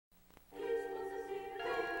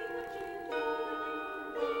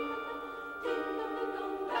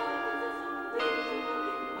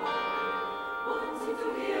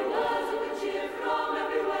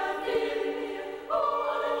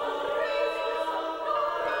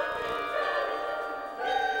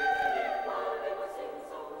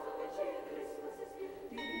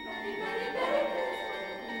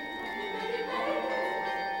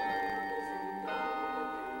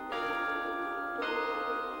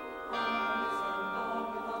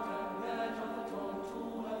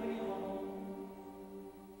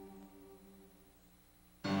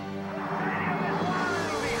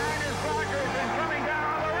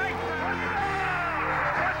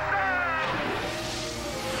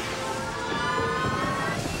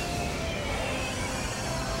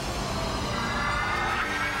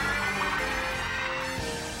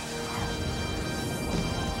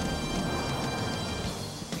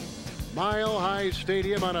High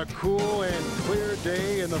Stadium on a cool and clear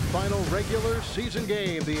day in the final regular season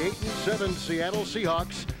game. The 8-7 Seattle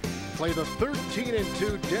Seahawks play the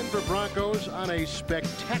 13-2 Denver Broncos on a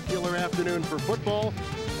spectacular afternoon for football,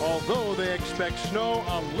 although they expect snow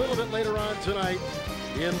a little bit later on tonight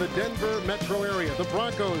in the Denver metro area. The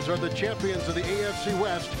Broncos are the champions of the AFC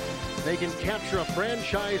West. They can capture a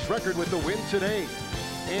franchise record with the win today,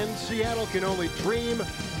 and Seattle can only dream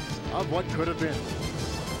of what could have been.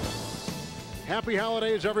 Happy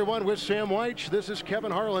holidays, everyone. With Sam Weich, this is Kevin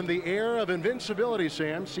Harlan. The air of invincibility,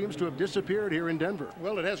 Sam, seems to have disappeared here in Denver.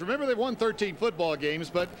 Well, it has. Remember, they've won 13 football games,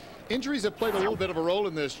 but injuries have played a little bit of a role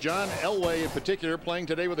in this. John Elway, in particular, playing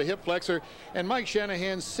today with a hip flexor, and Mike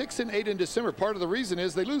Shanahan 6-8 in December. Part of the reason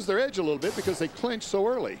is they lose their edge a little bit because they clinch so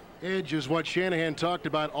early. Edge is what Shanahan talked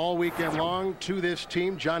about all weekend long to this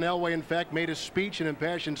team. John Elway, in fact, made a speech, an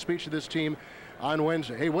impassioned speech to this team on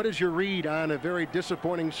Wednesday. Hey, what is your read on a very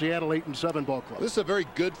disappointing Seattle 8-7 ball club? This is a very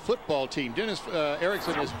good football team. Dennis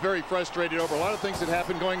Erickson is very frustrated over a lot of things that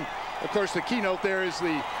happened going. Of course, the keynote there is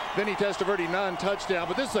the Vinny Testaverde non-touchdown,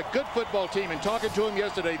 but this is a good football team, and talking to him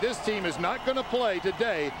yesterday, this team is not going to play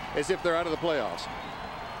today as if they're out of the playoffs.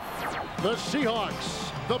 The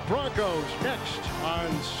Seahawks, the Broncos, next on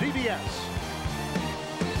CBS.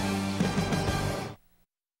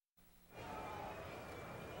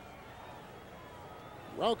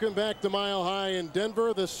 Welcome back to Mile High in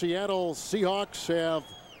Denver. The Seattle Seahawks have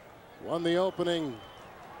won the opening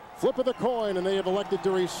flip of the coin, and they have elected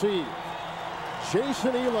to receive.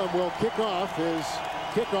 Jason Elam will kick off. His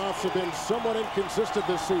kickoffs have been somewhat inconsistent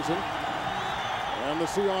this season. And the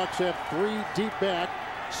Seahawks have three deep back.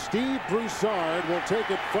 Steve Broussard will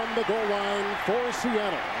take it from the goal line for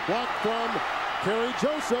Seattle. A block from Kerry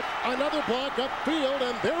Joseph. Another block upfield,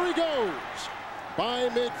 and there he goes. By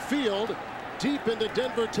midfield, deep into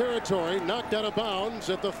Denver territory, knocked out of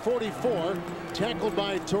bounds at the 44. Tackled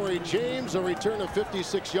by Torrey James, a return of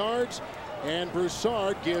 56 yards. And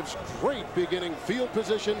Broussard gives great beginning field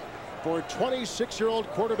position for 26-year-old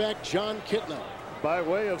quarterback Jon Kitna. By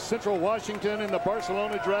way of Central Washington and the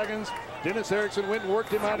Barcelona Dragons, Dennis Erickson went and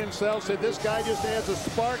worked him out himself, said this guy just adds a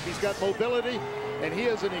spark. He's got mobility, and he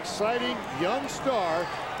is an exciting young star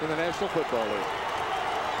in the National Football League.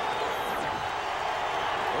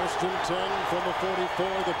 First and 10 from the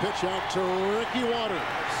 44. The pitch out to Ricky Waters.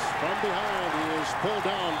 From behind, he is pulled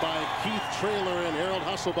down by Keith Traylor and Harold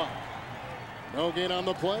Hasselbach. No gain on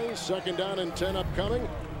the play. Second down and 10 upcoming.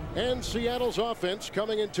 And Seattle's offense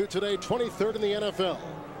coming into today 23rd in the NFL.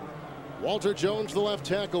 Walter Jones, the left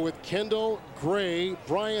tackle, with Kendall Gray,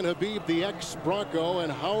 Brian Habib, the ex-Bronco,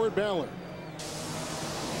 and Howard Ballard.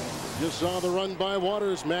 Just saw the run by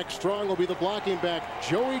Waters. Max Strong will be the blocking back.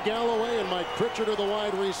 Joey Galloway and Mike Pritchard are the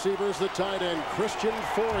wide receivers. The tight end, Christian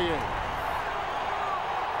Fourier.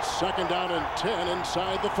 Second down and 10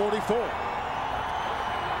 inside the 44.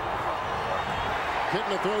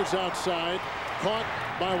 Kitna throws outside. Caught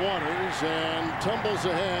by Waters and tumbles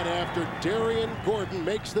ahead after Darian Gordon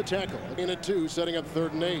makes the tackle. In at 2, setting up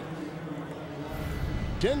 3rd and 8.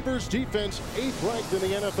 Denver's defense 8th ranked in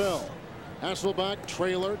the NFL. Hasselbach,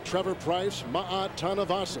 Traylor, Trevor Price, Ma'at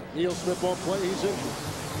Tanavasa. Neil Smith won't play, he's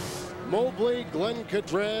injured. Mobley, Glenn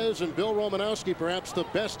Kadrez, and Bill Romanowski, perhaps the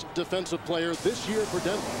best defensive player this year for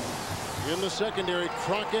Denver. In the secondary,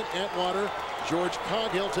 Crockett, Atwater, George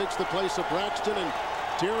Coghill takes the place of Braxton, and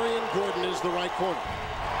Darian Gordon is the right corner.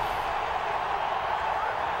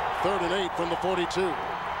 3rd and 8 from the 42.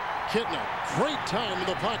 Kitna, great time in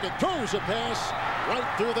the pocket, throws a pass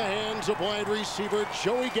right through the hands of wide receiver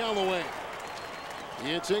Joey Galloway.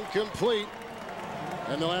 It's incomplete,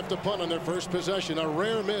 and they'll have to punt on their first possession. A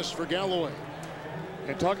rare miss for Galloway.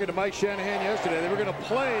 And talking to Mike Shanahan yesterday, they were going to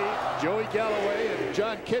play Joey Galloway and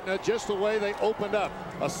Jon Kitna just the way they opened up.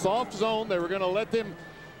 A soft zone. They were going to let them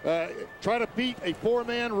try to beat a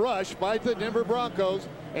 4-man rush by the Denver Broncos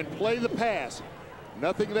and play the pass.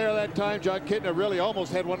 Nothing there that time. Jon Kitna really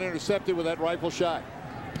almost had one intercepted with that rifle shot.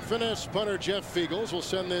 Finesse punter Jeff Feagles will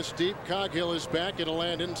send this deep. Coghill is back. It'll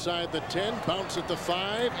land inside the 10. Bounce at the 5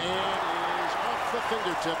 and is off the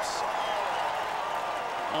fingertips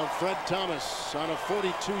of Fred Thomas on a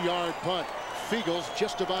 42-yard punt. Feagles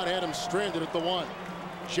just about had him stranded at the 1.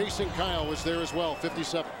 Jason Kyle was there as well,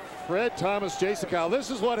 57. Fred Thomas, Jason Kyle. This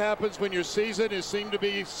is what happens when your season is seemed to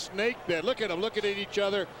be snake bit. Look at them looking at each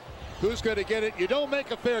other. Who's going to get it? You don't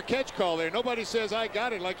make a fair catch call there. Nobody says, I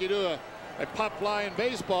got it, like you do a pop fly in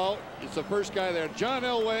baseball. It's the first guy there. John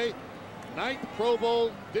Elway, 9th Pro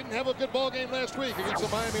Bowl. Didn't have a good ball game last week against the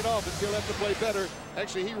Miami Dolphins. He'll have to play better.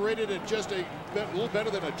 Actually, he rated it just a little better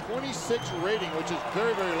than a 26 rating, which is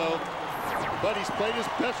very, very low. but he's played his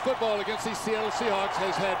best football against these Seattle Seahawks,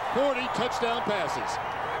 has had 40 touchdown passes.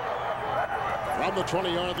 From the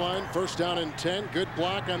 20-yard line, first down and 10. Good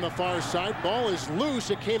block on the far side. Ball is loose.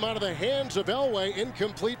 It came out of the hands of Elway.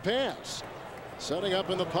 Incomplete pass. Setting up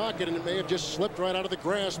in the pocket, and it may have just slipped right out of the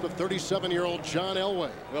grasp of 37-year-old John Elway.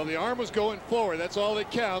 Well, the arm was going forward. That's all that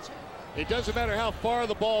counts. It doesn't matter how far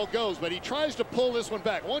the ball goes, but he tries to pull this one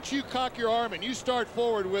back. Once you cock your arm and you start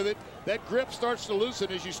forward with it, that grip starts to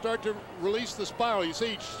loosen as you start to release the spiral. You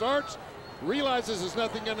see, he starts, realizes there's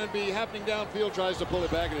nothing going to be happening downfield, tries to pull it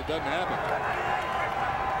back, and it doesn't happen.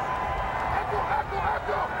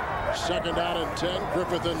 Second down and 10.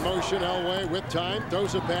 Griffith in motion. Elway with time.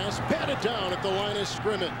 Throws a pass. Batted down at the line of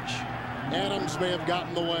scrimmage. Adams may have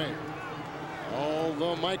gotten the way,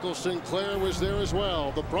 although Michael Sinclair was there as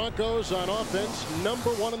well. The Broncos on offense,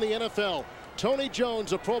 #1 in the NFL. Tony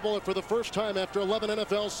Jones, a Pro Bowler for the first time after 11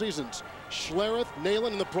 NFL seasons. Schlereth,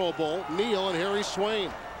 Nalen in the Pro Bowl. Neal and Harry Swain.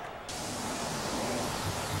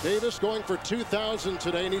 Davis going for 2,000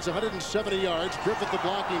 today, needs 170 yards. Griffith the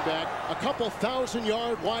blocking back. A couple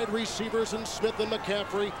thousand-yard wide receivers in Smith and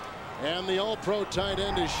McCaffrey. And the all-pro tight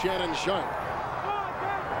end is Shannon Sharp.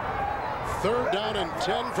 Third down and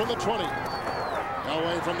 10 from the 20.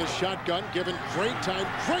 Elway from the shotgun, given great time.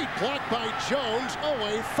 Great block by Jones.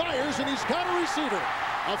 Elway fires, and he's got a receiver.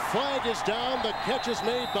 A flag is down. The catch is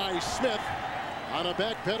made by Smith on a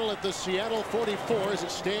back pedal at the Seattle 44 as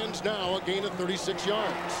it stands now, a gain of 36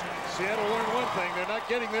 yards. Seattle learned one thing. They're not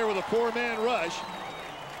getting there with a four-man rush.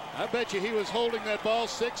 I bet you he was holding that ball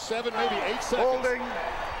 6, 7, maybe 8 seconds. Holding,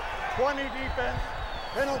 20 defense.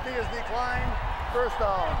 Penalty is declined. First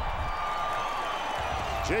down.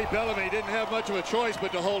 Jay Bellamy didn't have much of a choice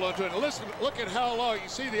but to hold on to it. And listen, look at how long. You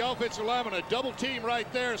see the offensive lineman, a double team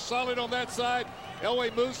right there, solid on that side.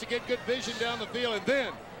 Elway moves to get good vision down the field, and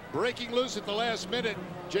then breaking loose at the last minute.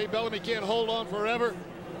 Jay Bellamy can't hold on forever.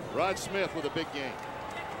 Rod Smith with a big game.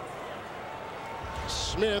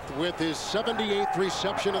 Smith with his 78th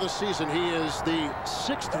reception of the season. He is the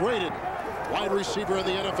 6th rated wide receiver in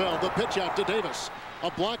the NFL. The pitch out to Davis.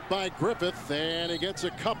 A block by Griffith, and he gets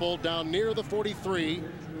a couple down near the 43.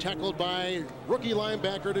 Tackled by rookie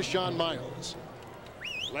linebacker Deshaun Miles.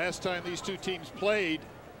 Last time these two teams played,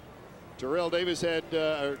 Terrell Davis had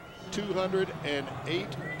 208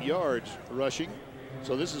 yards rushing.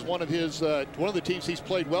 So this is one of the teams he's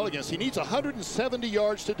played well against. He needs 170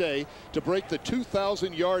 yards today to break the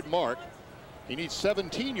 2,000-yard mark. He needs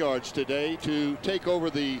 17 yards today to take over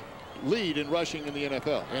the lead in rushing in the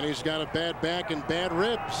NFL. And he's got a bad back and bad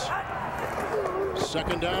ribs.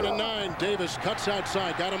 Second down and 9. Davis cuts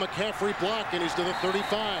outside, got a McCaffrey block, and he's to the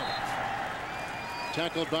 35.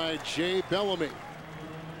 Tackled by Jay Bellamy.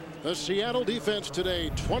 The Seattle defense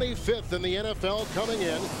today, 25th in the NFL coming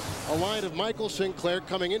in. A line of Michael Sinclair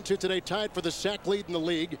coming into today tied for the sack lead in the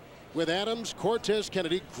league with Adams, Cortez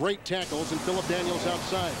Kennedy, great tackles, and Philip Daniels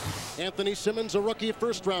outside. Anthony Simmons, a rookie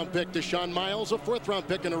first-round pick. Deshaun Miles, a fourth-round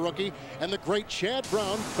pick and a rookie. And the great Chad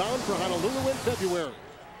Brown, bound for Honolulu in February.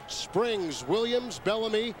 Springs, Williams,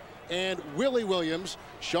 Bellamy, and Willie Williams.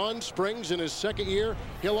 Sean Springs in his second year.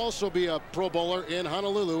 He'll also be a Pro Bowler in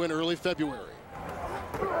Honolulu in early February.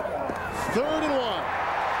 3rd and 1.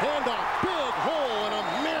 Handoff, big hole, and a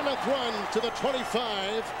mammoth run to the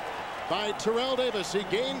 25 by Terrell Davis. He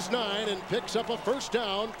gains 9 and picks up a first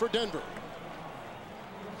down for Denver.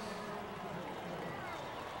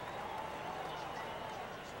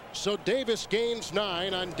 So Davis gains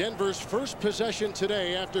 9 on Denver's first possession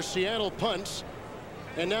today after Seattle punts.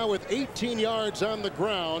 And now with 18 yards on the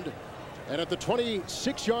ground. And at the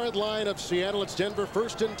 26-yard line of Seattle, it's Denver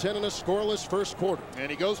 1st and 10 in a scoreless first quarter. And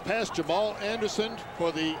he goes past Jamal Anderson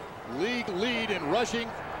for the league lead in rushing.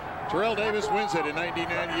 Terrell Davis wins it in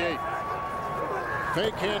 1998.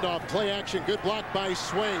 Fake handoff, play action, good block by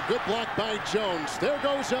Swain, good block by Jones. There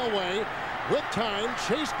goes Elway with time,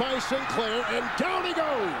 chased by Sinclair, and down he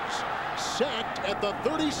goes. Sacked at the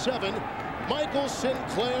 37. Michael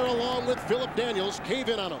Sinclair along with Philip Daniels cave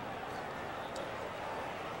in on him.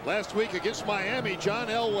 Last week against Miami, John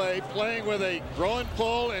Elway, playing with a groin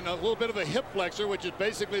pull and a little bit of a hip flexor, which is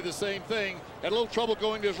basically the same thing, had a little trouble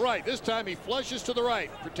going to his right. This time he flushes to the right.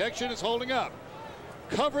 Protection is holding up.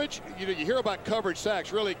 Coverage, you hear about coverage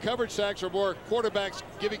sacks. Really, coverage sacks are more quarterbacks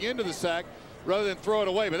giving into the sack rather than throw it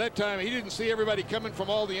away. But that time he didn't see everybody coming from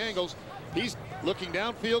all the angles. He's looking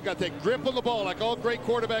downfield, got that grip on the ball like all great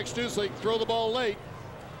quarterbacks do, so he can throw the ball late.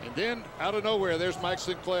 And then out of nowhere, there's Mike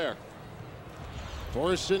Sinclair.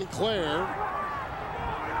 For Sinclair,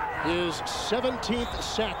 his 17th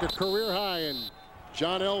sack, a career high, and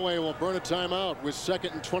John Elway will burn a timeout with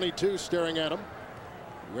 2nd and 22 staring at him.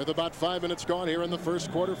 With about 5 minutes gone here in the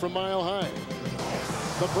first quarter from Mile High.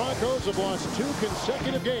 The Broncos have lost 2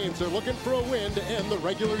 consecutive games. They're looking for a win to end the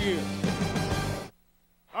regular year.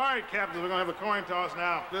 All right, captains, we're going to have a coin toss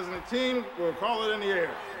now. If there's a team, we'll call it in the air.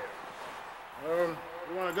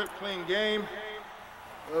 We want a good, clean game.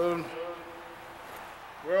 We're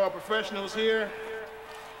all professionals here.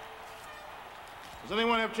 Does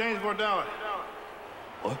anyone have change for $1?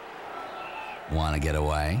 What? Want to get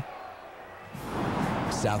away?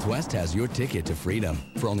 Southwest has your ticket to freedom.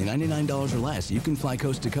 For only $99 or less, you can fly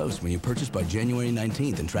coast to coast when you purchase by January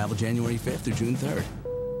 19th and travel January 5th through June 3rd.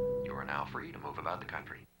 You are now free to move about the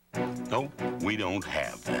country. No, we don't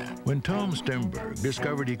have that. When Tom Stemberg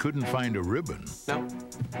discovered he couldn't find a ribbon No,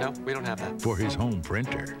 we don't have that. for his home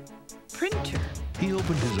printer, Printer? he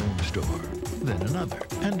opened his own store, then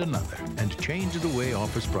another, and changed the way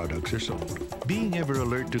office products are sold. Being ever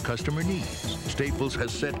alert to customer needs, Staples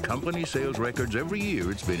has set company sales records every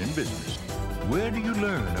year it's been in business. Where do you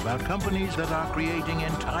learn about companies that are creating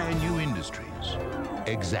entire new industries?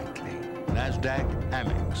 Exactly. NASDAQ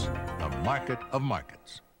Amex, the market of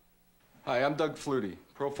markets. Hi, I'm Doug Flutie,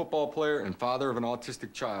 pro football player and father of an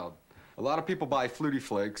autistic child. A lot of people buy Flutie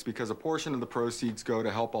Flakes because a portion of the proceeds go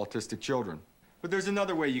to help autistic children. But there's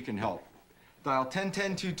another way you can help. Dial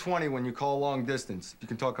 1010-220 when you call long distance. You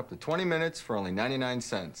can talk up to 20 minutes for only 99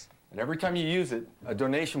 cents. And every time you use it, a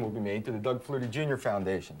donation will be made to the Doug Flutie Jr.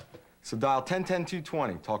 Foundation. So dial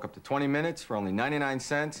 1010-220, talk up to 20 minutes for only 99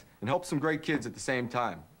 cents, and help some great kids at the same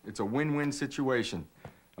time. It's a win-win situation.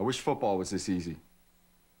 I wish football was this easy.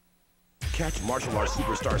 Catch martial arts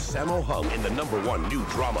superstar Sammo Hung in the #1 new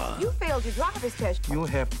drama. You failed your driver's test. You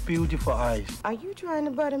have beautiful eyes. Are you trying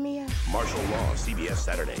to butter me up? Martial Law, CBS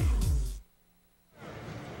Saturday.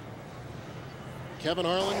 Kevin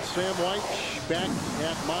Harlan, Sam White back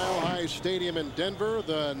at Mile High Stadium in Denver.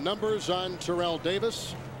 The numbers on Terrell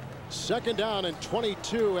Davis. 2nd down and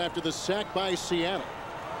 22 after the sack by Seattle.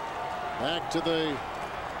 Back to the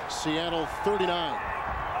Seattle 39.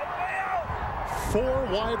 4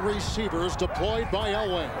 wide receivers deployed by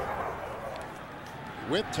Elway.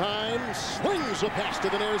 With time, swings a pass to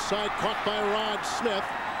the near side, caught by Rod Smith.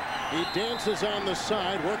 He dances on the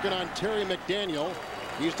side, working on Terry McDaniel.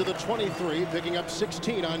 He's to the 23, picking up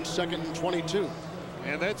 16 on 2nd and 22.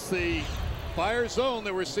 And that's the fire zone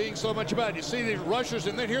that we're seeing so much about. You see these rushers,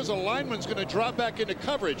 and then here's a lineman's going to drop back into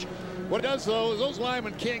coverage. What it does, though, is those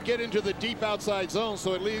linemen can't get into the deep outside zone,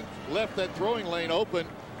 so it left that throwing lane open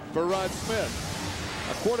for Rod Smith.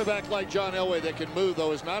 A quarterback like John Elway that can move,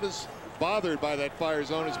 though, is not as bothered by that fire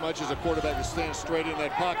zone as much as a quarterback that stands straight in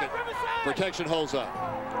that pocket. Protection holds up.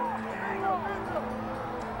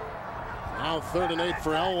 Now 3rd and 8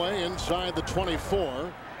 for Elway inside the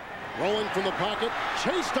 24. Rolling from the pocket,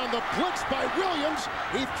 chased on the blitz by Williams.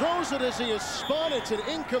 He throws it as he is spun. It's an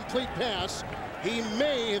incomplete pass. He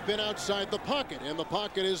may have been outside the pocket, and the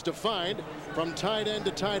pocket is defined from tight end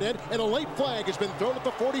to tight end, and a late flag has been thrown at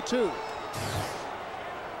the 42.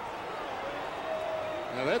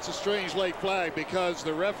 Now that's a strange late flag because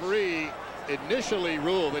the referee initially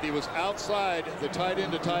ruled that he was outside the tight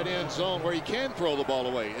end to tight end zone where he can throw the ball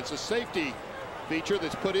away. It's a safety feature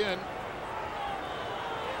that's put in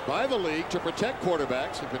by the league to protect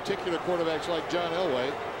quarterbacks, in particular quarterbacks like John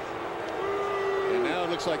Elway. And now it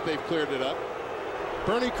looks like they've cleared it up.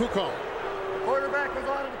 Bernie Kukoc. Quarterback was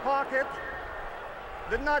out of the pocket.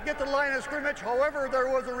 Did not get the line of scrimmage. However, there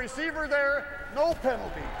was a receiver there. No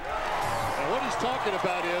penalty. And what he's talking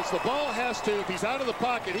about is the ball has to, if he's out of the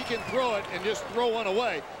pocket, he can throw it and just throw one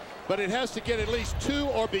away. But it has to get at least 2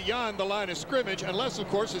 or beyond the line of scrimmage, unless, of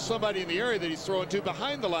course, there's somebody in the area that he's throwing to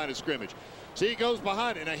behind the line of scrimmage. See, he goes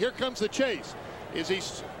behind it. Now, here comes the chase. As he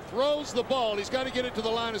throws the ball, he's got to get it to the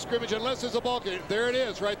line of scrimmage, unless there's a ball. There it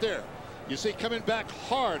is, right there. You see, coming back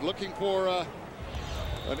hard, looking for a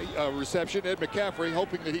reception. Ed McCaffrey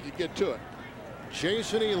hoping that he could get to it.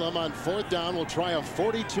 Jason Elam on 4th down will try a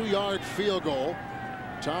 42-yard field goal.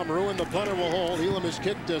 Tom Ruin, the punter, will hold. Elam has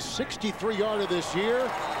kicked a 63-yarder this year,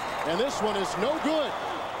 and this one is no good.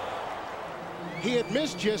 He had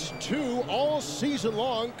missed just 2 all season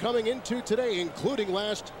long coming into today, including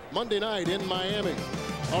last Monday night in Miami.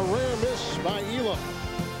 A rare miss by Elam.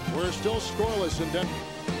 We're still scoreless in Denver.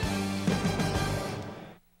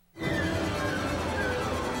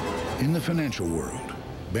 In the financial world,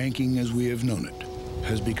 banking as we have known it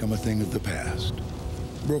has become a thing of the past.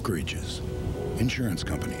 Brokerages, insurance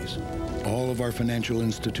companies, all of our financial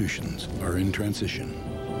institutions are in transition.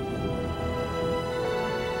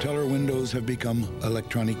 Teller windows have become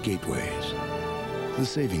electronic gateways. The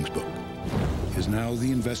savings book is now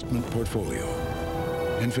the investment portfolio.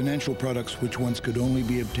 And financial products which once could only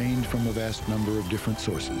be obtained from a vast number of different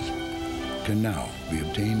sources can now be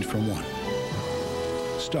obtained from one.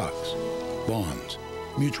 Stocks, bonds,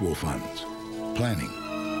 mutual funds, planning,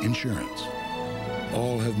 insurance,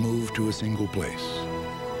 all have moved to a single place.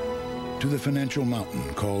 To the financial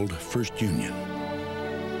mountain called First Union,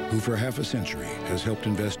 who for half a century has helped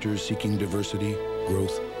investors seeking diversity,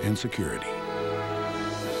 growth, and security.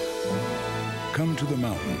 Come to the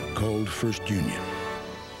mountain called First Union.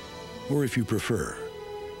 Or if you prefer,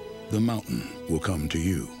 the mountain will come to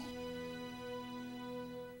you.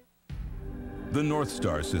 The North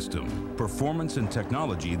Star system, performance and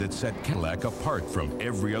technology that set Cadillac apart from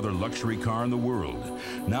every other luxury car in the world.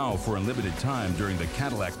 Now, for a limited time during the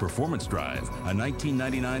Cadillac Performance Drive, a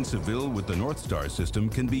 1999 Seville with the North Star system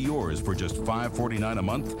can be yours for just $549 a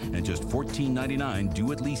month and just $1499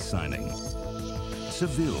 due at lease signing.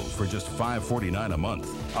 Seville for just $549 a month,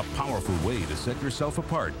 a powerful way to set yourself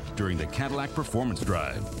apart during the Cadillac Performance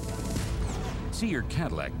Drive. See your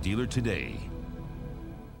Cadillac dealer today.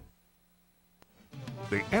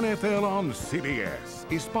 The NFL on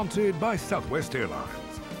CBS is sponsored by Southwest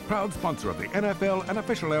Airlines, proud sponsor of the NFL and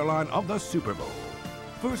official airline of the Super Bowl.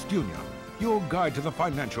 First Union, your guide to the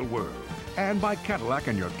financial world, and by Cadillac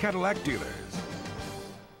and your Cadillac dealers.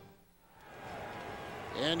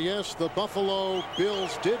 And yes, the Buffalo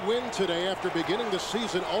Bills did win today after beginning the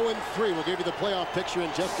season 0-3. We'll give you the playoff picture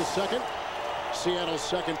in just a second. Seattle's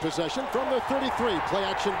second possession from the 33. Play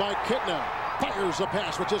action by Kitna. Fires a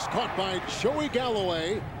pass, which is caught by Joey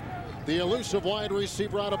Galloway. The elusive wide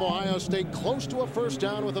receiver out of Ohio State, close to a first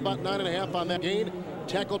down with about 9.5 on that gain.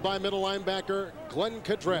 Tackled by middle linebacker Glenn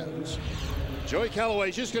Cadrez. Joey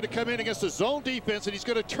Callaway's just going to come in against the zone defense, and he's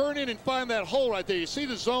going to turn in and find that hole right there. You see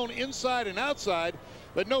the zone inside and outside,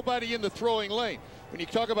 but nobody in the throwing lane. When you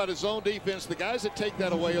talk about a zone defense, the guys that take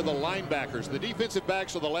that away are the linebackers. The defensive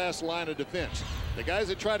backs are the last line of defense. The guys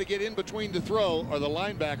that try to get in between the throw are the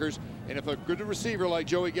linebackers, and if a good receiver like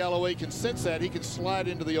Joey Galloway can sense that, he can slide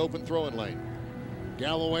into the open throwing lane.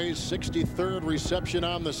 Galloway's 63rd reception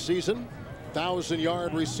on the season,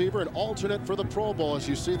 1,000-yard receiver, an alternate for the Pro Bowl as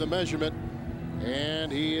you see the measurement,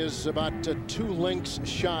 and he is about 2 lengths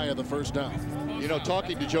shy of the first down. You know,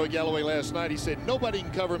 talking to Joey Galloway last night, he said, nobody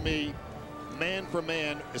can cover me man for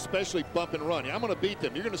man, especially bump and run. I'm going to beat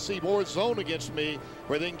them. You're going to see more zone against me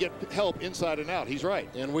where they can get help inside and out. He's right.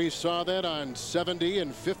 And we saw that on 70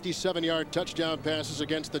 and 57-yard touchdown passes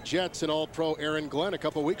against the Jets and All-Pro Aaron Glenn a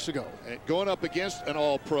couple weeks ago. And going up against an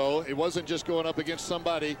All-Pro, it wasn't just going up against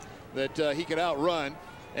somebody that he could outrun.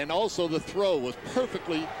 And also the throw was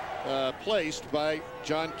perfectly placed by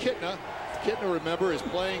John Kitna. Kitna, remember, is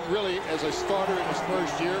playing really as a starter in his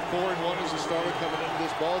first year, 4-1 as a starter coming into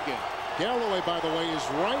this ball game. Galloway, by the way, is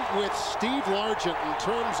right with Steve Largent in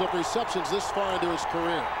terms of receptions this far into his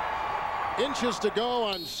career. Inches to go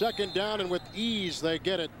on second down, and with ease they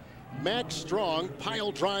get it. Max Strong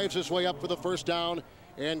pile drives his way up for the first down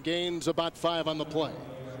and gains about 5 on the play.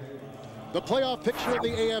 The playoff picture in the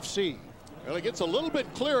AFC. Well, it gets a little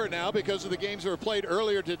bit clearer now because of the games that were played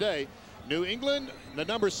earlier today. New England, the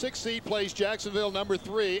number 6 seed, plays Jacksonville, number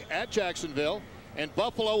 3, at Jacksonville. And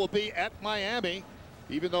Buffalo will be at Miami,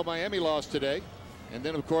 even though Miami lost today. And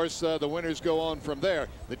then, of course, the winners go on from there.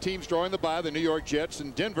 The teams drawing the bye, the New York Jets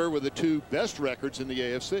and Denver, were the 2 best records in the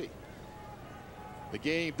AFC. The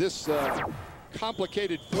game, this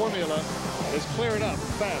complicated formula is clearing up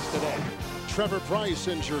fast today. Trevor Price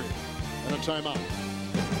injury and a timeout.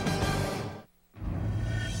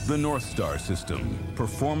 The North Star system,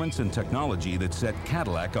 performance and technology that set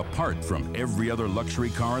Cadillac apart from every other luxury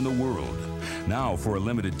car in the world. Now, for a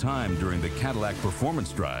limited time during the Cadillac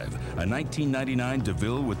Performance Drive, a 1999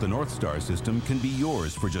 DeVille with the North Star system can be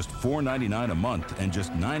yours for just $499 a month and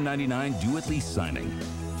just $999 due at lease signing.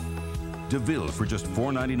 DeVille for just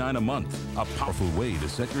 $499 a month, a powerful way to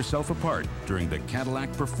set yourself apart during the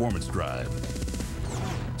Cadillac Performance Drive.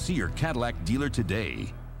 See your Cadillac dealer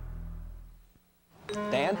today.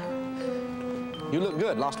 Dan, you look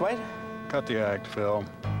good. Lost weight? Cut the act, Phil.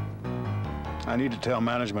 I need to tell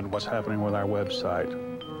management what's happening with our website.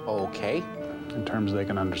 Okay. In terms they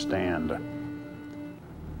can understand.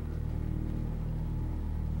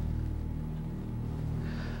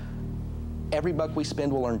 Every buck we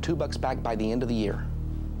spend will earn $2 back by the end of the year.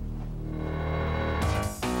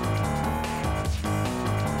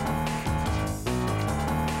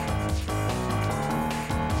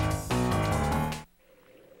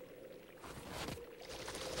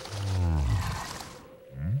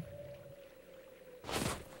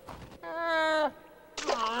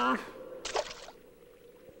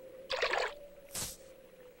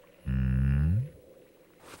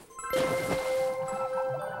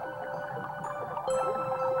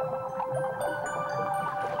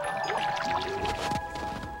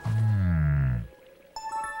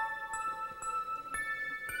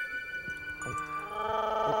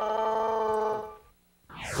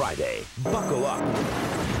 Friday. Buckle up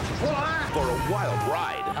for a wild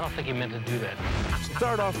ride. I don't think he meant to do that.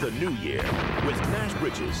 Start off the new year with Nash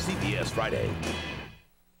Bridges CBS Friday.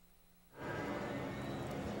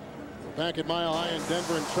 Back at Mile High in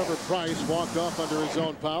Denver, and Trevor Price walked off under his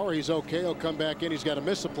own power. He's okay. He'll come back in. He's got to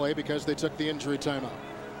miss a play because they took the injury timeout.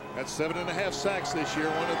 That's 7.5 sacks this year.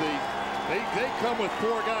 One of the they come with 4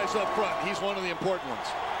 guys up front. He's one of the important ones.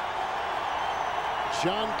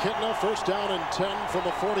 John Kitna, first down and 10 from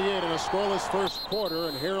the 48 in a scoreless first quarter.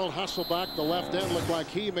 And Harold Hasselbach, the left end, looked like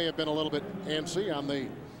he may have been a little bit antsy on the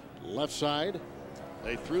left side.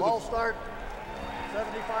 They threw ball start.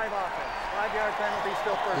 75 offense. 5-yard penalty,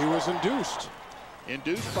 still first. He was induced.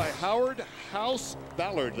 Induced by Howard House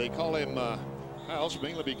Ballard. They call him House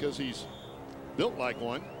mainly because he's built like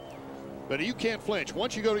one. But you can't flinch.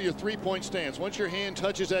 Once you go to your 3-point stance, once your hand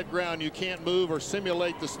touches that ground, you can't move or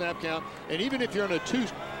simulate the snap count. And even if you're in a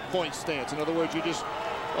 2-point stance, in other words, you just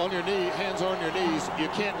on your knee, hands on your knees, you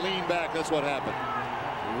can't lean back. That's what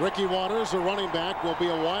happened. Ricky Watters, a running back, will be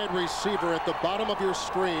a wide receiver at the bottom of your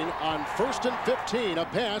screen on 1st and 15. A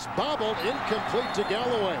pass bobbled, incomplete to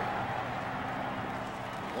Galloway.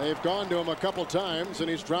 They've gone to him a couple times, and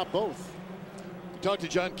he's dropped both. Talked to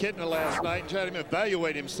John Kitna last night and tried to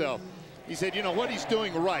evaluate himself. He said, you know what he's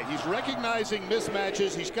doing right. He's recognizing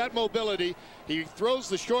mismatches. He's got mobility. He throws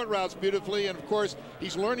the short routes beautifully. And, of course,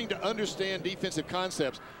 he's learning to understand defensive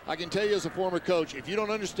concepts. I can tell you as a former coach, if you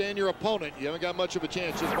don't understand your opponent, you haven't got much of a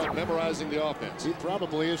chance just by memorizing the offense. He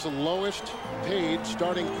probably is the lowest paid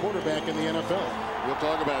starting quarterback in the NFL. We'll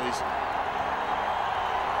talk about these.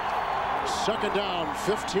 2nd down,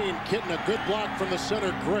 15. Kitna, good block from the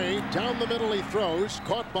center. Gray, down the middle he throws.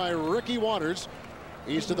 Caught by Ricky Watters.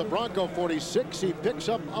 He's to the Bronco 46. He picks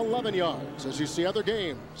up 11 yards. As you see other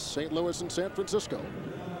games, St. Louis and San Francisco.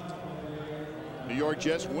 New York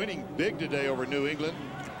Jets winning big today over New England.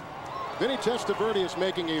 Vinny Testaverde is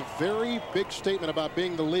making a very big statement about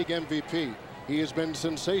being the league MVP. He has been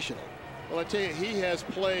sensational. Well, I tell you, he has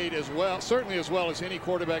played as well, certainly as well as any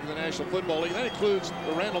quarterback in the National Football League. That includes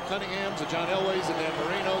the Randall Cunninghams, the John Elways, and Dan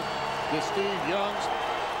Marino, the Steve Youngs.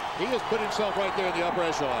 He has put himself right there in the upper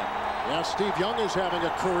echelon. Yeah, Steve Young is having a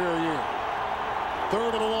career year.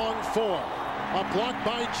 3rd and a long 4. A block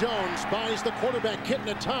by Jones buys the quarterback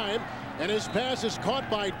Kitna time, and his pass is caught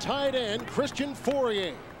by tight end Christian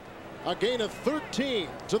Fourier. A gain of 13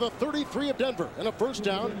 to the 33 of Denver, and a first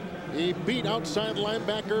down. He beat outside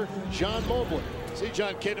linebacker John Mobley. See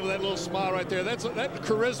John Kitna with that little smile right there. That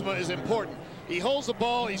charisma is important. He holds the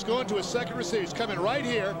ball. He's going to his second receiver. He's coming right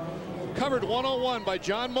here. Covered one-on-one by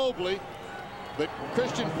John Mobley. But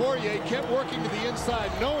Christian Fourier kept working to the inside,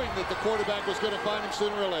 knowing that the quarterback was going to find him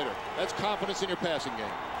sooner or later. That's confidence in your passing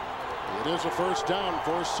game. It is a first down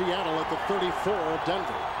for Seattle at the 34 of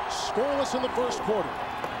Denver. Scoreless in the first quarter.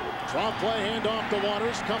 Drop play, handoff to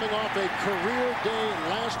Watters, coming off a career day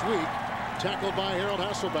last week. Tackled by Harold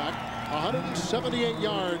Hasselbach. 178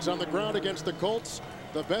 yards on the ground against the Colts.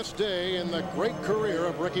 The best day in the great career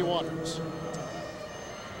of Ricky Watters.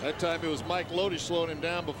 That time it was Mike Lodish slowing him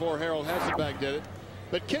down before Harold Hasselbach did it.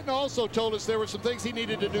 But Kitna also told us there were some things he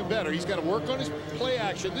needed to do better. He's got to work on his play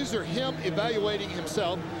action. These are him evaluating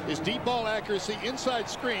himself. His deep ball accuracy, inside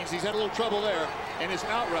screens, he's had a little trouble there. And his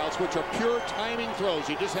out routes, which are pure timing throws.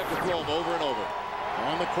 You just have to throw them over and over.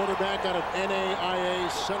 On the quarterback out of NAIA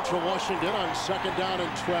Central Washington on 2nd down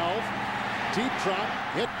and 12. Deep drop,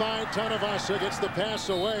 hit by Tanavasa, gets the pass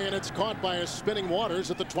away, and it's caught by a spinning Watters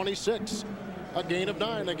at the 26. A gain of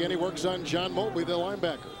 9. Again, he works on John Mobley, the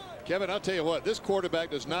linebacker. Kevin, I'll tell you what, this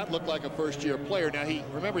quarterback does not look like a first-year player. Now,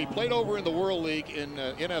 remember, he played over in the World League in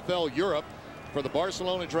NFL Europe for the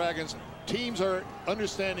Barcelona Dragons. Teams are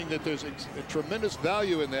understanding that there's a tremendous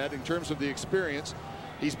value in that in terms of the experience.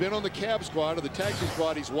 He's been on the cab squad or the taxi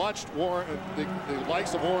squad. He's watched the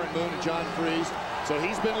likes of Warren Moon and John Freese. So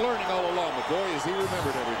he's been learning all along. But boy, has he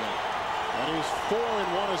remembered everything. And he's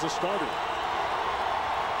 4-1 as a starter.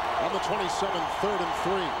 On the 27, 3rd and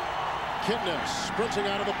 3. Kitna sprinting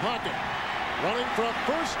out of the pocket. Running for a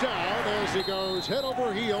first down as he goes head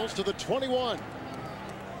over heels to the 21.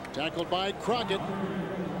 Tackled by Crockett.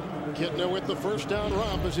 Kitna with the first down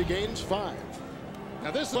romp as he gains 5.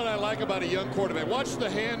 Now this is what I like about a young quarterback. Watch the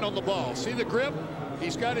hand on the ball. See the grip?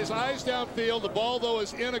 He's got his eyes downfield. The ball, though,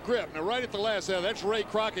 is in a grip. Now right at the last, that's Ray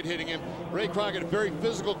Crockett hitting him. Ray Crockett, a very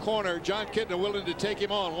physical corner. John Kitna willing to take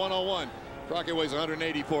him on one-on-one. Crockett weighs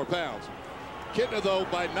 184 pounds. Kitna, though,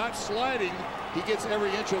 by not sliding, he gets every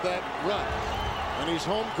inch of that run. And he's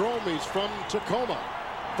homegrown. He's from Tacoma.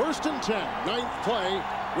 1st and 10, 9th play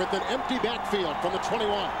with an empty backfield from the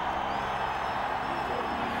 21.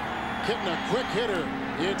 Kitten, a quick hitter.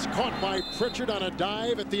 It's caught by Pritchard on a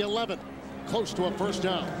dive at the 11. Close to a first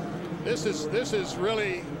down. This is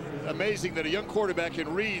really amazing that a young quarterback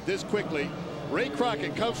can read this quickly. Ray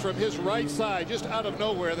Crockett comes from his right side just out of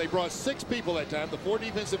nowhere. They brought 6 people that time, the 4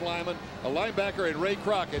 defensive linemen, a linebacker, and Ray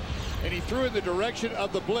Crockett, and he threw in the direction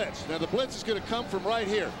of the blitz. Now the blitz is going to come from right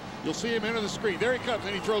here. You'll see him enter the screen. There he comes,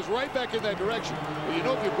 and he throws right back in that direction. Well, you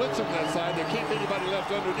know, if you blitz him that side, there can't be anybody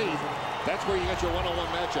left underneath. That's where you get your one-on-one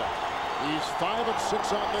matchup. He's 5 of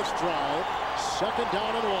 6 on this drive. 2nd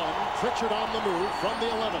down and 1. Pritchard on the move from the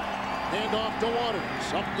 11. Hand off to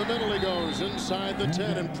Waters. Up the middle he goes, inside the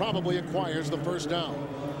 10, and probably acquires the first down.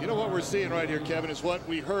 You know what we're seeing right here, Kevin, is what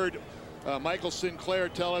we heard Michael Sinclair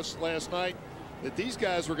tell us last night, that these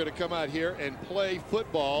guys were going to come out here and play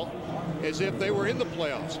football as if they were in the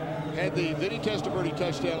playoffs. Had the Vinny Testaverde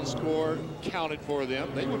touchdown score counted for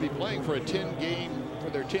them, they would be playing for a 10-game, for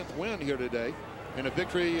their 10th win here today. And a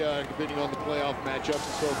victory, depending on the playoff matchups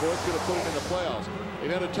and so forth, could have put them in the playoffs.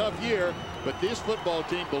 They've had a tough year, but this football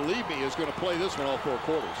team, believe me, is going to play this one all 4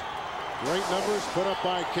 quarters. Great numbers put up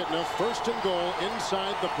by Kitna. 1st and goal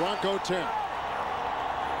inside the Bronco 10.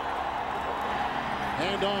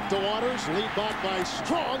 Hand off to Waters. Lead back by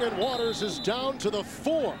Strong, and Waters is down to the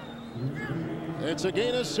 4. It's a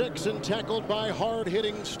gain of 6 and tackled by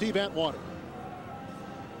hard-hitting Steve Atwater.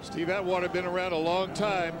 Steve Atwater been around a long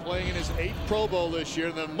time, playing in his 8th Pro Bowl this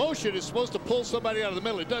year. The motion is supposed to pull somebody out of the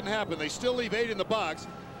middle. It doesn't happen. They still leave 8 in the box.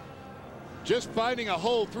 Just finding a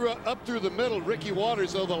hole up through the middle, Ricky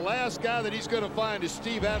Waters, though the last guy that he's going to find is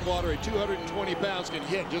Steve Atwater at 220 pounds, can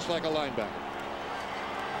hit just like a linebacker.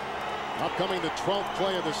 Upcoming the 12th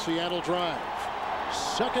play of the Seattle drive.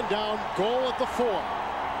 2nd down, goal at the 4.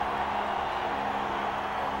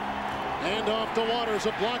 Hand off to Waters,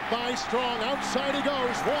 a block by Strong. Outside he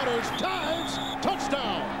goes. Waters dives.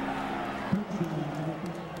 Touchdown.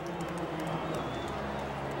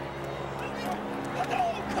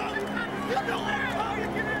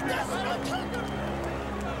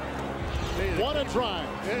 What a drive.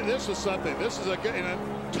 Yeah, this is something. This is a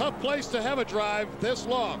tough place to have a drive this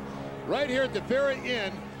long. Right here at the very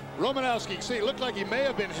end, Romanowski, see, it looked like he may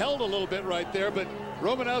have been held a little bit right there, but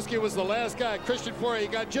Romanowski was the last guy. Christian Fourier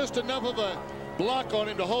got just enough of a block on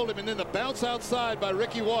him to hold him, and then the bounce outside by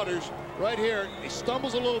Ricky Waters right here. He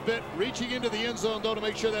stumbles a little bit, reaching into the end zone, though, to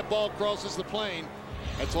make sure that ball crosses the plane.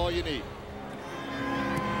 That's all you need.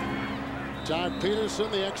 Todd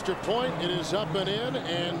Peterson, the extra point. It is up and in,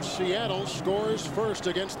 and Seattle scores first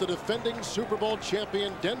against the defending Super Bowl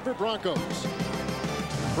champion Denver Broncos.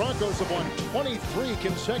 Broncos have won 23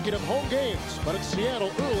 consecutive home games, but it's Seattle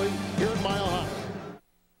early here at Mile High.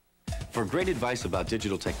 For great advice about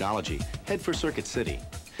digital technology, head for Circuit City.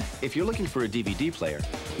 If you're looking for a DVD player,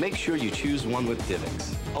 make sure you choose one with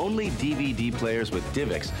DivX. Only DVD players with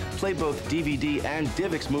DivX play both DVD and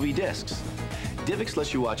DivX movie discs. DivX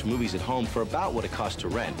lets you watch movies at home for about what it costs to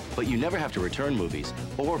rent, but you never have to return movies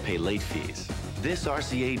or pay late fees. This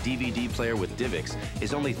RCA DVD player with DivX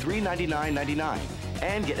is only $399.99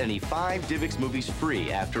 and get any 5 DivX movies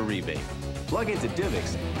free after rebate. Plug into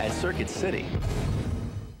DivX at Circuit City.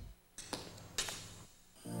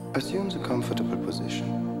 Assume the comfortable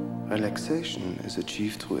position. Relaxation is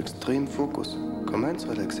achieved through extreme focus. Commence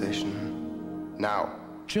relaxation now.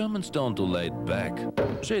 Germans don't do laid back.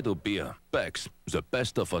 They do beer. Becks, the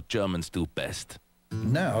best of what Germans do best.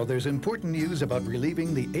 Now there's important news about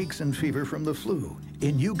relieving the aches and fever from the flu.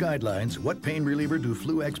 In new guidelines, what pain reliever do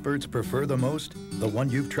flu experts prefer the most? The one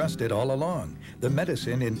you've trusted all along. The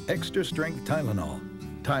medicine in extra strength Tylenol.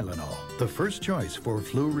 Tylenol, the first choice for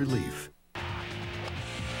flu relief.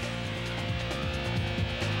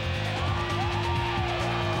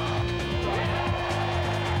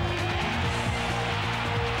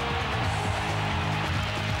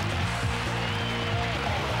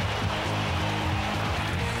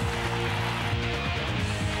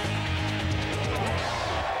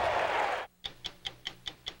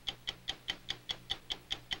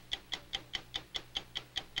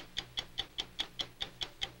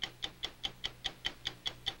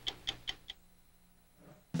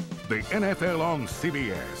 The NFL on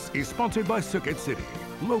CBS is sponsored by Circuit City.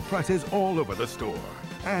 Low prices all over the store.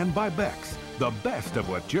 And by Beck's, the best of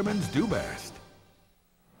what Germans do best.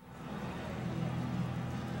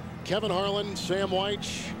 Kevin Harlan, Sam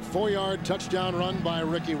Weich, 4-yard touchdown run by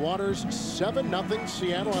Ricky Waters. 7-0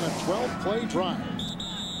 Seattle on a 12-play drive.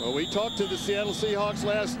 Well, we talked to the Seattle Seahawks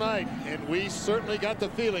last night, and we certainly got the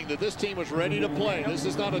feeling that this team was ready to play. This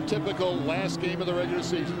is not a typical last game of the regular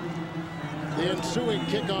season. The ensuing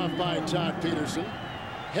kickoff by Todd Peterson.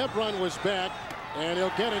 Hebron was back, and he'll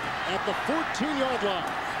get it at the 14-yard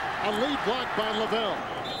line. A lead block by Lavelle.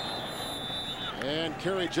 And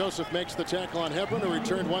Kerry Joseph makes the tackle on Hebron, who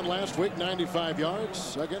returned one last week, 95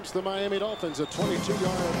 yards against the Miami Dolphins. A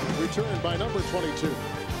 22-yard return by number 22.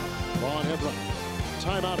 Ball on Hebron.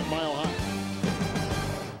 Timeout at Mile High.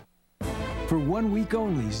 For 1 week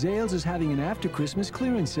only, Zales is having an after-Christmas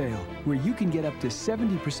clearance sale where you can get up to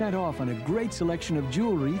 70% off on a great selection of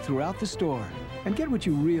jewelry throughout the store. And get what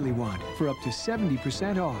you really want for up to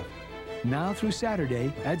 70% off. Now through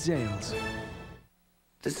Saturday at Zales.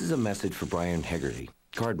 This is a message for Brian Hegarty,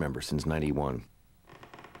 card member since '91.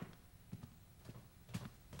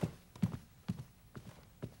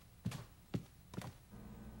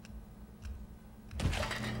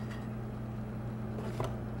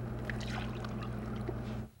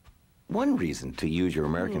 One reason to use your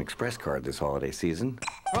American Express card this holiday season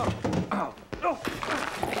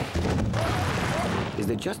is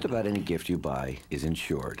that just about any gift you buy is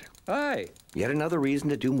insured. Hi. Yet another reason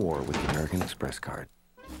to do more with the American Express card.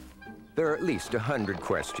 There are at least 100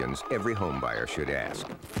 questions every home buyer should ask.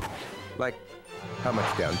 Like, how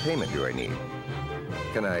much down payment do I need?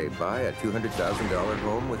 Can I buy a $200,000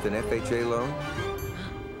 home with an FHA loan?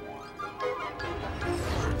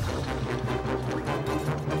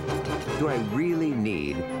 Do I really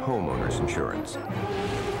need homeowners insurance?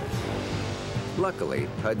 Luckily,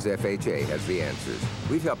 HUD's FHA has the answers.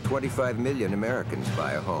 We've helped 25 million Americans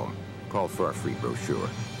buy a home. Call for our free brochure.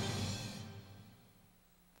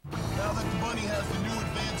 Now that the Bunny has the new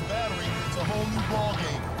advanced battery, it's a whole new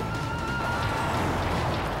ballgame.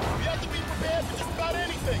 We have to be prepared for just about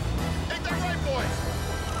anything. Ain't that right, boys?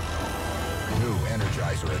 New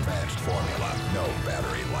Energizer Advanced Formula. No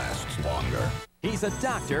battery lasts longer. He's a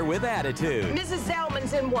doctor with attitude. Mrs.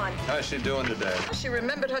 Zellman's in one. How's she doing today? She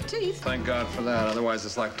remembered her teeth. Thank God for that. Otherwise,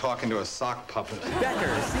 it's like talking to a sock puppet. Becker,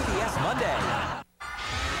 CBS Monday.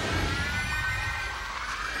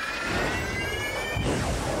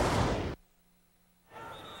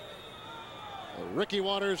 Ricky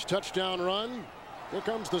Watters touchdown run. Here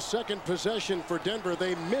comes the second possession for Denver.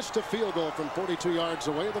 They missed a field goal from 42 yards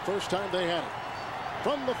away the first time they had it.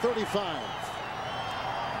 From the 35.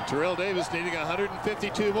 Terrell Davis needing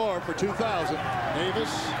 152 more for 2,000.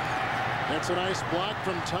 Davis gets a nice block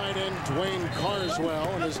from tight end Dwayne Carswell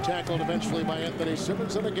and is tackled eventually by Anthony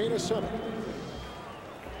Simmons and a gain of 7.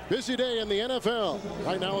 Busy day in the NFL.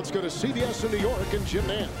 Right now, let's go to CBS in New York and Jim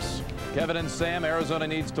Nance. Kevin and Sam, Arizona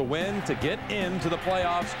needs to win to get into the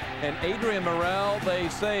playoffs. And Adrian Morrell, they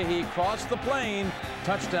say he crossed the plane.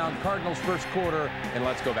 Touchdown Cardinals first quarter. And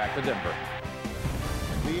let's go back to Denver.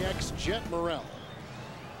 The ex-Jet Morrell.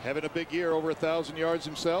 Having a big year, over 1,000 yards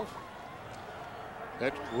himself.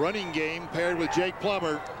 That running game paired with Jake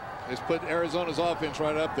Plummer has put Arizona's offense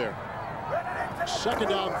right up there. Second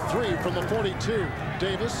down 3 from the 42.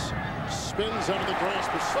 Davis spins under the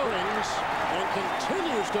grasp of Springs and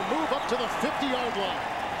continues to move up to the 50-yard line.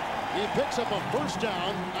 He picks up a first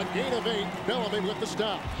down, a gain of 8. Bellamy with the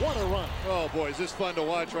stop. What a run. Oh, boy, is this fun to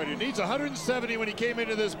watch right here. Needs 170 when he came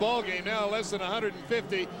into this ball game. Now less than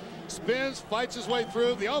 150. Spins, fights his way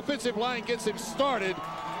through. The offensive line gets him started,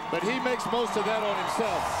 but he makes most of that on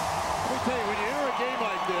himself. Let me tell you, when you enter a game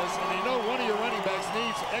like this and you know one of your running backs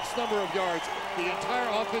needs X number of yards, the entire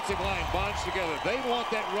offensive line bonds together. They want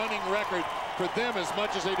that running record for them as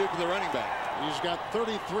much as they do for the running back. He's got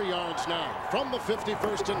 33 yards now from the 50,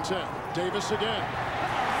 1st and 10. Davis again.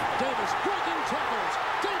 Davis breaking tackles.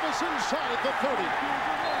 Davis inside the 30.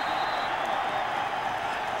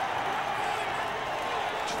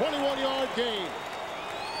 21-yard gain.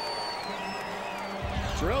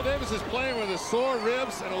 Terrell Davis is playing with a sore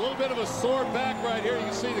ribs and a little bit of a sore back right here. You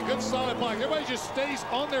can see the good solid block. Everybody just stays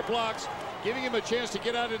on their blocks, giving him a chance to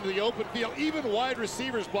get out into the open field. Even wide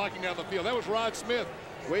receivers blocking down the field. That was Rod Smith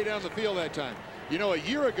way down the field that time. You know, a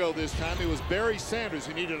year ago this time, it was Barry Sanders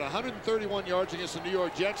who needed 131 yards against the New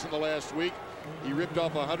York Jets in the last week. He ripped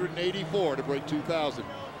off 184 to break 2,000.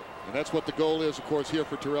 And that's what the goal is, of course, here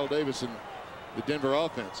for Terrell Davis and the Denver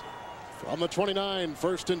offense. From the 29,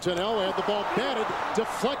 1st and 10. Elway had the ball batted,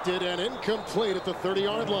 deflected, and incomplete at the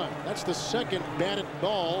 30-yard line. That's the second batted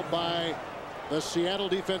ball by the Seattle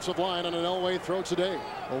defensive line on an Elway throw today.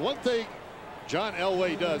 Well, one thing John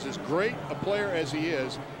Elway does, as great a player as he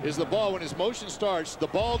is the ball, when his motion starts, the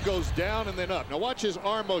ball goes down and then up. Now watch his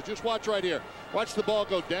arm motion. Just watch right here. Watch the ball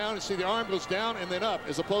go down and see the arm goes down and then up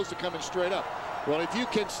as opposed to coming straight up. Well, if you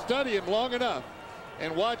can study him long enough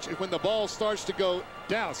and watch when the ball starts to go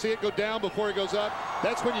down, see it go down before it goes up,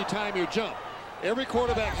 that's when you time your jump. Every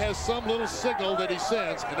quarterback has some little signal that he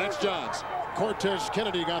sends, and that's John's. Cortez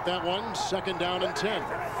Kennedy got that one. 2nd down and 10.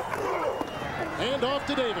 Hand off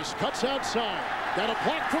to Davis. Cuts outside. Got a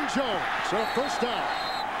block from Jones. So 1st down.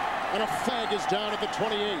 And a flag is down at the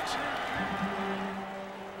 28.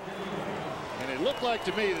 It looked like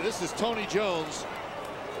to me that this is Tony Jones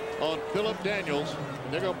on Phillip Daniels.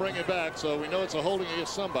 And they're going to bring it back, so we know it's a holding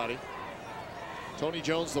against somebody. Tony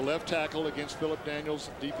Jones, the left tackle, against Phillip Daniels,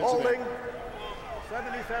 defensive holding. end.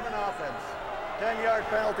 77 offense. 10-yard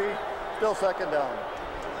penalty. Still second down.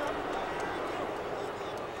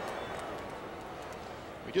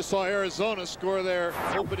 We just saw Arizona score their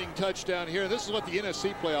opening touchdown here. This is what the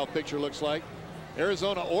NFC playoff picture looks like.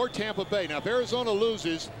 Arizona or Tampa Bay. Now, if Arizona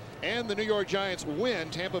loses and the New York Giants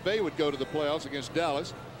win, Tampa Bay would go to the playoffs against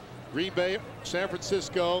Dallas. Green Bay, San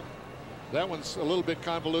Francisco. That one's a little bit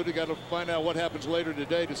convoluted. Got to find out what happens later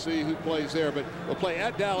today to see who plays there. But we'll play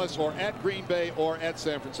at Dallas or at Green Bay or at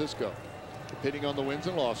San Francisco, depending on the wins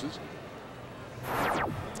and losses.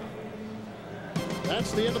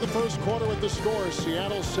 That's the end of the first quarter with the score.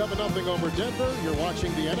 Seattle 7-0 over Denver. You're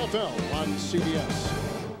watching the NFL on CBS.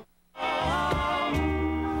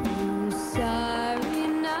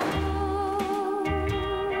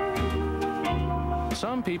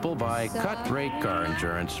 Some people buy cut-rate car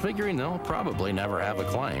insurance figuring they'll probably never have a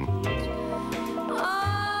claim.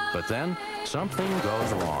 But then something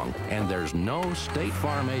goes wrong and there's no State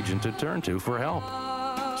Farm agent to turn to for help.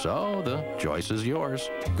 So the choice is yours.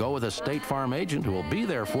 Go with a State Farm agent who will be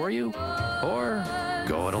there for you, or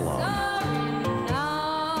go it alone.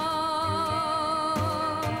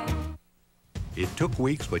 It took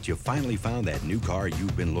weeks, but you finally found that new car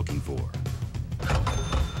you've been looking for.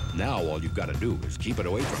 Now all you've got to do is keep it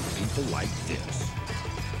away from people like this.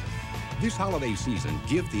 This holiday season,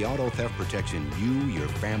 give the auto theft protection you, your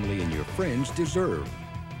family, and your friends deserve.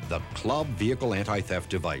 The Club Vehicle Anti-Theft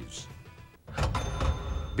Device.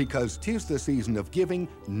 Because 'tis the season of giving,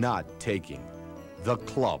 not taking. The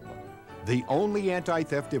Club, the only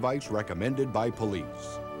anti-theft device recommended by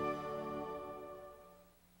police.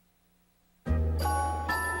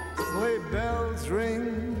 Sleigh bells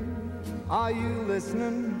ring, are you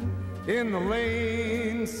listening? In the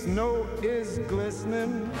lane, snow is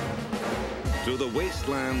glistening. Through the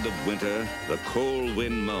wasteland of winter, the cold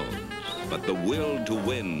wind moans, but the will to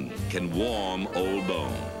win can warm old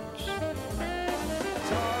bones.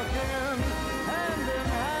 Talking hand in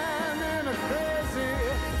hand in a crazy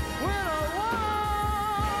winter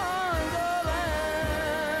wonderland.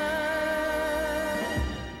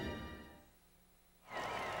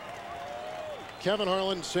 Kevin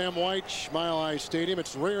Harlan, Sam White, Mile High Stadium.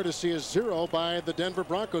 It's rare to see a 0 by the Denver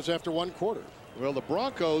Broncos after one quarter. Well, the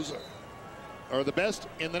Broncos are the best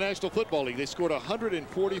in the National Football League. They scored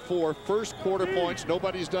 144 first quarter points.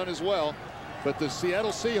 Nobody's done as well. But the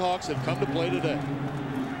Seattle Seahawks have come to play today.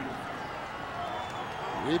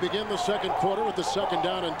 We begin the second quarter with the second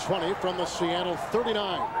down and 20 from the Seattle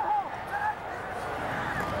 39.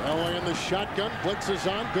 Elway in the shotgun, blitzes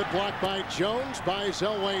on, good block by Jones, buys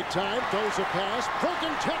Elway time, throws a pass,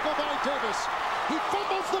 broken tackle by Davis. He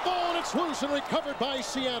fumbles the ball and it's loose and recovered by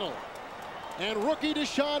Seattle. And rookie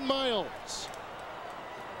Deshaun Miles.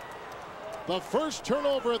 The first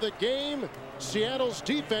turnover of the game. Seattle's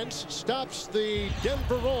defense stops the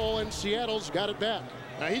Denver roll, and Seattle's got it back.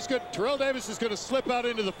 Now he's good. Terrell Davis is going to slip out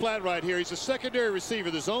into the flat right here. He's a secondary receiver.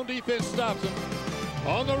 The zone defense stops him.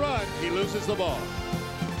 On the run, he loses the ball.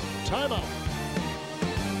 Timeout.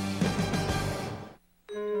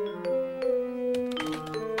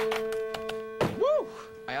 Woo!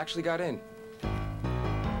 I actually got in.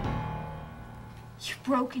 You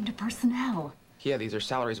broke into personnel. Yeah, these are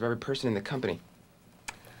salaries of every person in the company.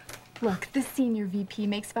 Look, this senior VP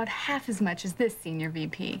makes about half as much as this senior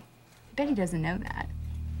VP. I bet he doesn't know that.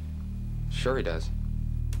 Sure he does.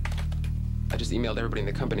 I just emailed everybody in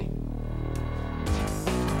the company.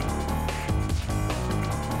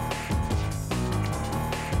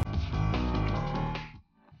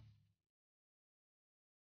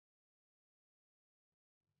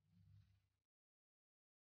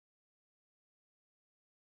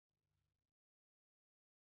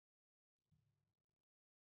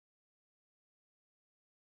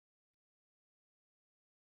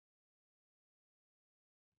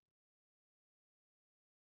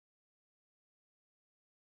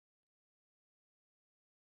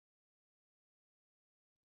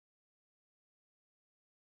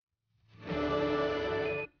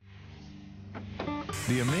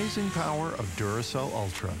 The amazing power of Duracell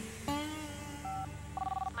Ultra.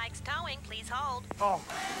 Mike's towing, please hold. Oh,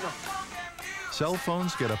 no. Cell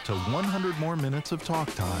phones get up to 100 more minutes of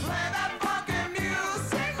talk time.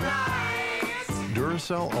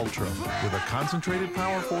 Duracell Ultra, with a concentrated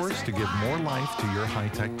power force to give more life to your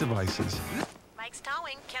high-tech devices. Mike's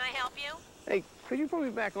towing, can I help you? Hey, could you put me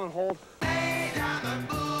back on hold?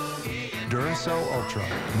 Duracell Ultra,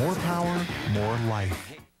 more power, more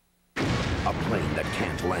life. A plane that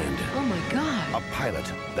can't land. Oh, my God. A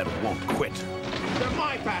pilot that won't quit. They're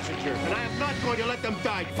my passengers, and I am not going to let them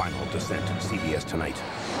die. Final Descent, CBS tonight.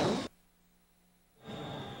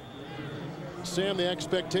 Sam, the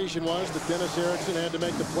expectation was that Dennis Erickson had to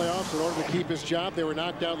make the playoffs in order to keep his job. They were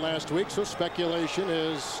knocked out last week, so speculation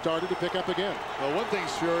has started to pick up again. Well, one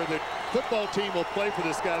thing's sure, the football team will play for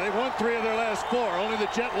this guy. They've won 3 of their last 4. Only the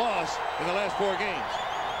Jet lost in the last 4 games.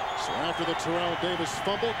 So after the Terrell Davis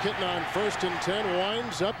fumble, Kitten on 1st and 10,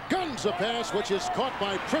 winds up, guns a pass, which is caught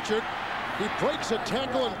by Pritchard. He breaks a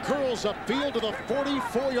tackle and curls upfield to the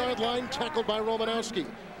 44-yard line, tackled by Romanowski.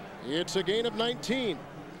 It's a gain of 19.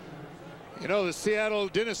 You know, the Seattle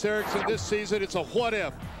Dennis Erickson this season, it's a what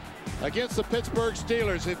if. Against the Pittsburgh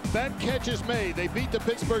Steelers, if that catch is made, they beat the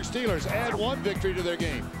Pittsburgh Steelers, add 1 victory to their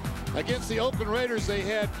game. Against the Oakland Raiders, they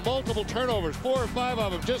had multiple turnovers, 4 or 5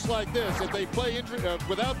 of them, just like this. If they play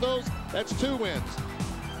without those, that's 2 wins.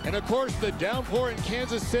 And of course, the downpour in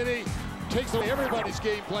Kansas City takes away everybody's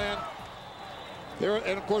game plan.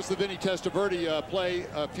 And of course, the Vinny Testaverde play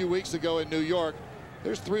a few weeks ago in New York.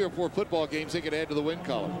 There's 3 or 4 football games they could add to the win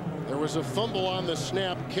column. There was a fumble on the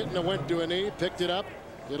snap. Kitten went to a knee, picked it up.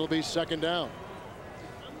 It'll be 2nd down.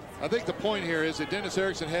 I think the point here is that Dennis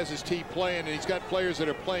Erickson has his team playing, and he's got players that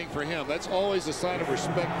are playing for him. That's always a sign of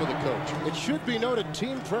respect for the coach. It should be noted,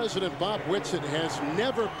 team president Bob Whitsitt has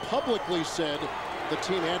never publicly said the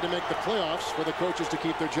team had to make the playoffs for the coaches to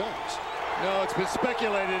keep their jobs. No, it's been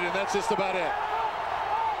speculated, and that's just about it.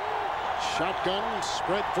 Shotgun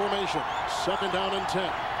spread formation. 2nd down and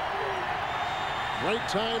 10. Great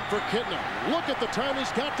time for Kitna. Look at the time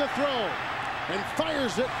he's got to throw. And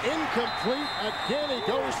fires it incomplete. Again, he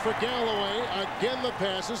goes for Galloway. Again, the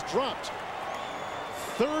pass is dropped.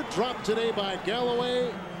 3rd drop today by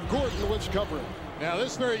Galloway. Gordon was covering. Now,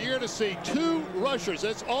 this year, you're going to see 2 rushers.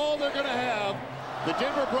 That's all they're going to have. The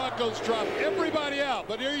Denver Broncos drop everybody out,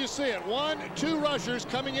 but here you see it. 1, 2 rushers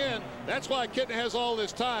coming in. That's why Kitten has all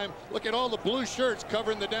this time. Look at all the blue shirts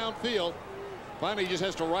covering the downfield. Finally, he just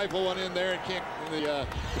has to rifle one in there and can't. The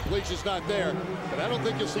completion's not there. But I don't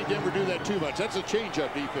think you'll see Denver do that too much. That's a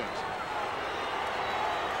change-up defense.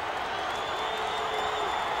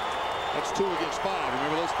 That's 2 against 5.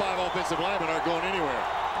 Remember, those 5 offensive linemen aren't going anywhere.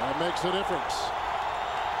 That makes a difference.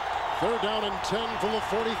 3rd down and 10 from the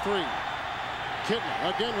 43. Kitten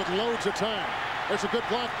again with loads of time. There's a good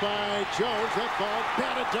block by Jones. That ball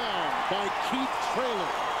batted down by Keith Traylor,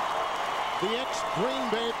 the ex-Green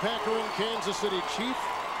Bay Packer and Kansas City Chief.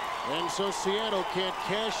 And so Seattle can't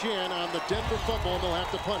cash in on the Denver fumble, and they'll have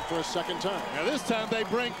to punt for a 2nd time. Now this time they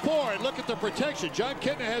bring 4, and look at the protection. John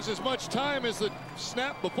Kitna has as much time as the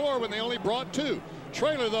snap before when they only brought 2.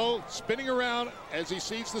 Traylor, though, spinning around as he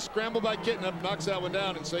sees the scramble by Kitna, knocks that one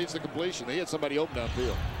down and saves the completion. They had somebody open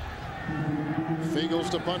downfield. Feagles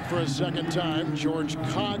to punt for a 2nd time. George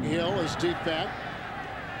Coghill is deep back.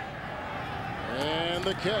 And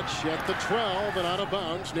the catch at the 12 and out of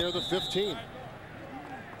bounds near the 15.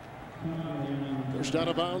 Pushed out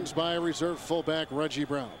of bounds by reserve fullback Reggie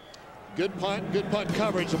Brown. Good punt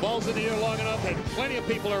coverage. The ball's in the air long enough and plenty of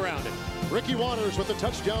people around it. Ricky Waters with the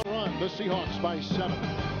touchdown run. The Seahawks by 7.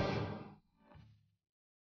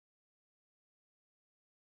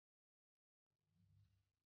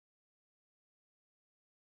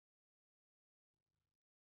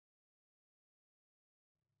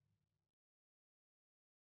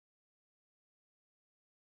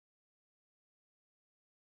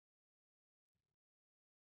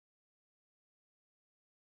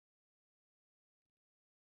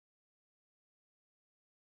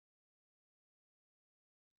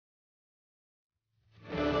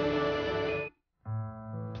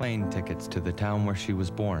 Plane tickets to the town where she was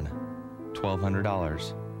born,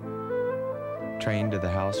 $1,200. Train to the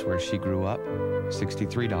house where she grew up,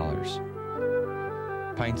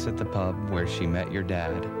 $63. Pints at the pub where she met your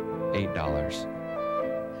dad,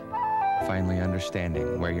 $8. Finally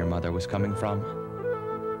understanding where your mother was coming from,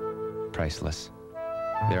 priceless.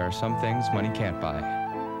 There are some things money can't buy.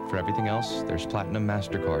 For everything else, there's Platinum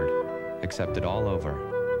MasterCard, accepted all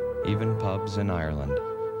over, even pubs in Ireland.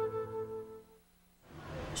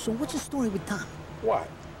 So what's the story with Tom? What?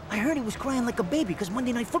 I heard he was crying like a baby because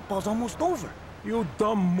Monday Night Football's almost over. You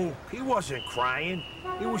dumb mook. He wasn't crying.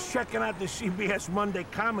 He was checking out the CBS Monday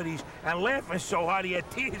comedies and laughing so hard he had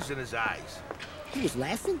tears in his eyes. He was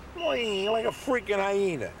laughing? Like a freaking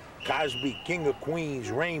hyena. Cosby, King of Queens,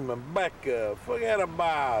 Raymond, Becca, forget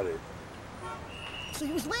about it. So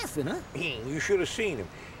he was laughing, huh? You should have seen him.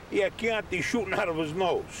 He had Chianti shooting out of his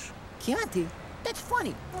nose. Chianti? That's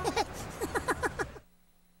funny.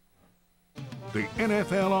 The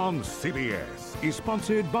NFL on CBS is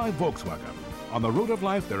sponsored by Volkswagen. On the road of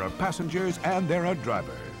life, there are passengers and there are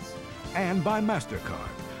drivers. And by MasterCard,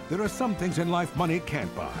 there are some things in life money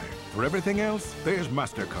can't buy. For everything else, there's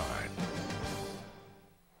MasterCard.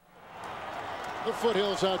 The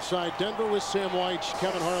foothills outside Denver with Sam White,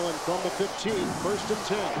 Kevin Harlan from the 15, 1st and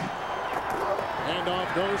 10.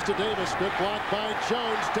 Handoff goes to Davis. Good block by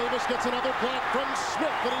Jones. Davis gets another block from Smith,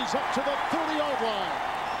 and he's up to the 30-yard line.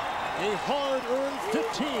 A hard-earned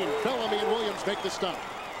 15. Bellamy and Williams make the stop.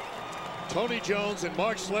 Tony Jones and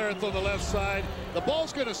Mark Schlereth on the left side. The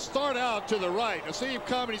ball's going to start out to the right. Now see him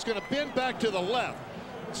coming. He's going to bend back to the left.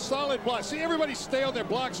 Solid block. See everybody stay on their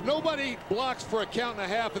blocks. Nobody blocks for a count and a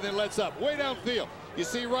half and then lets up. Way downfield. You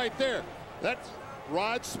see right there. That's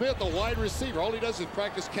Rod Smith, the wide receiver. All he does is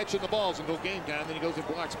practice catching the balls until game time. Then he goes and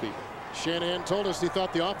blocks people. Shanahan told us he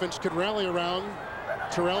thought the offense could rally around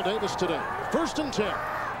Terrell Davis today. 1st and 10.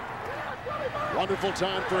 Wonderful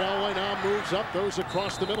time for Elway. Now moves up, goes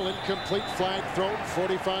across the middle. Incomplete, flag thrown,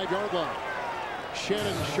 45-yard line.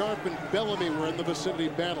 Shannon Sharp and Bellamy were in the vicinity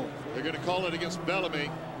battle. They're going to call it against Bellamy.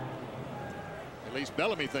 At least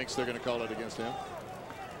Bellamy thinks they're going to call it against him.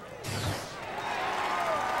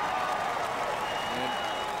 And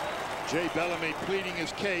Jay Bellamy pleading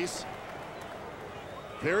his case.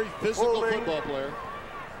 Very physical Holding. Football player.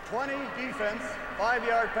 20 defense,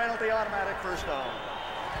 5-yard penalty, automatic first down.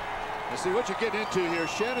 Now see what you get into here.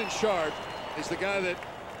 Shannon Sharp is the guy that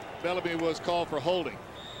Bellamy was called for holding.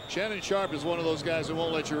 Shannon Sharp is one of those guys that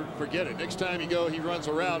won't let you forget it. Next time you go, he runs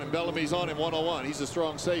around and Bellamy's on him one-on-one. He's a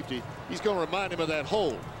strong safety. He's going to remind him of that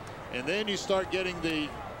hold. And then you start getting the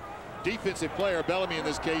defensive player, Bellamy in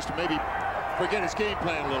this case, to maybe forget his game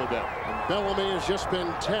plan a little bit. And Bellamy has just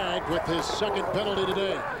been tagged with his 2nd penalty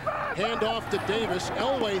today. Handoff to Davis.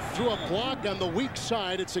 Elway threw a block on the weak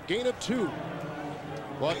side. It's a gain of 2.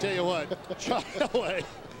 Well, I'll tell you what, John Elway,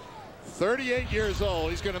 38 years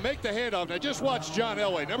old. He's going to make the handoff. Now just watch John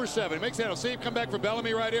Elway, number 7. He makes the handoff. See him come back for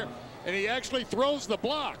Bellamy right here, and he actually throws the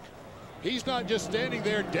block. He's not just standing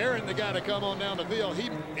there daring the guy to come on down the field.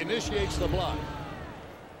 He initiates the block.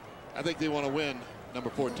 I think they want to win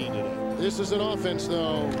number 14 today. This is an offense,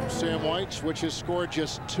 though, Sam White, which has scored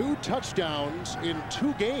just 2 touchdowns in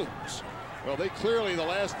 2 games. Well, they clearly the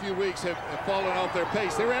last few weeks have fallen off their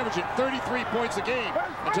pace. They were averaging 33 points a game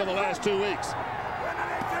until the last 2 weeks.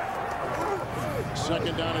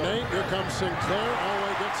 2nd down and 8. Here comes Sinclair.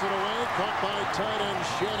 Elway gets it away. Caught by tight end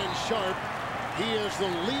Shannon Sharp. He is the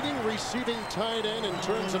leading receiving tight end in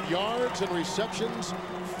terms of yards and receptions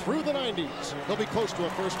through the 90s. He'll be close to a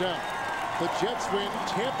 1st down. The Jets win.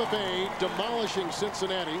 Tampa Bay demolishing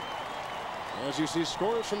Cincinnati. As you see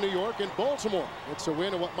scores from New York and Baltimore. It's a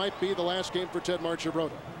win in what might be the last game for Ted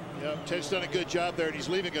Marchibroda. Yeah, Ted's done a good job there, and he's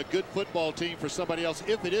leaving a good football team for somebody else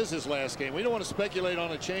if it is his last game. We don't want to speculate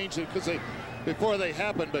on a change because before they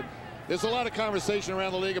happen, but there's a lot of conversation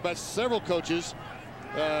around the league about several coaches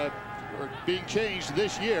being changed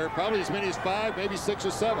this year, probably as many as 5, maybe 6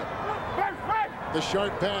 or 7. The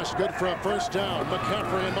short pass, good for a 1st down.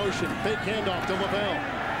 McCaffrey in motion, fake handoff to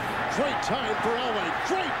Lavelle. Great time for Elway.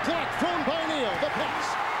 Great block thrown by Neal. The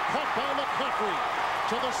pass caught by McCaffrey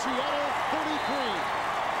to the Seattle 33.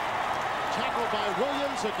 Tackled by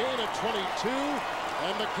Williams, a gain of 22.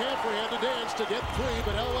 And McCaffrey had to dance to get 3,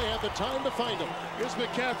 but Elway had the time to find him. Here's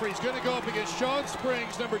McCaffrey. He's going to go up against Sean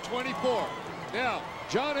Springs, number 24. Now,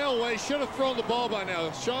 John Elway should have thrown the ball by now.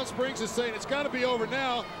 Sean Springs is saying it's got to be over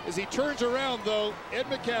now. As he turns around, though, Ed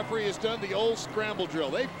McCaffrey has done the old scramble drill.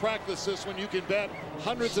 They've practiced this one, you can bet,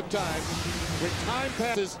 hundreds of times. When time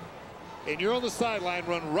passes and you're on the sideline,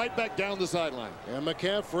 run right back down the sideline. And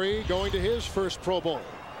McCaffrey going to his 1st Pro Bowl.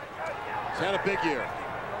 He's had a big year.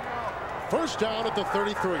 1st down at the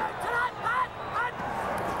 33.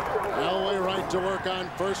 Elway right to work on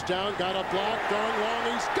 1st down. Got a block, going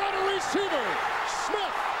long. He's got a receiver.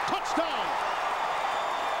 Smith, touchdown.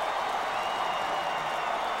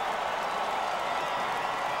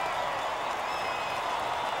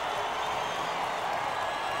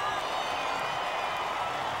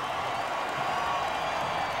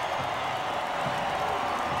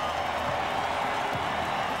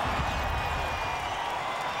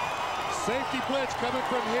 Safety blitz coming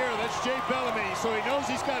from here. That's Jay Bellamy. So he knows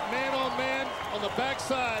he's got man-on-man on the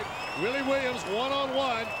backside. Willie Williams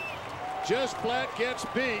one-on-one. Just flat gets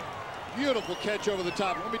beat. Beautiful catch over the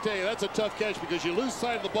top. Let me tell you, that's a tough catch because you lose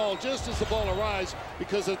sight of the ball just as the ball arrives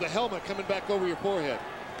because of the helmet coming back over your forehead.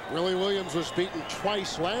 Willie Williams was beaten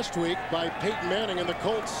twice last week by Peyton Manning and the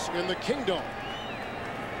Colts in the Kingdom.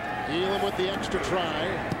 Elam with the extra try.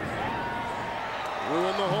 We're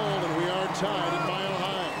in the hole, and we are tied at Mile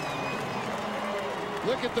High.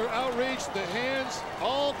 Look at their outreach, the hands,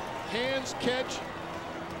 all hands catch.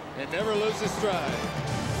 and never loses stride.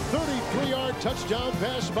 33-yard touchdown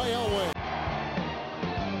pass by Elway.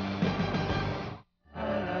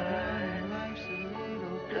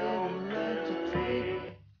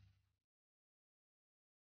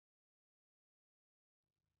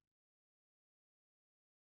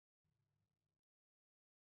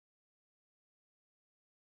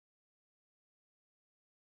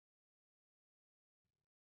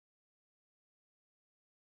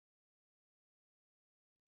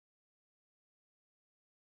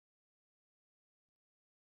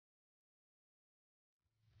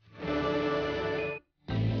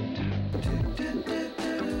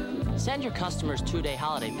 Send your customers 2-day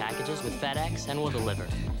holiday packages with FedEx and we'll deliver,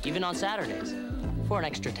 even on Saturdays, for an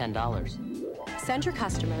extra $10. Send your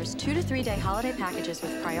customers 2 to 3-day holiday packages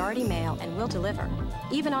with priority mail and we'll deliver,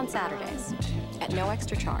 even on Saturdays, at no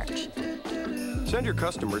extra charge. Send your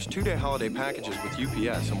customers 2-day holiday packages with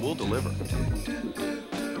UPS and we'll deliver,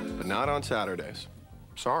 but not on Saturdays.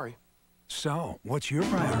 Sorry. So, what's your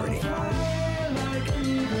priority?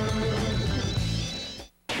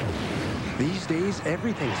 These days,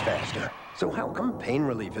 everything's faster. So how come pain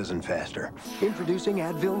relief isn't faster? Introducing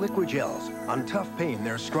Advil Liquid Gels. On tough pain,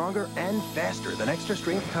 they're stronger and faster than extra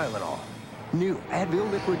strength Tylenol. New Advil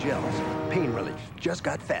Liquid Gels. Pain relief just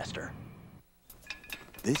got faster.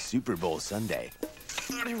 This Super Bowl Sunday,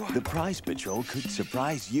 the Prize Patrol could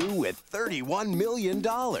surprise you with $31 million.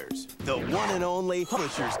 The one and only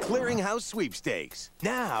Pushers Clearinghouse Sweepstakes.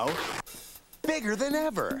 Now, bigger than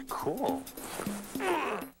ever. Cool.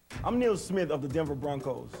 I'm Neil Smith of the Denver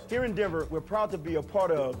Broncos. Here in Denver, we're proud to be a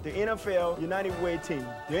part of the NFL United Way team.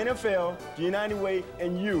 The NFL, the United Way,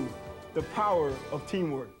 and you, the power of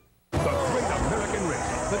teamwork. The Great American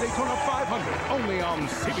Race, the Daytona 500, only on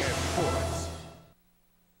CBS Sports.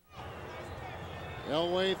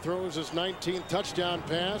 Elway throws his 19th touchdown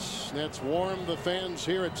pass. That's warmed the fans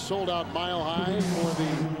here at sold-out Mile High for the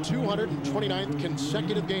 229th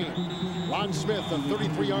consecutive game. Ron Smith, a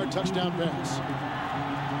 33-yard touchdown pass.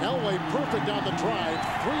 Elway perfect on the drive,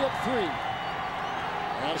 3 of 3.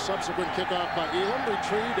 And a subsequent kickoff by Elam,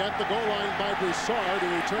 retrieved at the goal line by Broussard, who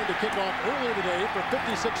returned to kickoff earlier today for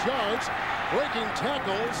 56 yards, breaking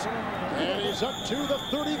tackles, and he's up to the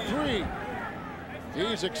 33.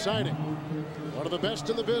 He's exciting. One of the best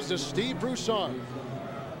in the business, Steve Broussard.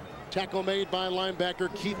 Tackle made by linebacker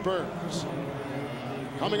Keith Burns.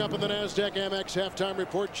 Coming up in the NASDAQ Amex halftime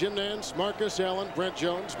report, Jim Nance, Marcus Allen, Brent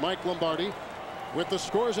Jones, Mike Lombardi. With the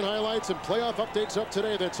scores and highlights and playoff updates up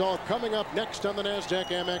today, that's all coming up next on the NASDAQ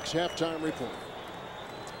Amex halftime report.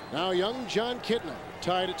 Now young John Kitna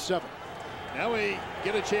tied at 7. Now we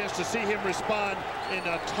get a chance to see him respond in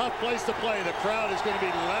a tough place to play. The crowd is going to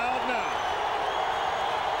be loud now.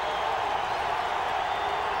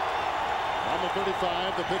 On the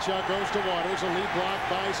 35, the pitch out goes to Waters. A lead block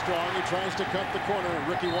by Strong. He tries to cut the corner.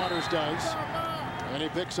 Ricky Waters does. And he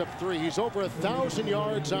picks up 3. He's over 1,000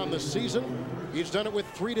 yards on the season. He's done it with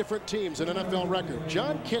 3 different teams, an NFL record.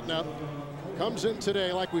 John Kitna comes in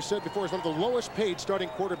today, like we said before, is one of the lowest paid starting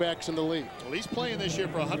quarterbacks in the league. Well, he's playing this year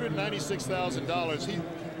for $196,000.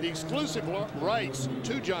 The exclusive rights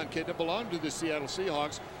to John Kitna belong to the Seattle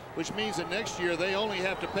Seahawks, which means that next year they only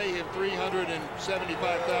have to pay him $375,000.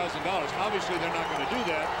 Obviously, they're not going to do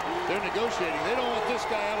that. They're negotiating. They don't want this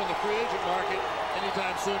guy out on the free agent market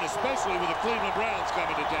anytime soon, especially with the Cleveland Browns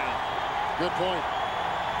coming to town. Good point.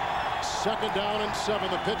 2nd down and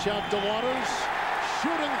 7. The pitch out to Waters.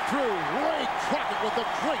 Shooting through. Ray Crockett with a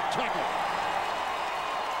great tackle.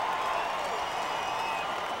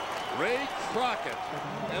 Ray Crockett.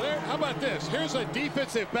 And there, how about this? Here's a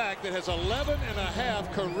defensive back that has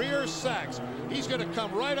 11.5 career sacks. He's going to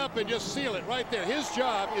come right up and just seal it right there. His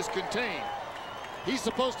job is contained. He's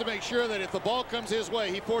supposed to make sure that if the ball comes his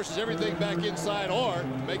way, he forces everything back inside or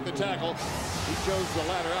make the tackle. He chose the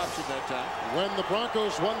latter option that time. When the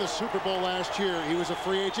Broncos won the Super Bowl last year, he was a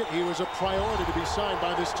free agent. He was a priority to be signed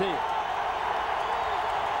by this team.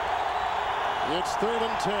 It's 3rd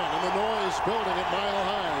and 10, and the noise building at Mile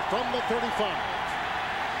High from the 35.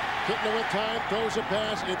 Kitna with time, throws a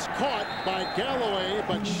pass. It's caught by Galloway,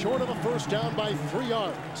 but short of a first down by 3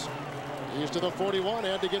 yards. He's to the 41,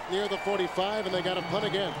 had to get near the 45, and they got a punt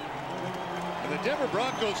again. And the Denver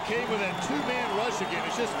Broncos came with that 2-man rush again.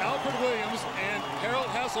 It's just Alfred Williams and Harold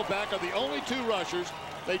Hasselbeck are the only 2 rushers.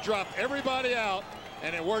 They drop everybody out,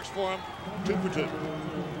 and it works for them 2 for 2.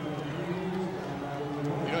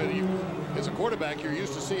 You know, as a quarterback, you're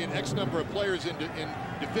used to seeing X number of players in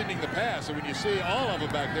defending the pass. And when you see all of them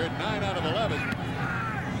back there, 9 out of 11,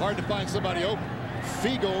 hard to find somebody open.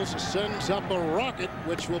 Fiegels sends up a rocket,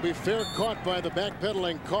 which will be fair caught by the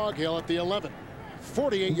backpedaling Coghill at the 11.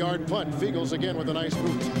 48-yard punt. Fiegels again with a nice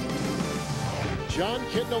boot. John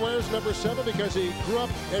Kitna wears number 7 because he grew up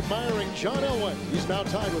admiring John Elway. He's now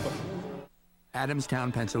tied with him.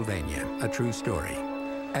 Adamstown, Pennsylvania, a true story.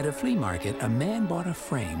 At a flea market, a man bought a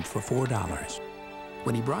frame for $4.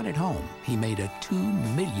 When he brought it home, he made a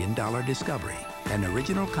 $2 million discovery, an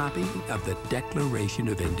original copy of the Declaration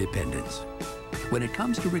of Independence. When it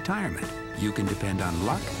comes to retirement, you can depend on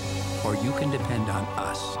luck or you can depend on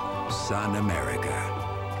us, Sun America.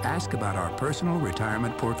 Ask about our personal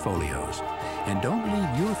retirement portfolios and don't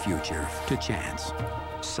leave your future to chance.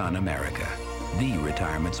 Sun America, the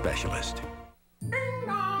retirement specialist. Ding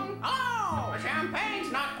dong! Hello! The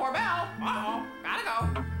champagne's not Corbel. Uh-oh, gotta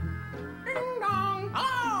go. Ding dong!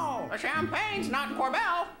 Hello! The champagne's not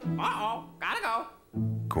Corbel. Uh-oh, gotta go.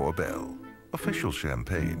 Corbel, official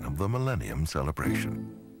champagne of the Millennium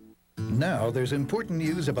Celebration. Now there's important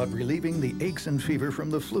news about relieving the aches and fever from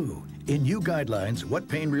the flu. In new guidelines, what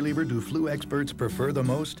pain reliever do flu experts prefer the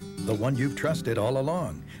most? The one you've trusted all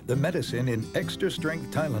along, the medicine in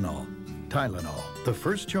extra-strength Tylenol. Tylenol, the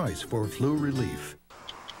first choice for flu relief.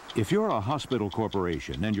 If you're a hospital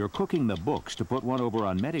corporation and you're cooking the books to put one over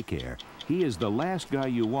on Medicare, he is the last guy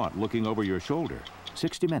you want looking over your shoulder.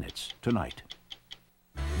 60 Minutes, tonight.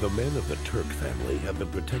 The men of the Turk family have been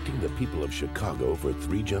protecting the people of Chicago for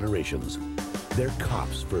 3 generations. They're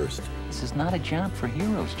cops first. This is not a job for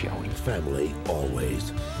heroes, Joey. Family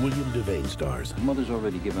always. William Devane stars. Mother's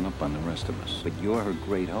already given up on the rest of us, but you're her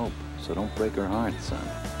great hope, so don't break her heart, son.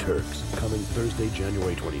 Turks, coming Thursday,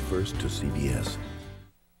 January 21st to CBS.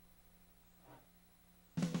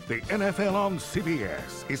 The NFL on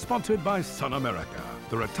CBS is sponsored by Sun America,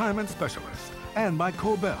 the retirement specialist, and by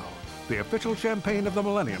Corbel, the official champagne of the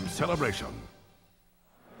Millennium Celebration.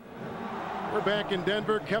 We're back in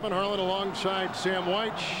Denver. Kevin Harlan alongside Sam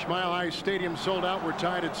White. Mile High Stadium sold out. We're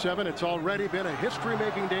tied at 7. It's already been a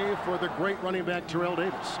history-making day for the great running back Terrell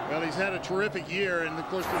Davis. Well, he's had a terrific year, and of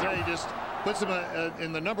course today just puts him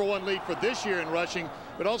in the #1 lead for this year in rushing,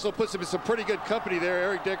 but also puts him in some pretty good company there.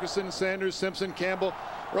 Eric Dickerson, Sanders, Simpson, Campbell.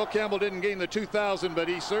 Earl Campbell didn't gain the 2,000, but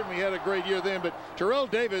he certainly had a great year then. But Terrell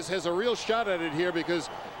Davis has a real shot at it here because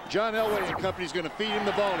John Elway and company is going to feed him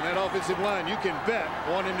the ball in that offensive line. You can bet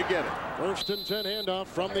on him to get it. 1st and 10 handoff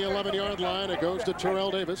from the 11-yard line. It goes to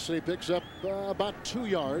Terrell Davis, and he picks up about 2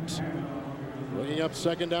 yards. Bringing up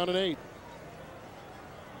 2nd down and 8.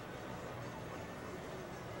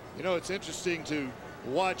 You know, it's interesting to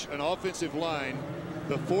watch an offensive line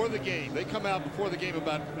before the game. They come out before the game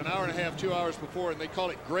about an hour and a half, 2 hours before, and they call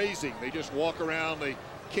it grazing. They just walk around, they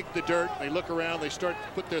kick the dirt, they look around, they start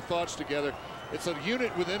to put their thoughts together. It's a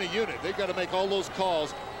unit within a unit. They've got to make all those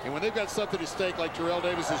calls, and when they've got something at stake like Terrell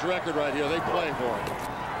Davis's record right here, they play for it.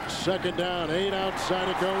 2nd down, 8 outside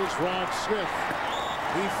it goes. Rod Smith.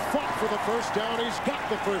 He fought for the 1st down. He's got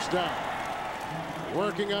the 1st down.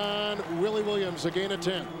 Working on Willie Williams, a gain of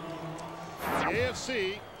 10. The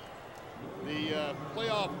AFC, the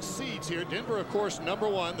playoff seeds here. Denver, of course,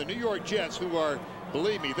 #1. The New York Jets, who are,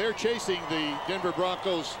 believe me, they're chasing the Denver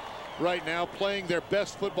Broncos right now, playing their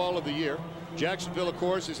best football of the year. Jacksonville, of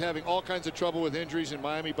course, is having all kinds of trouble with injuries, in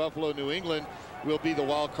Miami, Buffalo, New England will be the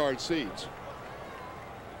wild card seeds.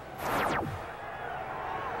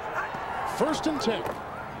 1st and 10.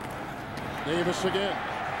 Davis again.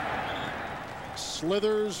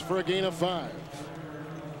 Slithers for a gain of 5.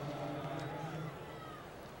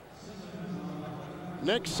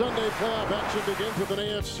 Next Sunday, playoff action begins with an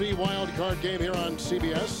AFC wildcard game here on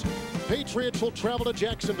CBS. Patriots will travel to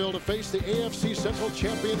Jacksonville to face the AFC Central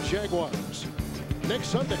champion Jaguars. Next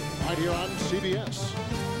Sunday, right here on CBS.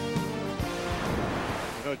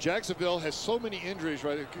 You know, Jacksonville has so many injuries,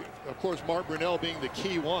 right? Of course, Mark Brunell being the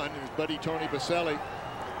key one, his buddy Tony Baselli.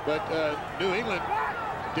 But New England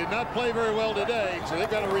did not play very well today, so they've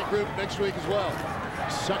got to regroup next week as well.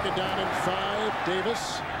 2nd down and 5.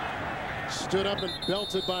 Davis stood up and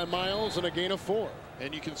belted by Miles, and a gain of 4.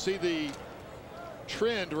 And you can see the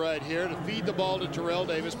trend right here to feed the ball to Terrell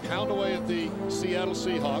Davis, pound away at the Seattle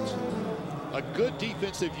Seahawks. A good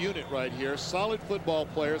defensive unit right here, solid football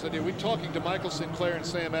players. We were talking to Michael Sinclair and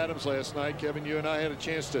Sam Adams last night. Kevin, you and I had a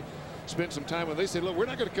chance to spend some time with them. They said, look, we're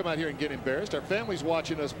not going to come out here and get embarrassed. Our family's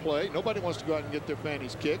watching us play. Nobody wants to go out and get their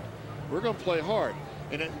fannies kicked. We're going to play hard.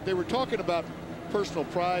 And they were talking about personal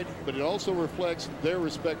pride, but it also reflects their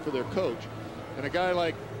respect for their coach. And a guy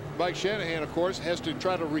like Mike Shanahan, of course, has to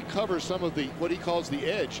try to recover some of the what he calls the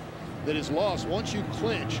edge that is lost once you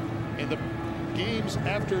clinch. And the games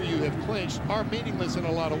after you have clinched are meaningless in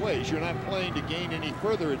a lot of ways. You're not playing to gain any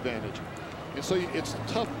further advantage. And so it's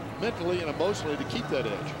tough mentally and emotionally to keep that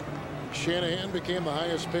edge. Shanahan became the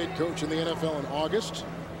highest paid coach in the NFL in August.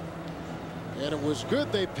 And it was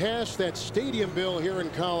good they passed that stadium bill here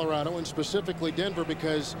in Colorado, and specifically Denver,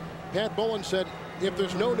 because Pat Bowlen said, if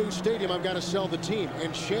there's no new stadium, I've got to sell the team.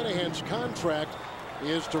 And Shanahan's contract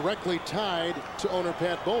is directly tied to owner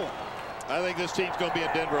Pat Bowlen. I think this team's going to be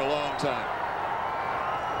in Denver a long time.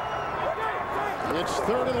 It's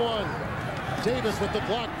 3rd and 1. Davis with the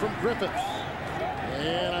block from Griffith.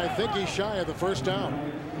 And I think he's shy of the first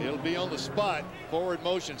down. It'll be on the spot. Forward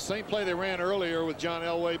motion. Same play they ran earlier with John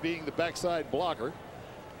Elway being the backside blocker.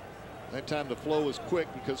 That time the flow was quick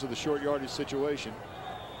because of the short yardage situation.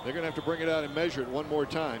 They're going to have to bring it out and measure it one more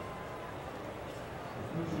time.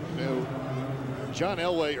 You know, John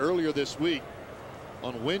Elway earlier this week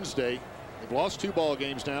on Wednesday, they've lost 2 ball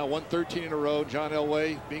games now, won 13 in a row. John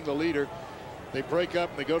Elway being the leader. They break up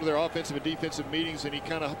and they go to their offensive and defensive meetings, and he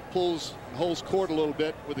kind of pulls and holds court a little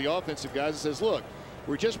bit with the offensive guys and says, look,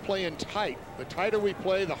 we're just playing tight. The tighter we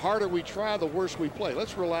play, the harder we try, the worse we play.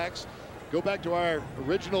 Let's relax, go back to our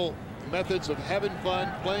original methods of having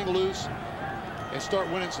fun, playing loose, and start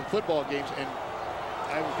winning some football games. And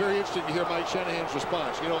I was very interested to hear Mike Shanahan's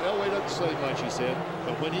response. You know, Elway doesn't say much, he said,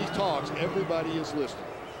 but when he talks, everybody is listening.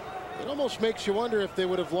 It almost makes you wonder if they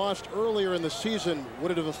would have lost earlier in the season, would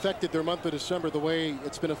it have affected their month of December the way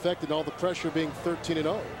it's been affected, all the pressure being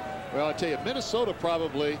 13-0? Well, I tell you, Minnesota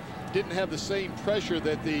probably didn't have the same pressure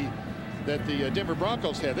that the Denver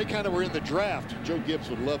Broncos had. They kind of were in the draft. Joe Gibbs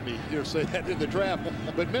would love me here to say that, in the draft.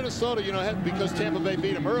 But Minnesota, you know, because Tampa Bay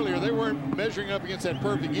beat them earlier, they weren't measuring up against that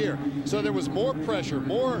perfect year. So there was more pressure,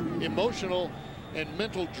 more emotional and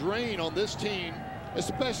mental drain on this team,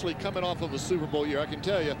 especially coming off of a Super Bowl year. I can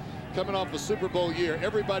tell you, coming off a Super Bowl year,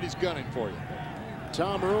 everybody's gunning for you.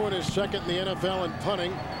 Tom Ruin is second in the NFL in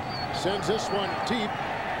punting. Sends this one deep.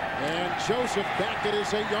 And Joseph back at his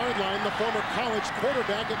 8-yard line, the former college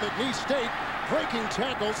quarterback at McNeese State, breaking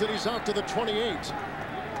tackles, and he's out to the 28.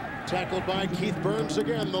 Tackled by Keith Burns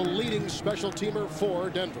again, the leading special teamer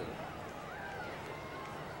for Denver.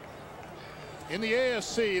 In the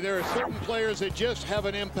AFC, there are certain players that just have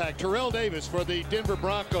an impact. Terrell Davis for the Denver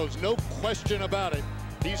Broncos, no question about it.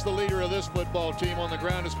 He's the leader of this football team on the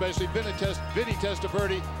ground, especially Vinny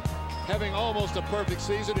Testaverde having almost a perfect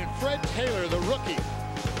season. And Fred Taylor, the rookie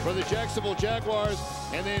for the Jacksonville Jaguars.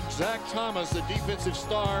 And then Zach Thomas, the defensive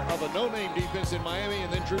star of a no-name defense in Miami.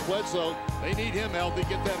 And then Drew Bledsoe. They need him healthy,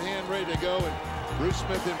 get that hand ready to go. And Bruce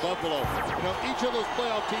Smith in Buffalo. You know, each of those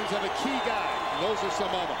playoff teams have a key guy. And those are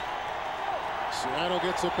some of them. Seattle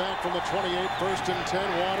gets it back from the 28, 1st and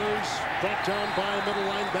 10. Waters brought down by middle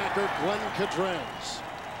linebacker Glenn Cadrez.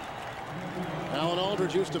 Alan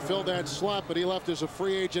Aldridge used to fill that slot, but he left as a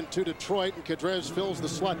free agent to Detroit, and Cadrez fills the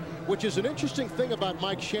slot, which is an interesting thing about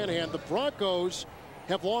Mike Shanahan. The Broncos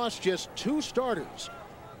have lost just 2 starters.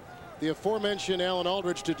 The aforementioned Alan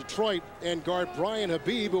Aldridge to Detroit, and guard Brian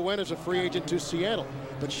Habib, who went as a free agent to Seattle.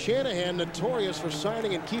 But Shanahan notorious for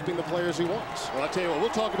signing and keeping the players he wants. Well, I'll tell you what, we'll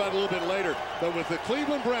talk about it a little bit later. But with the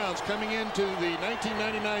Cleveland Browns coming into the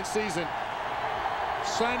 1999 season,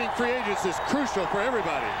 signing free agents is crucial for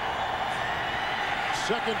everybody.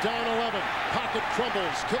 2nd down 11. Pocket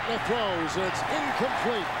crumbles. Kitna throws. It's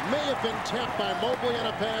incomplete. May have been tapped by Mobley on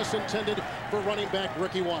a pass intended for running back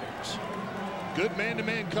Ricky Waters. Good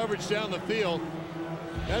man-to-man coverage down the field.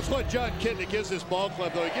 That's what John Kitna gives this ball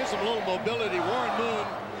club, though. He gives them a little mobility. Warren Moon,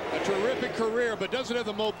 a terrific career, but doesn't have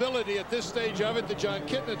the mobility at this stage of it that John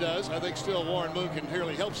Kitna does. I think still Warren Moon can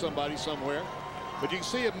really help somebody somewhere. But you can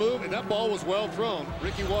see it move, and that ball was well thrown.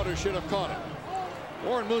 Ricky Waters should have caught it.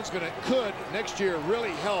 Warren Moon's could next year really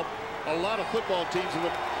help a lot of football teams that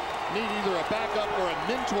need either a backup or a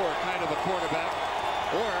mentor kind of a quarterback,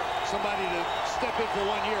 or somebody to step in for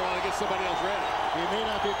 1 year while he gets somebody else ready. He may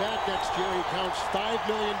not be back next year. He counts $5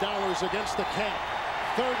 million against the cap.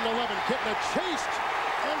 3rd and 11. Kitna chased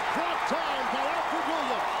and brought down by Alfred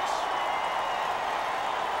Williams.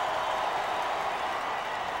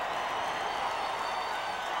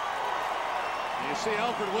 You see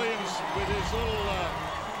Alfred Williams with his little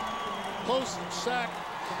post-sack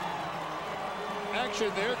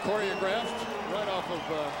action there, choreographed right off of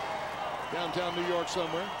downtown New York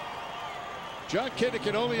somewhere. John Kitna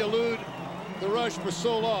can only elude the rush for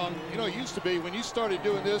so long. You know, it used to be when you started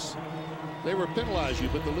doing this, they were penalize you,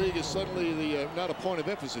 but the league is suddenly not a point of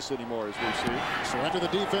emphasis anymore, as we see. So after the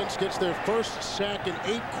defense gets their first sack in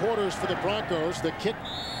 8 quarters for the Broncos, the kick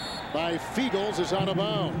by Fiegels is out of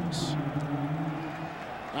bounds.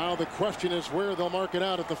 Now the question is where they'll mark it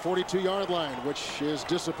out at the 42-yard line, which is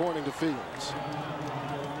disappointing to Fields.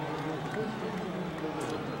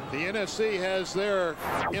 The NFC has their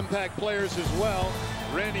impact players as well.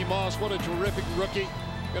 Randy Moss, what a terrific rookie.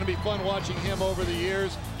 Going to be fun watching him over the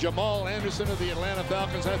years. Jamal Anderson of the Atlanta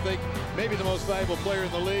Falcons, I think maybe the most valuable player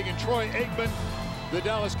in the league. And Troy Aikman, the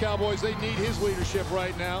Dallas Cowboys, they need his leadership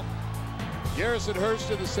right now. Garrison Hurst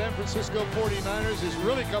of the San Francisco 49ers has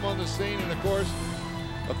really come on the scene, and of course,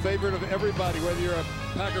 a favorite of everybody, whether you're a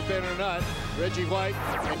Packer fan or not, Reggie White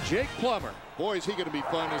and Jake Plummer. Boy, is he going to be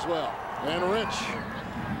fun as well. And Rich.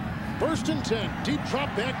 1st and 10. Deep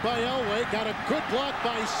drop back by Elway. Got a good block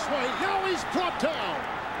by Swain. Now he's brought down.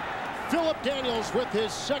 Philip Daniels with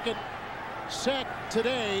his 2nd sack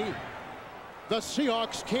today. The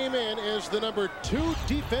Seahawks came in as the #2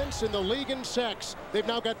 defense in the league in sacks. They've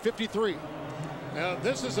now got 53. Now,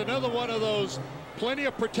 this is another one of those plenty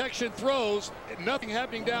of protection throws. Nothing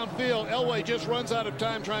happening downfield. Elway just runs out of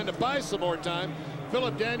time trying to buy some more time.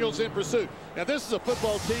 Philip Daniels in pursuit. Now, this is a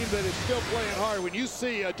football team that is still playing hard. When you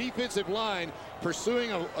see a defensive line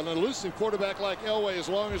pursuing an elusive quarterback like Elway as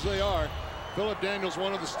long as they are, Philip Daniels,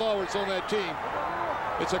 one of the stalwarts on that team.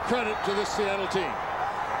 It's a credit to this Seattle team.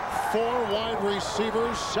 4 wide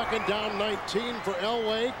receivers, 2nd down 19 for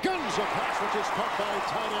Elway. Guns a pass, which is caught by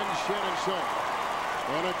tight end Shannon Sharpe.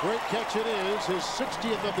 And a great catch it is, his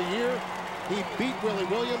 60th of the year. He beat Willie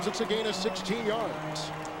Williams. It's a gain of 16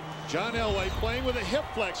 yards. John Elway playing with a hip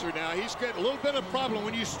flexor now. He's got a little bit of problem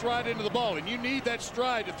when you stride into the ball, and you need that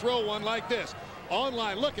stride to throw one like this.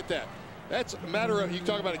 Online, look at that. That's a matter of, you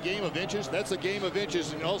talk about a game of inches. That's a game of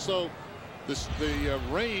inches, and also the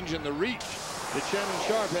range and the reach that Shannon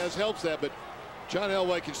Sharpe has helps that, but John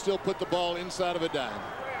Elway can still put the ball inside of a dime.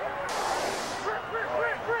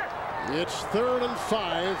 It's 3rd and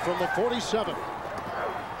 5 from the 47.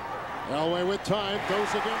 Elway with time, throws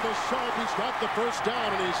again to Sharpe. He's got the 1st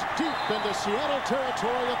down, and he's deep into Seattle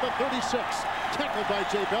territory at the 36. Tackled by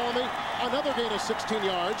Jay Bellamy. Another gain of 16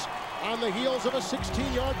 yards on the heels of a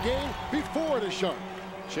 16-yard gain before to Sharpe.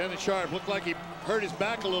 Shannon Sharpe looked like he hurt his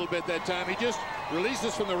back a little bit that time. He just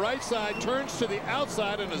releases from the right side, turns to the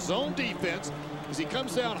outside in a zone defense. As he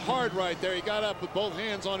comes down hard right there, he got up with both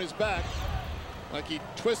hands on his back. Like he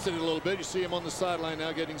twisted it a little bit. You see him on the sideline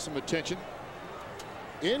now getting some attention.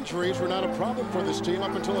 Injuries were not a problem for this team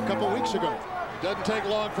up until a couple weeks ago. Doesn't take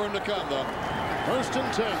long for him to come, though. 1st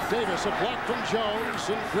and 10. Davis, a block from Jones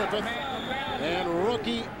and Griffith. And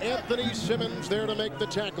rookie Anthony Simmons there to make the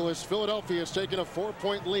tackle as Philadelphia has taken a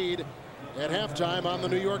 4-point lead at halftime on the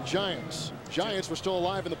New York Giants. Giants were still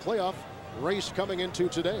alive in the playoff race coming into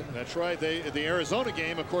today. That's right. The Arizona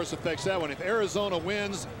game, of course, affects that one. If Arizona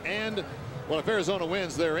wins and... Well, if Arizona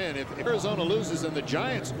wins, they're in. If Arizona loses and the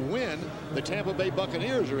Giants win, the Tampa Bay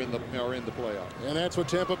Buccaneers are in the playoff. And that's what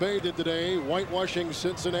Tampa Bay did today, whitewashing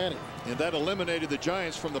Cincinnati. And that eliminated the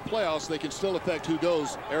Giants from the playoffs. They can still affect who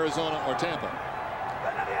goes, Arizona or Tampa.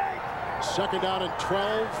 2nd down and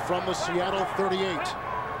 12 from the Seattle 38.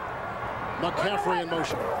 McCaffrey in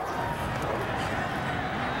motion.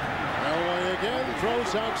 Elway again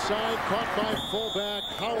throws outside, caught by fullback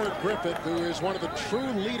Howard Griffith, who is one of the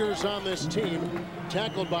true leaders on this team.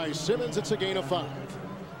 Tackled by Simmons. It's a gain of 5.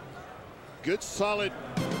 Good solid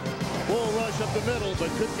bull rush up the middle, but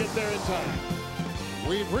couldn't get there in time.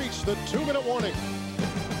 We've reached the 2-minute warning.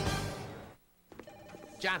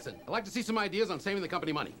 Johnson, I'd like to see some ideas on saving the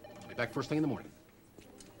company money. I'll be back first thing in the morning.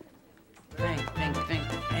 Think.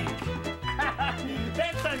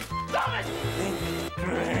 That's the dumbest!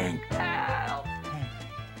 Think. Help!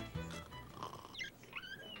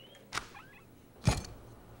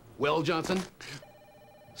 Well, Johnson,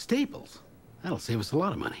 Staples. That'll save us a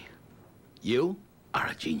lot of money. You are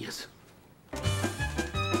a genius.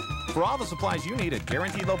 For all the supplies you need at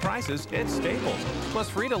guaranteed low prices, it's Staples, plus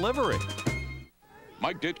free delivery.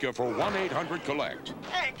 Mike Ditka for 1-800-COLLECT.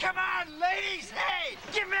 Hey, come on, ladies! Hey,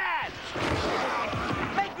 get mad!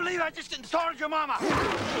 Make believe I just insulted your mama.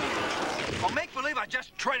 Or make believe I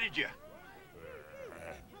just traded you.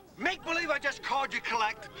 Make believe I just called you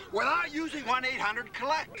collect without using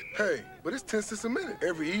 1-800-COLLECT. Hey, but it's 10 cents a minute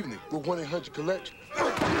every evening with 1-800-COLLECT.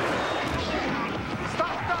 Stop,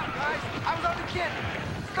 guys. I was only kidding.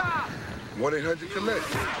 Stop.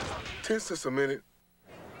 1-800-COLLECT. 10 cents a minute.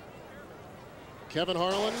 Kevin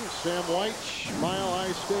Harlan, Sam White, Mile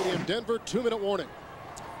High Stadium, Denver, 2-minute warning.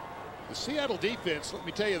 The Seattle defense, let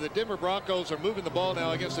me tell you, the Denver Broncos are moving the ball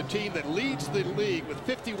now against a team that leads the league with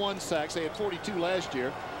 51 sacks. They had 42 last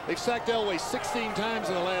year. They've sacked Elway 16 times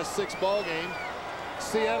in the last 6 ball games.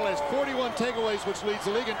 Seattle has 41 takeaways, which leads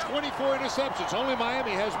the league, and 24 interceptions. Only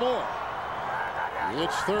Miami has more.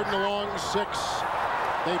 It's 3rd and long, 6.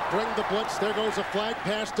 They bring the blitz. There goes a flag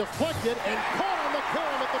pass deflected and caught on the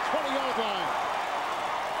curve at the 20-yard line.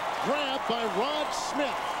 Grabbed by Rod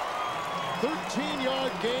Smith.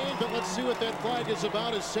 13-yard gain, but let's see what that flag is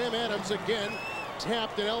about as Sam Adams again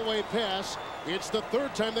tapped an Elway pass. It's the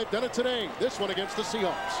third time they've done it today. This one against the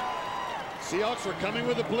Seahawks. Seahawks were coming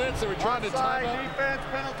with the blitz. They were trying to time up. Defense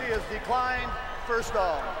penalty is declined. First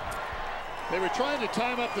down. They were trying to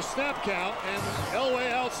time up the snap count, and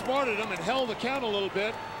Elway outsmarted them and held the count a little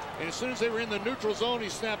bit. And as soon as they were in the neutral zone, he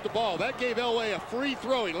snapped the ball. That gave Elway a free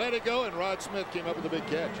throw. He let it go, and Rod Smith came up with a big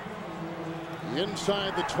catch.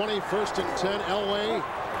 Inside the 21st and 10, Elway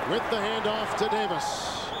with the handoff to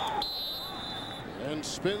Davis. And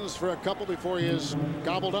spins for a couple before he is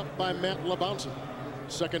gobbled up by Matt LaBounty.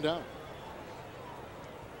 Second down.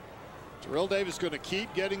 Terrell Davis going to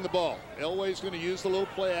keep getting the ball. Elway's going to use the little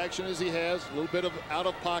play action as he has. A little bit of out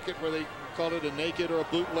of pocket where they call it a naked or a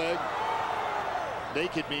bootleg.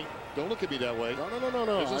 Naked me. Don't look at me that way. No.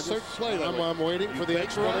 There's a certain play that way. I'm waiting for the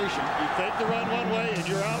explanation. You fake the run one way and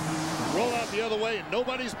you're out. Roll out the other way and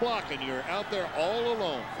nobody's blocking. You're out there all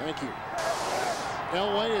alone. Thank you.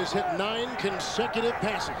 Elway has hit 9 consecutive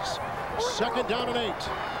passes. Second down and 8.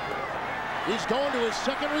 He's going to his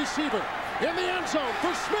second receiver in the end zone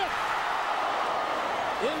for Smith.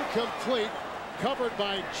 Incomplete, covered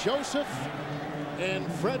by Joseph and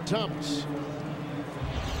Fred Thomas.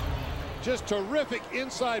 Just terrific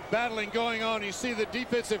inside battling going on. You see the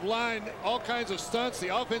defensive line, all kinds of stunts.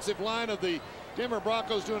 The offensive line of the Denver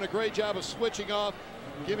Broncos doing a great job of switching off,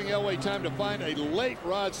 giving Elway time to find a late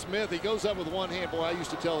Rod Smith. He goes up with one hand. Boy, I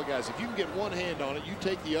used to tell the guys, if you can get one hand on it, you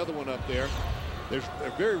take the other one up there. There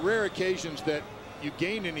are very rare occasions that you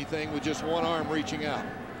gain anything with just one arm reaching out.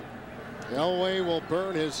 Elway will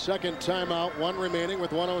burn his second timeout, 1 remaining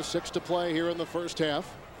with 1:06 to play here in the first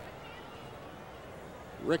half.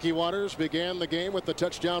 Ricky Watters began the game with the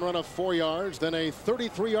touchdown run of 4 yards, then a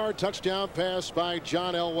 33-yard touchdown pass by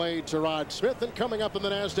John Elway to Rod Smith. And coming up in the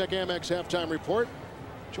NASDAQ Amex halftime report,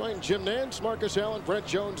 join Jim Nantz, Marcus Allen, Brett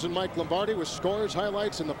Jones, and Mike Lombardi with scores,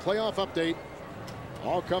 highlights, and the playoff update.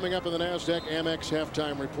 All coming up in the NASDAQ Amex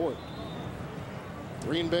halftime report.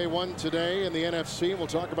 Green Bay won today in the NFC. We'll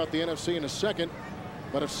talk about the NFC in a second.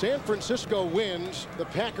 But if San Francisco wins, the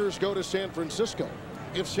Packers go to San Francisco.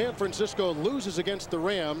 If San Francisco loses against the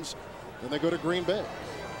Rams, then they go to Green Bay.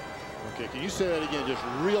 Okay, can you say that again just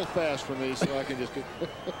real fast for me so I can just get...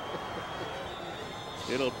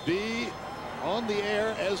 It'll be on the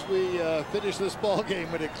air as we finish this ball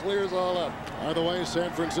game when it clears all up. By the way,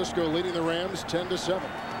 San Francisco leading the Rams 10-7.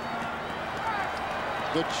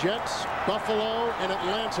 The Jets, Buffalo, and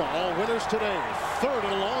Atlanta all winners today. Third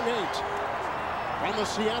and a long 8 from the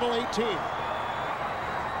Seattle 18.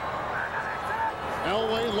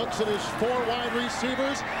 Elway looks at his 4 wide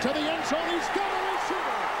receivers to the end zone. He's got a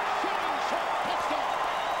receiver. Shannon Sharp, touchdown.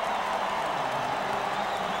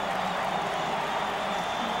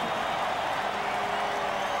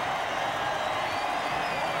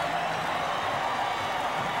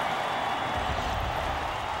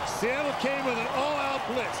 Seattle came with an all-out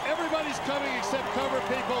blitz. Everybody's coming except cover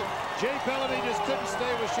people. Jay Bellamy just couldn't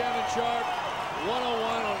stay with Shannon Sharp.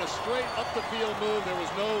 101 on a straight up the field move. There was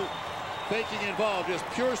no faking involved, just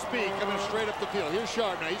pure speed coming straight up the field. Here's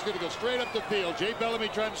Sharp now. He's going to go straight up the field. Jay Bellamy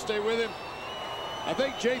trying to stay with him. I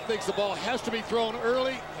think Jay thinks the ball has to be thrown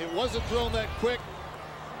early. It wasn't thrown that quick.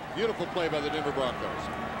 Beautiful play by the Denver Broncos.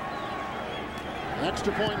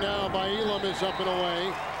 Extra point now by Elam is up and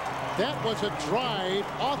away. That was a drive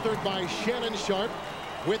authored by Shannon Sharp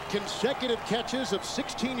with consecutive catches of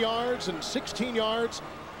 16 yards and 16 yards,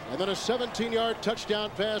 and then a 17-yard touchdown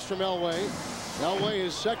pass from Elway. Elway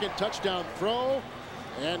his second touchdown throw,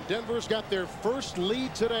 and Denver's got their first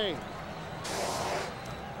lead today.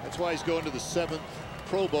 That's why he's going to the 7th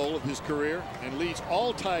Pro Bowl of his career and leads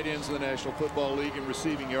all tight ends in the National Football League in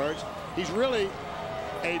receiving yards. He's really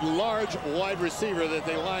a large wide receiver that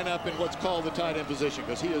they line up in what's called the tight end position,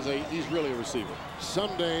 because he's really a receiver.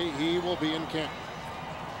 Sunday he will be in camp.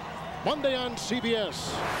 Monday on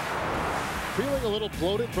CBS. Feeling a little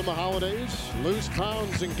bloated from the holidays? Lose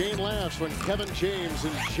pounds and gain laughs when Kevin James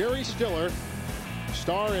and Jerry Stiller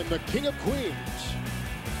star in The King of Queens.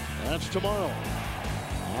 That's tomorrow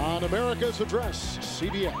on America's Address,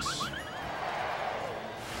 CBS.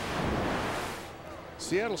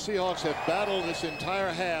 Seattle Seahawks have battled this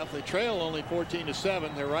entire half. They trail only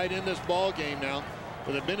 14-7. They're right in this ball game now.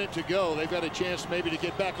 With a minute to go, they've got a chance maybe to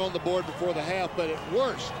get back on the board before the half, but at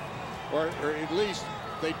worst, or at least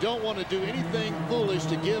they don't want to do anything foolish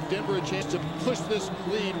to give Denver a chance to push this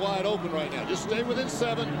lead wide open right now. Just stay within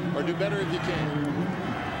 7 or do better if you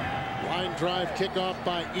can. Line drive kickoff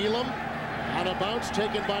by Elam. On a bounce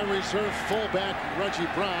taken by reserve fullback Reggie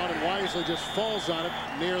Brown, and wisely just falls on it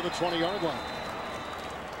near the 20-yard line.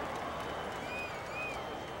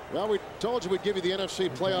 Well, we told you we'd give you the NFC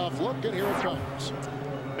playoff look, and here it comes.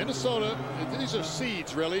 Minnesota, these are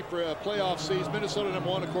seeds really for playoff seeds. Minnesota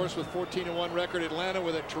 #1, of course, with 14-1 record. Atlanta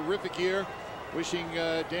with a terrific year. Wishing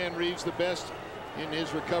Dan Reeves the best in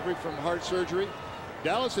his recovery from heart surgery.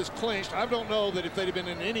 Dallas has clinched. I don't know that if they'd have been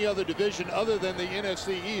in any other division other than the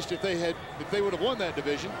NFC East, if they would have won that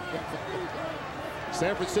division.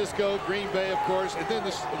 San Francisco, Green Bay, of course, and then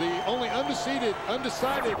the only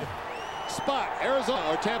undecided spot, Arizona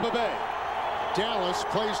or Tampa Bay. Dallas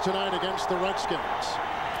plays tonight against the Redskins.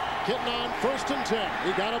 Kitten on 1st and 10.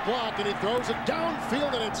 He got a block and he throws it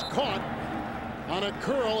downfield and it's caught on a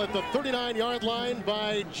curl at the 39-yard line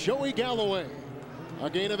by Joey Galloway. A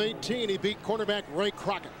gain of 18. He beat cornerback Ray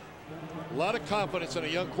Crockett. A lot of confidence in a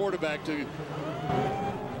young quarterback to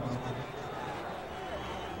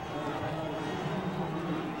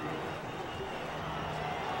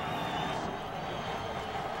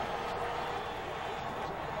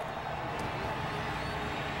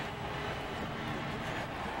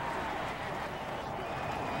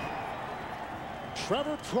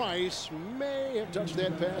Trevor Price may have touched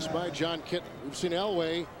that pass by John Kitten. We've seen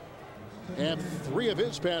Elway have 3 of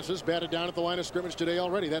his passes batted down at the line of scrimmage today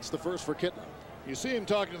already. That's the first for Kitten. You see him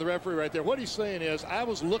talking to the referee right there. What he's saying is, I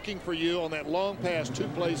was looking for you on that long pass 2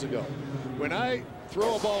 plays ago. When I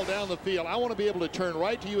throw a ball down the field, I want to be able to turn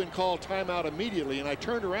right to you and call timeout immediately. And I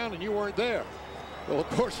turned around and you weren't there. Well, of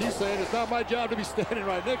course, he's saying it's not my job to be standing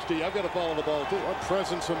right next to you. I've got to follow the ball, too. What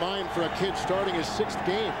presence of mind for a kid starting his 6th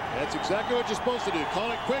game. That's exactly what you're supposed to do.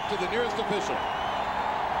 Call it quick to the nearest official.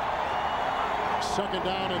 2nd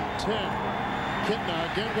down and 10. Kitten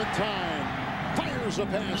again with time. Fires a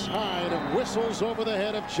pass high and whistles over the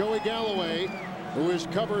head of Joey Galloway, who is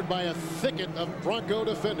covered by a thicket of Bronco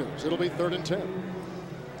defenders. It'll be 3rd and 10.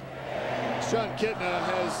 Sean Kitten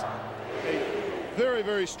has a very,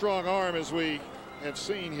 very strong arm, as we have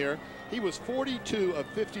seen here. He was 42 of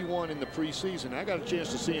 51 in the preseason. I got a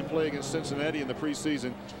chance to see him play against Cincinnati in the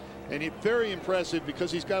preseason, and he's very impressive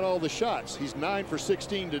because he's got all the shots. He's 9 for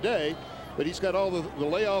 16 today, but he's got all the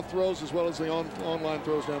layoff throws as well as the online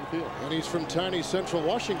throws down the field. And he's from tiny Central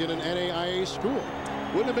Washington, an NAIA school.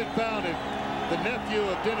 Wouldn't have been found if the nephew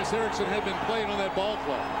of Dennis Erickson had been playing on that ball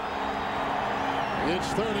club.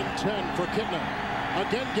 It's 3rd and 10 for Kitten.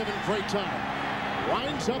 Again given great time.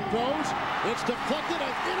 Winds up, throws. It's deflected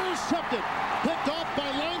and intercepted. Picked off by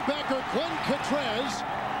linebacker Glenn Catrez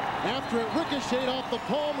after it ricocheted off the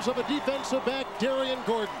palms of a defensive back, Darian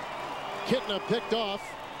Gordon. Kitten picked off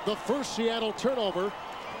the first Seattle turnover,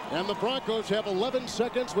 and the Broncos have 11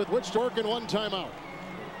 seconds with which to work in 1 timeout.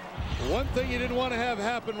 One thing you didn't want to have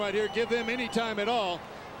happen right here, give them any time at all.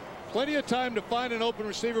 Plenty of time to find an open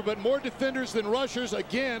receiver, but more defenders than rushers,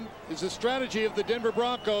 again, is the strategy of the Denver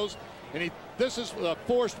Broncos. And this is a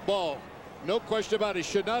forced ball. No question about it.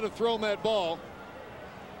 He should not have thrown that ball.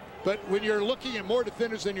 But when you're looking at more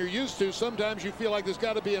defenders than you're used to, sometimes you feel like there's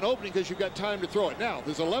got to be an opening because you've got time to throw it. Now,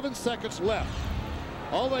 there's 11 seconds left.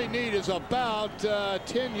 All they need is about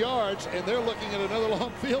 10 yards, and they're looking at another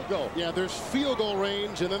long field goal. Yeah, there's field goal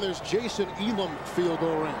range, and then there's Jason Elam field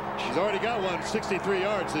goal range. He's already got one, 63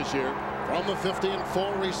 yards this year. From the 50 and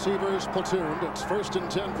 4 receivers platooned. It's 1st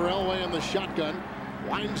and 10 for Elway in the shotgun.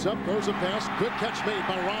 Winds up, throws a pass. Good catch made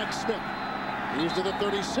by Rod Smith. He's to the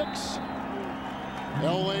 36.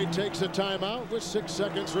 Elway takes a timeout with 6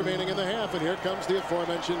 seconds remaining in the half, and here comes the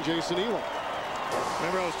aforementioned Jason Elam.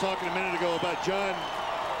 Remember, I was talking a minute ago about John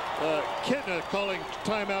Kitten calling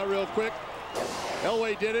timeout real quick.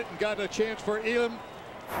 Elway did it and got a chance for Elam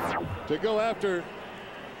to go after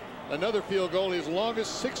another field goal, his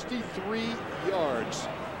longest 63 yards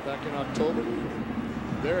back in October.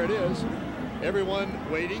 There it is. Everyone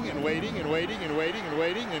waiting and waiting and waiting and waiting and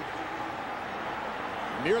waiting, and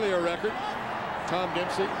nearly a record. Tom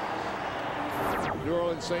Dempsey, New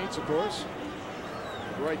Orleans Saints, of course,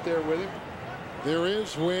 right there with him. There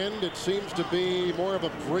is wind. It seems to be more of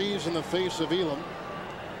a breeze in the face of Elam.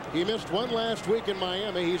 He missed one last week in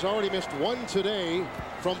Miami. He's already missed one today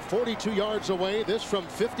from 42 yards away. This from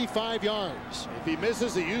 55 yards. If he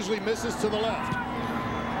misses, he usually misses to the left.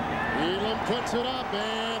 Elam puts it up,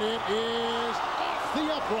 and it is off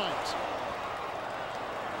the upright.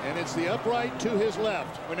 And it's the upright to his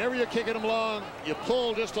left. Whenever you're kicking him long, you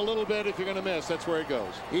pull just a little bit if you're going to miss. That's where it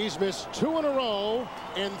goes. He's missed 2 in a row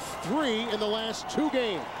and 3 in the last 2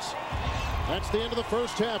 games. That's the end of the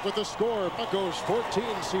first half with the score. Broncos 14,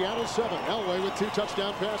 Seattle 7. Elway with 2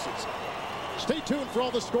 touchdown passes. Stay tuned for all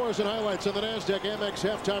the scores and highlights on the NASDAQ Amex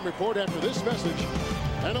halftime report after this message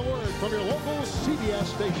and a word from your local CBS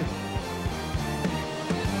station.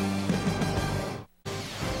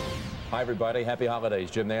 Hi, everybody. Happy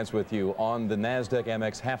holidays. Jim Nance with you on the NASDAQ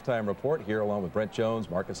MX halftime report here along with Brent Jones,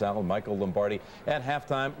 Marcus Allen, Michael Lombardi. At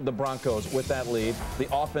halftime, the Broncos with that lead.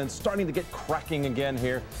 The offense starting to get cracking again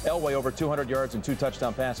here. Elway over 200 yards and 2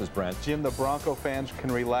 touchdown passes, Brent. Jim, the Bronco fans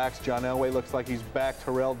can relax. John Elway looks like he's back.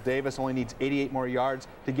 Terrell Davis only needs 88 more yards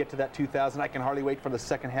to get to that 2,000. I can hardly wait for the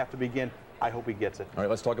second half to begin. I hope he gets it. All right,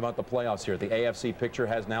 let's talk about the playoffs here. The AFC picture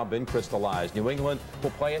has now been crystallized. New England will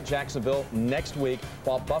play at Jacksonville next week,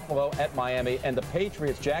 while Buffalo at Miami, and the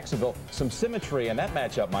Patriots, Jacksonville. Some symmetry in that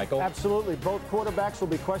matchup, Michael. Absolutely. Both quarterbacks will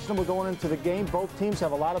be questionable going into the game. Both teams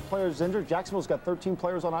have a lot of players injured. Jacksonville's got 13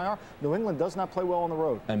 players on IR. New England does not play well on the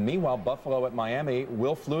road. And meanwhile, Buffalo at Miami.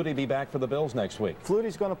 Will Flutie be back for the Bills next week?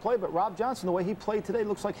 Flutie's going to play, but Rob Johnson, the way he played today,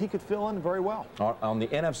 looks like he could fill in very well. On the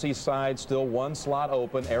NFC side, still one slot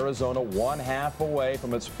open. Arizona 1/2 away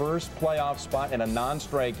from its first playoff spot in a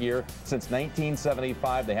non-strike year since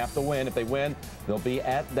 1975. They have to win. If they win, they'll be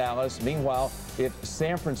at Dallas. Meanwhile, if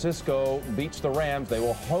San Francisco beats the Rams, they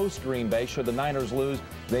will host Green Bay. Should the Niners lose,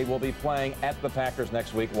 they will be playing at the Packers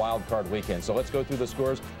next week, wild card weekend. So let's go through the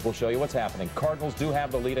scores. We'll show you what's happening. Cardinals do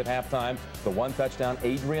have the lead at halftime. The 1 touchdown,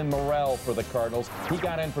 Adrian Morrell for the Cardinals. He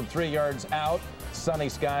got in from 3 yards out. Sunny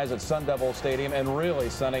skies at Sun Devil Stadium, and really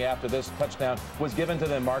sunny after this touchdown was given to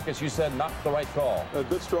them. Marcus, you said not the right call. A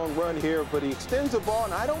good strong run here, but he extends the ball,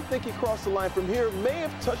 and I don't think he crossed the line from here. May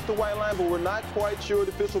have touched the white line, but we're not quite sure.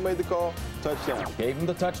 The official made the call. Touchdown. Gave him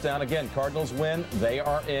the touchdown. Again, Cardinals win. They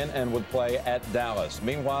are in and would play at Dallas.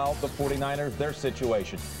 Meanwhile, the 49ers, their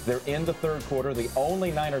situation. They're in the third quarter. The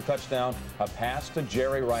only Niner touchdown, a pass to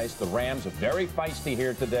Jerry Rice. The Rams are very feisty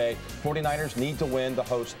here today. 49ers need to win to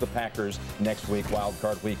host the Packers next week, wild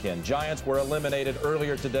card weekend. Giants were eliminated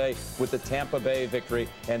earlier today with the Tampa Bay victory,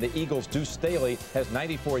 and the Eagles' Deuce Staley has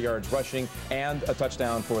 94 yards rushing and a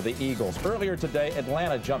touchdown for the Eagles. Earlier today,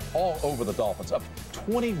 Atlanta jumped all over the Dolphins, up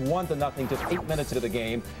 21-0 just 8 minutes into the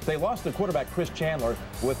game. They lost the quarterback, Chris Chandler,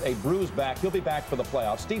 with a bruised back. He'll be back for the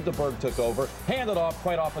playoffs. Steve DeBerg took over, handed off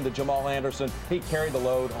quite often to Jamal Anderson. He carried the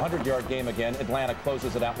load, 100-yard game again. Atlanta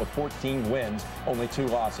closes it out with 14 wins, only 2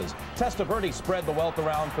 losses. Testaverde spread the wealth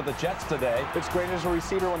around for the Jets today. It's great as a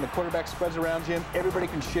receiver when the quarterback spreads around, Jim. Everybody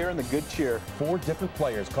can share in the good cheer. 4 different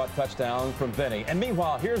players caught touchdowns from Vinny. And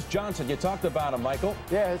meanwhile, here's Johnson. You talked about him, Michael.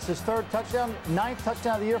 Yeah, it's his 3rd touchdown, 9th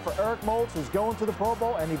touchdown of the year for Eric Moulds, who's going to the Pro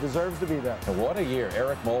Bowl, and he deserves to be there. And what a year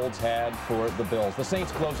Eric Moulds had for the Bills. The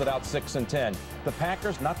Saints close it out 6-10. The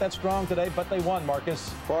Packers, not that strong today, but they won, Marcus.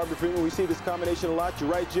 Far between. We see this combination a lot. You're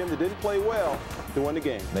right, Jim. They didn't play well. They won the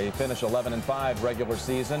game. They finish 11-5 regular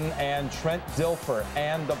season, and Trent Dilfer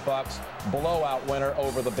and the Bucks blowout winner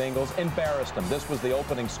over the Bengals embarrassed them. This was the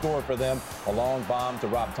opening score for them. A long bomb to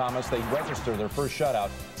Rob Thomas. They register their first shutout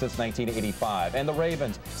since 1985. And the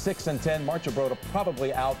Ravens 6-10. Marchibroda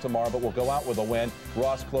probably out tomorrow, but will go out with a win.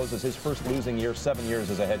 Ross closes his first losing year, 7 years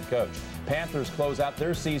as a head coach. Panthers close out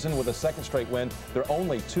their season with a 2nd straight win, their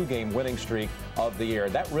only 2-game winning streak of the year.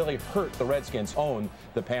 That really hurt the Redskins own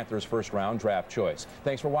the Panthers' first-round draft choice.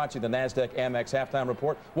 Thanks for watching the NASDAQ Amex halftime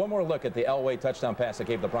report. One more look at the Elway touchdown pass that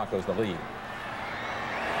gave the Broncos the lead.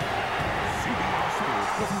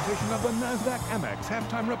 Presentation of the NASDAQ Amex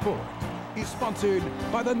halftime report is sponsored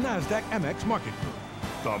by the NASDAQ Amex Market Group,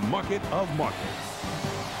 the market of markets.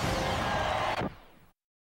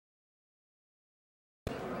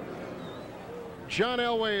 John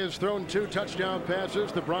Elway has thrown 2 touchdown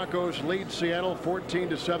passes. The Broncos lead Seattle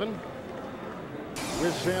 14-7.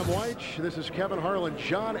 With Sam Weich, this is Kevin Harlan.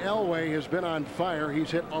 John Elway has been on fire.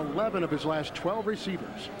 He's hit 11 of his last 12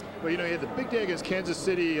 receivers. Well, you know, he had the big day against Kansas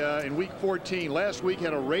City in Week 14. Last week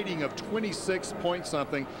had a rating of 26 point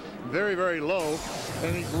something, very, very low,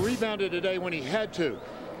 and he rebounded today when he had to.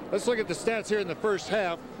 Let's look at the stats here in the first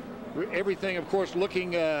half. Everything, of course,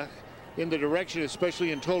 looking in the direction,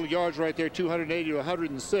 especially in total yards right there, 280 to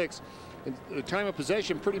 106. And the time of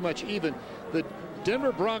possession pretty much even. The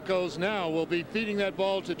Denver Broncos now will be feeding that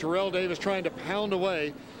ball to Terrell Davis, trying to pound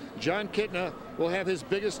away. John Kitna will have his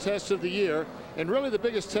biggest test of the year, and really the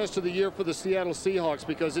biggest test of the year for the Seattle Seahawks,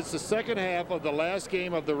 because it's the second half of the last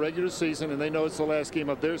game of the regular season, and they know it's the last game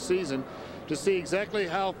of their season, to see exactly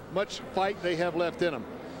how much fight they have left in them.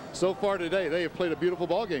 So far today, they have played a beautiful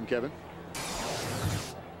ball game, Kevin.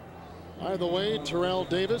 Either way, Terrell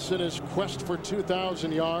Davis in his quest for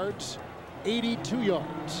 2,000 yards, 82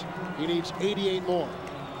 yards. He needs 88 more.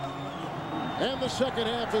 And the second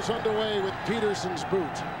half is underway with Peterson's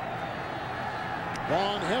boot.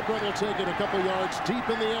 Vaughn Hebron will take it a couple yards deep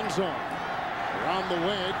in the end zone. Around the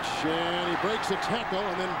wedge, and he breaks a tackle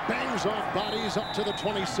and then bangs off bodies up to the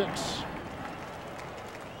 26.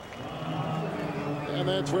 And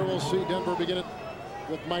that's where we'll see Denver begin it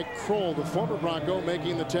with Mike Kroll, the former Bronco,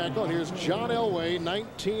 making the tackle. And here's John Elway,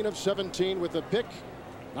 19 of 17 with a pick,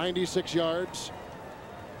 96 yards.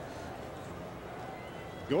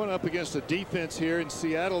 Going up against a defense here in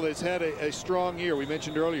Seattle that's had a strong year. We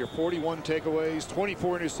mentioned earlier 41 takeaways,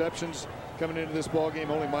 24 interceptions coming into this ball game.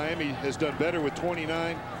 Only Miami has done better with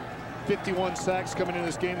 29. 51 sacks coming into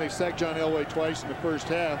this game. They sacked John Elway twice in the first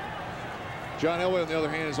half. John Elway, on the other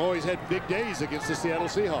hand, has always had big days against the Seattle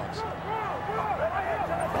Seahawks.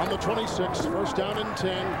 On the 26, first down and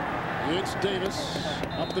 10. It's Davis.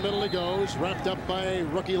 Up the middle he goes, wrapped up by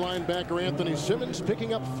rookie linebacker Anthony Simmons,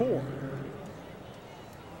 picking up 4.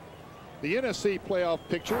 The NFC playoff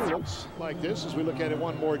picture looks like this as we look at it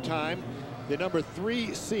one more time. The number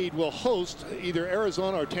 3 seed will host either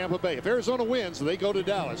Arizona or Tampa Bay. If Arizona wins, they go to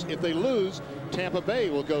Dallas. If they lose, Tampa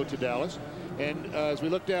Bay will go to Dallas. And as we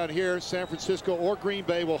look down here, San Francisco or Green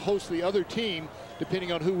Bay will host the other team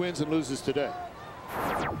depending on who wins and loses today.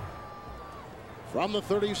 From the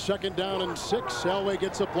 30, second down and 6. Elway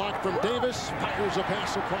gets a block from Davis. Fires a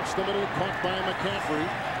pass across the middle, caught by McCaffrey,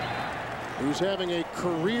 who's having a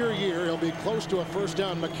career year. He'll be close to a first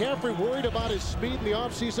down. McCaffrey, worried about his speed in the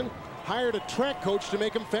offseason, hired a track coach to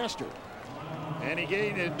make him faster. And he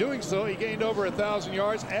gained, in doing so, he gained over 1,000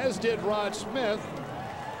 yards, as did Rod Smith,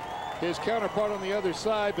 his counterpart on the other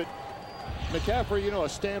side. But McCaffrey, you know, a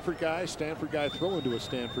Stanford guy throwing to a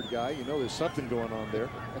Stanford guy. You know there's something going on there.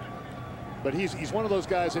 But he's one of those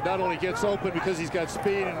guys that not only gets open because he's got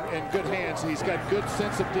speed and good hands, he's got good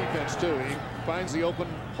sense of defense too. He finds the open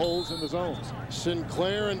holes in the zones.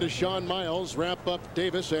 Sinclair and Deshaun Miles wrap up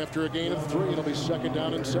Davis after a gain of 3. It'll be second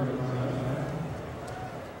down and 7.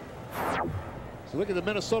 So look at the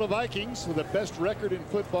Minnesota Vikings with the best record in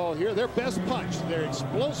football here. Their best punch, their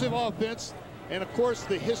explosive offense, and of course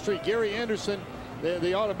the history. Gary Anderson,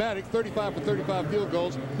 the automatic 35 for 35 field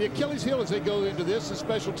goals. The Achilles heel as they go into this is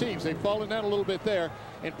special teams. They've fallen down a little bit there.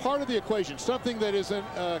 And part of the equation, something that is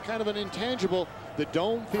kind of an intangible, the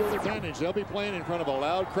dome field advantage. They'll be playing in front of a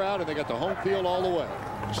loud crowd, and they got the home field all the way.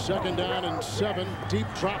 Second down and 7. Deep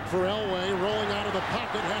drop for Elway. Rolling out of the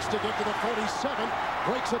pocket. Has to get to the 47.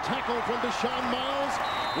 Breaks a tackle from Deshaun Miles.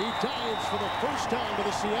 He dives for the first down to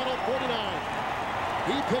the Seattle 49.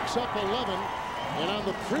 He picks up 11. And on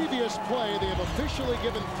the previous play, they have officially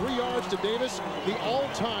given 3 yards to Davis, the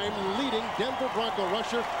all-time leading Denver Bronco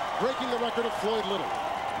rusher, breaking the record of Floyd Little.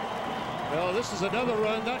 Well, this is another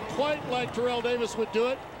run, not quite like Terrell Davis would do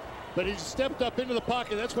it, but he stepped up into the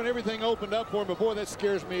pocket. That's when everything opened up for him. But boy, that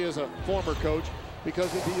scares me as a former coach,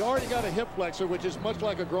 because if he already got a hip flexor, which is much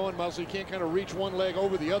like a growing muscle, you can't kind of reach one leg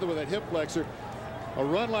over the other with that hip flexor. A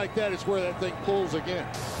run like that is where that thing pulls again.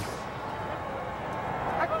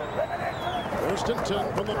 First and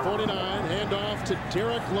 10 from the 49. Handoff to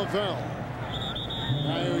Derek Lavelle.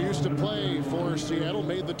 Guy who used to play for Seattle,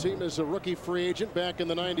 made the team as a rookie free agent back in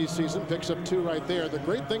the 90s season. Picks up 2 right there. The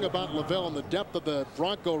great thing about Lavelle and the depth of the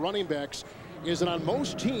Bronco running backs is that on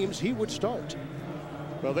most teams he would start.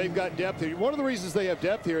 Well, they've got depth here. One of the reasons they have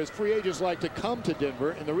depth here is free agents like to come to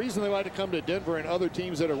Denver. And the reason they like to come to Denver and other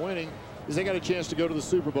teams that are winning is they got a chance to go to the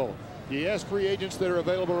Super Bowl. You ask free agents that are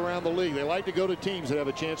available around the league, they like to go to teams that have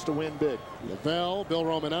a chance to win big. Lavelle, Bill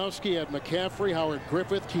Romanowski, Ed McCaffrey, Howard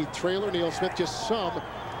Griffith, Keith Traylor, Neil Smith, just some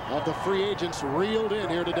of the free agents reeled in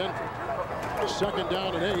here to Denver. Second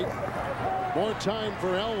down and 8. More time for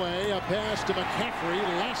Elway. A pass to McCaffrey,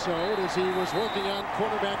 lassoed as he was working on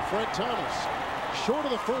quarterback Fred Thomas. Short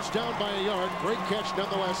of the first down by a yard. Great catch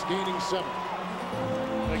nonetheless, gaining 7.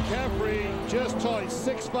 McCaffrey just taught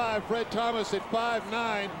 6'5", Fred Thomas at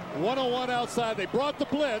 5'9", 101 outside. They brought the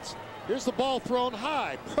blitz. Here's the ball thrown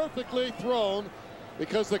high, perfectly thrown,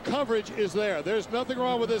 because the coverage is there. There's nothing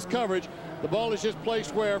wrong with this coverage. The ball is just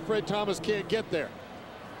placed where Fred Thomas can't get there.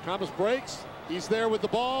 Thomas breaks. He's there with the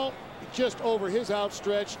ball, just over his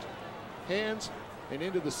outstretched hands and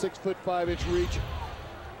into the 6'5" reach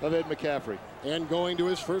of Ed McCaffrey. And going to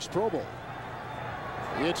his first Pro Bowl.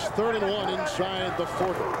 It's 3rd and 1 inside the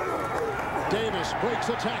 40. Davis breaks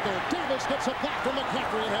a tackle. Davis gets a block from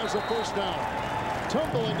McCaffrey and has a first down.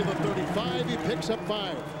 Tumbling to the 35. He picks up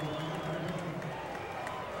 5.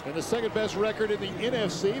 And the second best record in the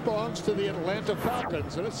NFC belongs to the Atlanta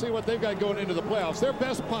Falcons. And let's see what they've got going into the playoffs. Their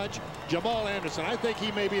best punch, Jamal Anderson. I think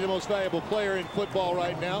he may be the most valuable player in football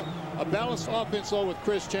right now. A balanced offense, though, with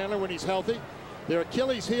Chris Chandler when he's healthy. Their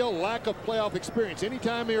Achilles heel, lack of playoff experience.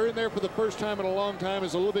 Anytime you're in there for the first time in a long time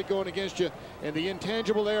is a little bit going against you. And the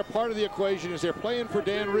intangible there, part of the equation, is they're playing for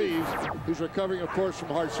Dan Reeves, who's recovering, of course, from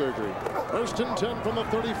heart surgery. First and 10 from the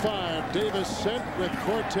 35. Davis sent with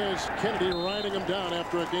Cortez Kennedy riding him down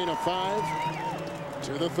after a gain of 5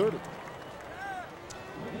 to the 30.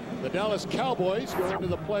 The Dallas Cowboys go into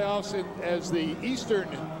the playoffs as the Eastern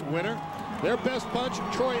winner. Their best punch,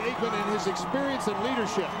 Troy Aikman, and his experience and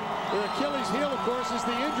leadership. Their Achilles heel, of course, is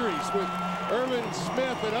the injuries with Irvin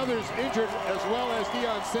Smith and others injured, as well as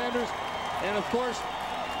Deion Sanders. And, of course,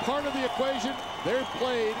 part of the equation, they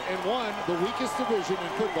played and won the weakest division in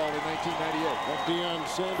football in 1998. But Deion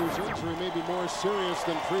Sanders' injury may be more serious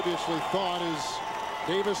than previously thought as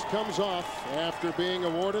Davis comes off after being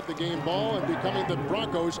awarded the game ball and becoming the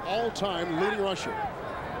Broncos' all-time leading rusher.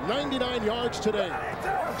 99 yards today.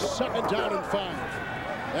 2nd down and 5.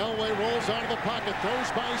 Elway rolls out of the pocket, throws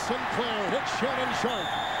by Sinclair, hits Shannon Sharp,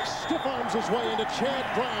 stiff arms his way into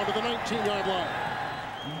Chad Brown to the 19-yard line.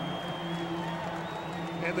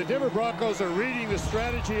 And the Denver Broncos are reading the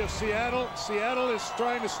strategy of Seattle. Seattle is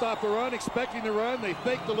trying to stop the run, expecting the run. They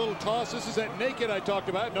fake the little toss. This is that naked I talked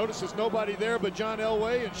about. Notice there's nobody there but John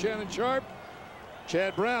Elway and Shannon Sharp.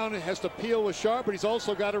 Chad Brown has to peel with Sharp, but he's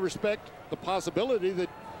also got to respect the possibility that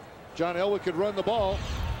John Elway could run the ball.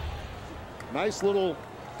 Nice little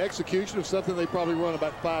execution of something they probably run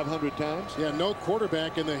about 500 times. Yeah, no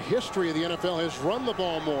quarterback in the history of the NFL has run the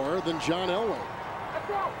ball more than John Elway.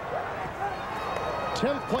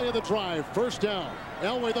 10th play of the drive, 1st down.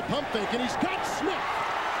 Elway the pump fake, and he's got Smith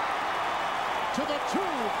to the 2,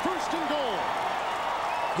 1st and goal.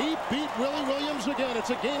 He beat Willie Williams again. It's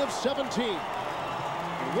a gain of 17.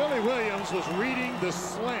 Willie Williams was reading the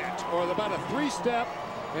slant, or about a 3-step,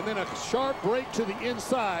 and then a sharp break to the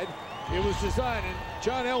inside. It was designed, and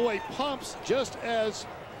John Elway pumps just as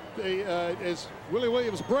Willie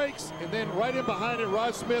Williams breaks, and then right in behind it,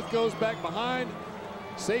 Rod Smith goes back behind.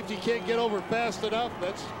 Safety can't get over fast enough.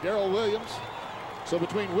 That's Darrell Williams. So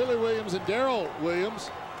between Willie Williams and Darrell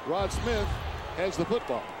Williams, Rod Smith has the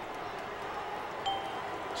football.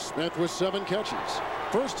 Smith with 7 catches.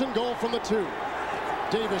 1st and goal from the 2.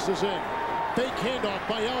 Davis is in. Fake handoff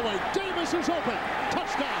by Elway. Davis is open.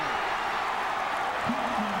 Touchdown.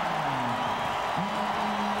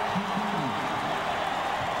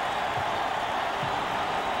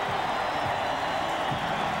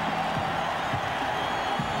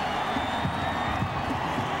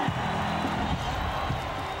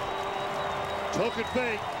 Token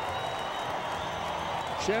fake.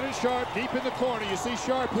 Shannon Sharp deep in the corner. You see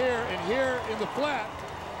Sharp here, and here in the flat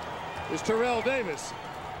is Terrell Davis.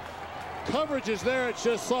 Coverage is there, it's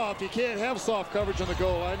just soft. You can't have soft coverage on the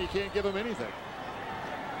goal line. You can't give him anything.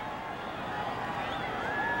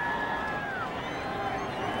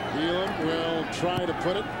 Elam will try to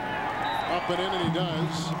put it up and in, and he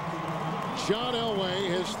does. John Elway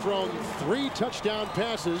has thrown 3 touchdown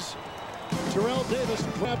passes. Terrell Davis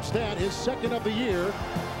grabs that, his 2nd of the year.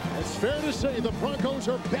 It's fair to say the Broncos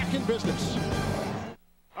are back in business.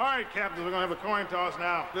 All right, captains, we're going to have a coin toss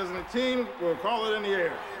now. If there's a team, we'll call it in the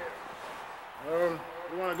air.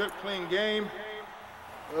 We want a good, clean game.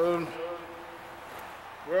 We're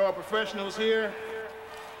all professionals here.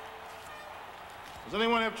 Does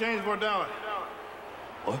anyone have change for $1?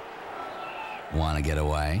 What? Want to get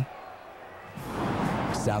away?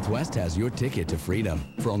 Southwest has your ticket to freedom.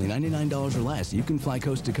 For only $99 or less, you can fly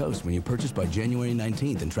coast to coast when you purchase by January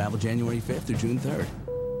 19th and travel January 5th through June 3rd.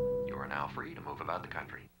 You are now free to move about the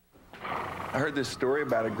country. I heard this story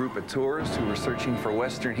about a group of tourists who were searching for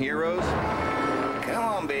Western heroes. Come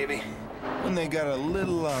on, baby. When they got a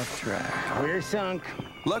little off track. We're sunk.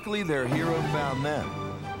 Luckily, their hero found them.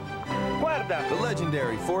 Guarda. The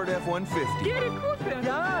legendary Ford F-150. Gary Cooper.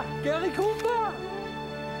 Yeah, Gary Cooper.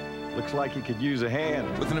 Looks like he could use a hand.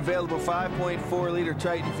 With an available 5.4-liter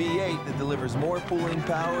Triton V8 that delivers more pulling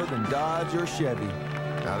power than Dodge or Chevy.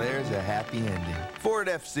 Now there's a happy ending. Ford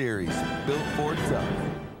F-Series, built for tough.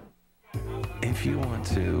 If you want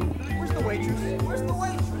to... Where's the waitress? Where's the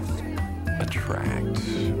waitress? Attract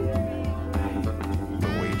the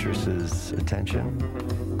waitress's attention,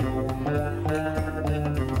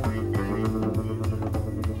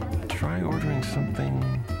 try ordering something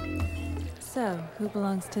So, who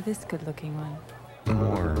belongs to this good-looking one?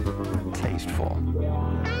 more tasteful.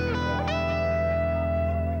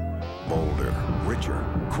 Bolder, richer,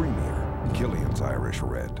 creamier. Killian's Irish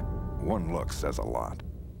Red. One look says a lot.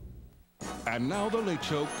 And now the Late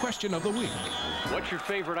Show question of the week. What's your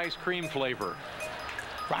favorite ice cream flavor?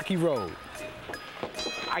 Rocky Road.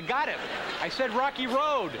 I got it. I said Rocky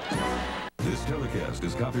Road. This telecast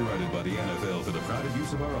is copyrighted by the NFL for the private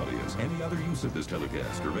use of our audience. Any other use of this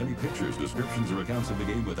telecast or any pictures, descriptions, or accounts of the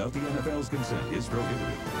game without the NFL's consent is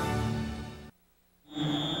prohibited.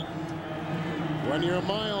 When you're a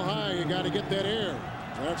mile high, you got to get that air.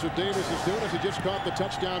 That's what Davis is doing as he just caught the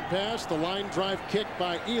touchdown pass. The line drive kick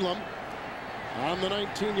by Elam on the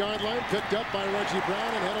 19-yard line, picked up by Reggie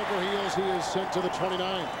Brown, and head over heels he is sent to the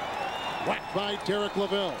 29. Whacked by Derek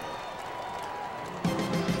LaVille.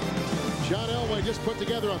 John Elway just put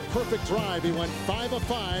together a perfect drive. He went 5 of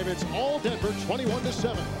 5. It's all Denver,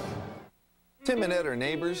 21-7. Tim and Ed are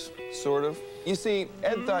neighbors, sort of. You see,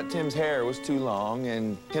 Ed thought Tim's hair was too long,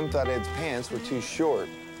 and Tim thought Ed's pants were too short.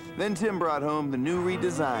 Then Tim brought home the new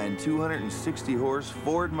redesigned 260-horse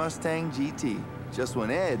Ford Mustang GT, just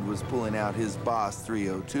when Ed was pulling out his Boss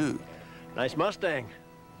 302. Nice Mustang.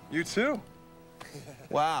 You too.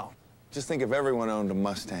 Wow. Just think if everyone owned a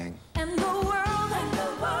Mustang. And the world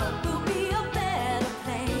will be a better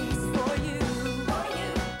place for you.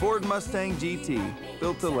 Ford Mustang GT,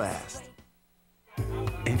 built to last.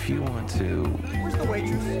 If you want to... Where's the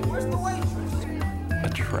waitress? Where's the waitress?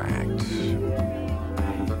 Attract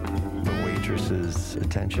the waitress's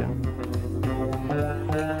attention,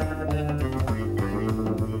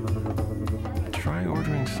 try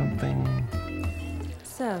ordering something...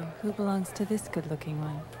 So, who belongs to this good-looking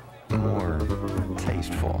one? more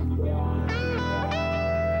tasteful.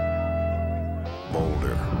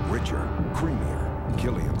 Bolder, richer, creamier.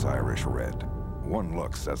 Killian's Irish Red. One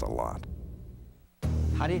look says a lot.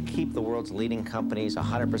 How do you keep the world's leading companies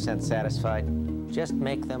 100% satisfied? Just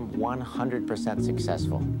make them 100%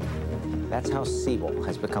 successful. That's how Siebel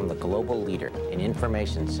has become the global leader in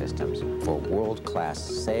information systems for world-class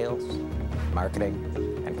sales,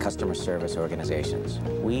 marketing, and customer service organizations.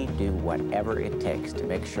 We do whatever it takes to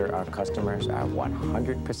make sure our customers are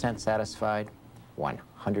 100% satisfied,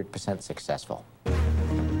 100% successful.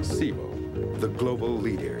 Siebel, the global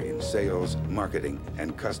leader in sales, marketing,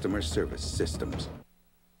 and customer service systems.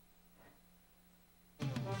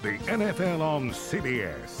 The NFL on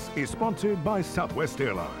CBS is sponsored by Southwest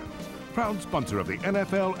Airlines, proud sponsor of the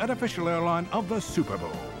NFL and official airline of the Super Bowl.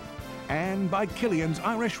 And by Killian's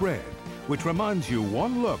Irish Red, which reminds you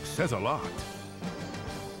one look says a lot.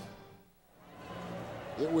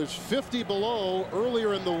 It was 50 below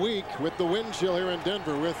earlier in the week with the wind chill here in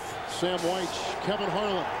Denver with Sam Weich, Kevin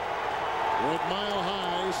Harlan. We're at Mile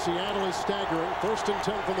High. Seattle is staggering. 1st and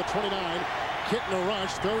 10 from the 29. Kitten a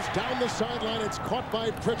rush, throws down the sideline. It's caught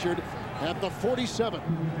by Pritchard at the 47.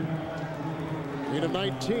 8 of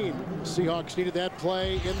 19. Seahawks needed that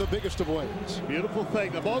play in the biggest of ways. Beautiful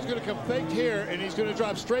thing. The ball's going to come faked here, and he's going to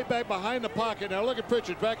drop straight back behind the pocket. Now look at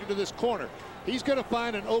Pritchard back into this corner. He's going to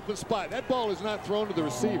find an open spot. That ball is not thrown to the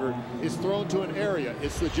receiver. It's thrown to an area.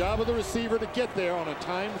 It's the job of the receiver to get there on a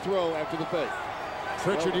timed throw after the fake.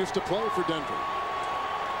 Pritchard used to play for Denver.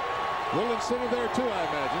 Will center there too, I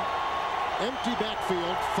imagine. Empty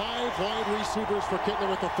backfield, 5 wide receivers for Kittner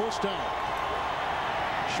with the first down.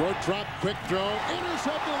 Short drop, quick throw,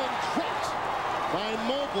 intercepted and dropped by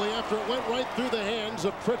Mobley after it went right through the hands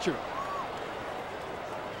of Pritchard.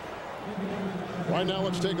 Right now,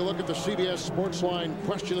 let's take a look at the CBS Sportsline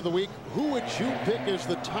question of the week. Who would you pick as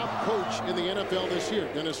the top coach in the NFL this year?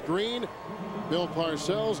 Dennis Green, Bill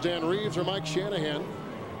Parcells, Dan Reeves, or Mike Shanahan?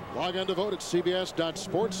 Log on to vote at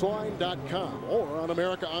cbs.sportsline.com or on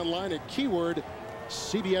America Online at keyword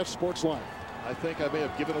CBS Sportsline. I think I may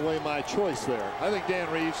have given away my choice there. I think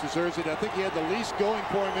Dan Reeves deserves it. I think he had the least going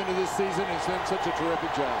for him into this season and has done such a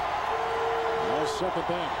terrific job. Now second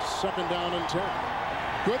down and 10.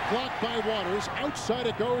 Good block by Waters. Outside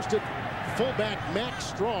it goes to fullback Max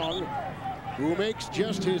Strong, who makes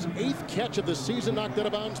just his 8th catch of the season, knocked out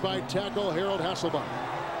of bounds by tackle Harold Hasselbeck.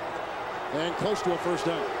 And close to a first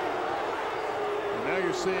down. And now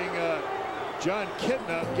you're seeing John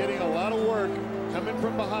Kitna getting a lot of work coming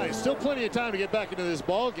from behind. Still plenty of time to get back into this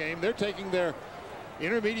ball game. They're taking their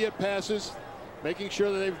intermediate passes, making sure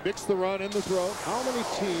that they've mixed the run and the throw. How many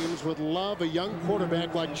teams would love a young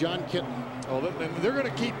quarterback like John Kitna? Oh, they're going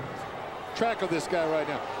to keep track of this guy right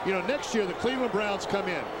now. You know, next year the Cleveland Browns come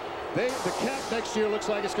in. The cap next year looks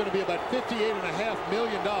like it's going to be about $58.5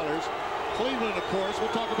 million. Cleveland, of course, we'll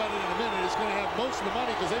talk about it in a minute, is going to have most of the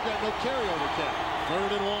money because they've got no carryover cap.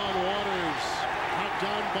 3rd and 1, Waters knocked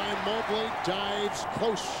down by Mobley, dives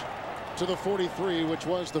close to the 43, which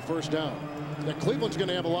was the first down. Now, Cleveland's going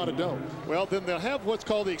to have a lot of dough. Well, then they'll have what's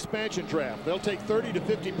called the expansion draft. They'll take 30 to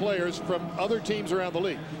 50 players from other teams around the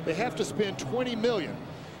league. They have to spend $20 million.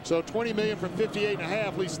 So $20 million from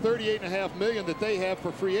 58.5 leaves $38.5 million that they have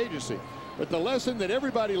for free agency. But the lesson that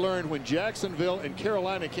everybody learned when Jacksonville and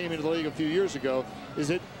Carolina came into the league a few years ago is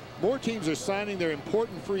that more teams are signing their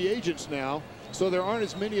important free agents now, so there aren't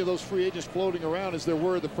as many of those free agents floating around as there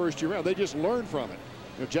were the first year round. They just learned from it.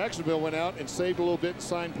 You know, Jacksonville went out and saved a little bit and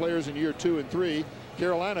signed players in year 2 and 3.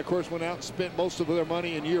 Carolina, of course, went out and spent most of their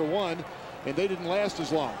money in year 1, and they didn't last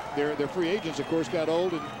as long. Their free agents, of course, got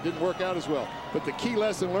old and didn't work out as well. But the key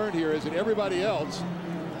lesson learned here is that everybody else,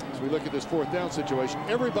 as we look at this 4th down situation,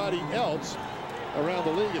 everybody else around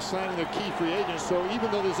the league is signing their key free agents. So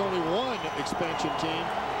even though there's only one expansion team,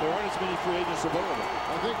 there aren't as many free agents available.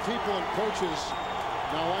 I think people and coaches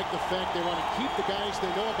now like the fact they want to keep the guys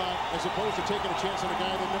they know about as opposed to taking a chance on a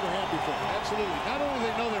guy they've never had before. Absolutely. Not only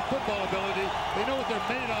do they know their football ability, they know what they're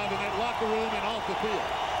made of in that locker room and off the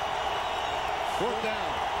field. Fourth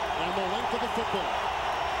down and the length of the football.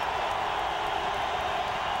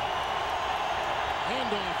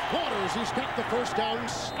 Handoff, Waters, he's got the first down,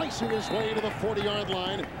 slicing his way to the 40-yard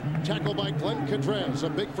line. Tackle by Glenn Cadrez. A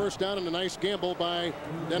big first down and a nice gamble by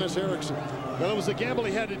Dennis Erickson. Well, it was a gamble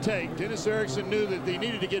he had to take. Dennis Erickson knew that they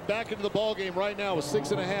needed to get back into the ball game right now with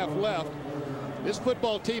 6.5 left. This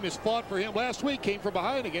football team has fought for him. Last week came from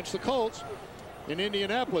behind against the Colts in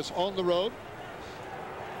Indianapolis on the road.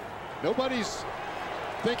 Nobody's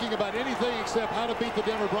thinking about anything except how to beat the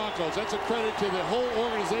Denver Broncos. That's a credit to the whole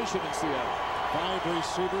organization in Seattle. 5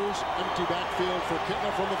 receivers, empty backfield for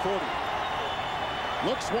Kittner from the 40.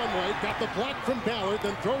 Looks one way, got the block from Ballard,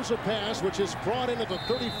 then throws a pass, which is brought in at the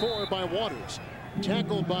 34 by Waters.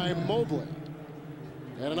 Tackled by Mobley.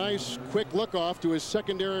 And a nice quick look off to his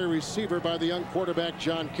secondary receiver by the young quarterback,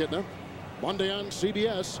 John Kittner. Monday on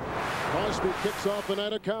CBS, Crosby kicks off a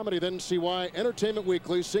night of comedy. Then see why Entertainment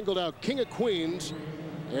Weekly singled out King of Queens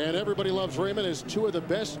and Everybody Loves Raymond as 2 of the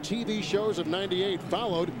best TV shows of '98,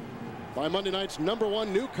 followed by Monday night's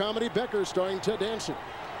 #1 new comedy, Becker, starring Ted Danson.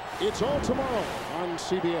 It's all tomorrow on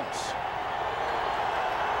CBS.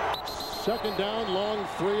 Second down, long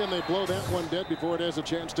 3, and they blow that one dead before it has a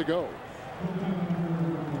chance to go.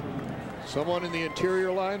 Someone in the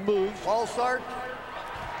interior line moves. Ball start.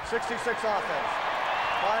 66 offense.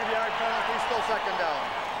 5-yard penalty, still second down.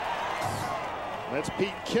 That's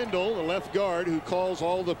Pete Kendall, the left guard, who calls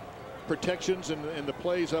all the protections and the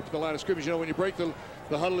plays up at the line of scrimmage. You know, when you break the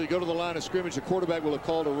huddle, you go to the line of scrimmage, the quarterback will have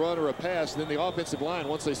called a run or a pass. Then the offensive line,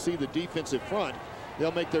 once they see the defensive front,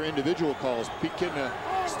 they'll make their individual calls. Pete Kendall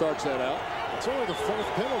starts that out. It's only the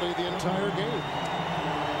 4th penalty the entire game.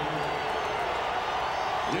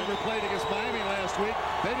 Denver played against Miami last week.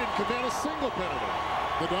 They didn't commit a single penalty.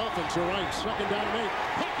 The Dolphins are right. Second down and 8.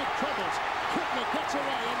 Pocket troubles. Kittner gets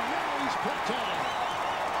away, and now he's put down.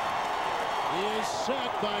 He is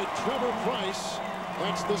sacked by Trevor Price.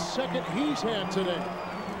 That's the second he's had today.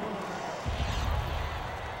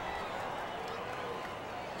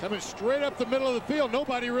 Coming straight up the middle of the field.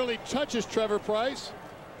 Nobody really touches Trevor Price.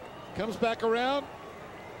 Comes back around.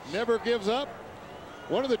 Never gives up.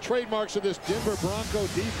 One of the trademarks of this Denver Bronco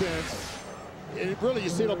defense, and really you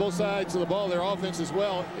see it on both sides of the ball, their offense as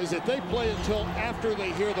well, is that they play until after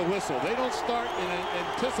they hear the whistle. They don't start and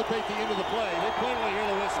anticipate the end of the play. They play until they hear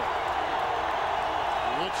the whistle.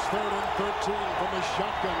 It's 3rd and 13 from the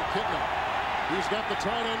shotgun. Kittner. He's got the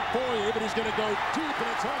tight end for you, but he's going to go deep, and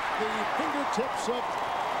it's off the fingertips of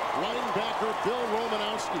linebacker Bill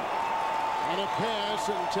Romanowski. On a pass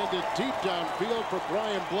intended deep downfield for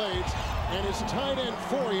Brian Blades, and his tight end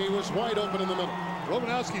Fourier was wide open in the middle.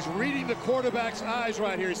 Romanowski's reading the quarterback's eyes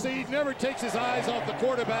right here. See, he never takes his eyes off the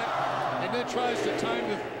quarterback and then tries to time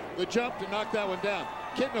the jump to knock that one down.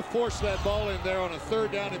 Kittner forced that ball in there on a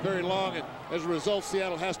 3rd down and very long, and as a result,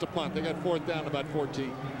 Seattle has to punt. They got 4th down, about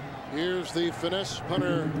 14. Here's the finesse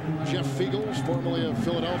punter, Jeff Fiegels, formerly of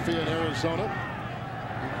Philadelphia and Arizona.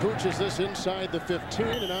 He pooches this inside the 15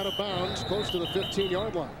 and out of bounds, close to the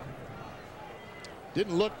 15-yard line.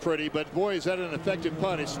 Didn't look pretty, but boy, is that an effective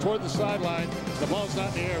punt. It's toward the sideline. The ball's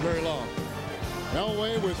not in the air very long.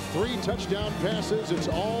 Elway with 3 touchdown passes. It's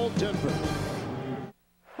all Denver.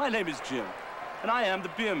 My name is Jim, and I am the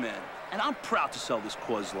beer man, and I'm proud to sell this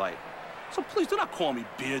Coors Light. So please do not call me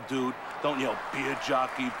beer dude. Don't yell beer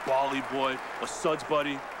jockey, barley boy, or suds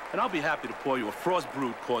buddy, and I'll be happy to pour you a frost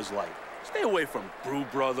brewed Coors Light. Stay away from Brew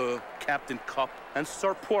Brother, Captain Cup, and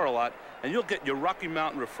Sir Pour-A-Lot, and you'll get your Rocky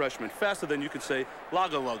Mountain refreshment faster than you can say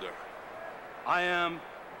Lager Lugger. I am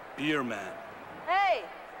Beer Man. Hey,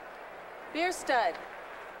 Beer Stud.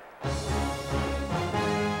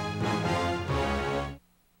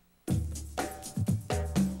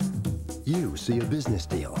 You see a business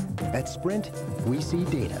deal. At Sprint, we see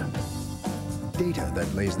data. Data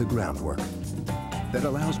that lays the groundwork, that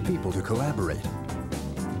allows people to collaborate.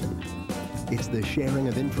 It's the sharing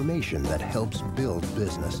of information that helps build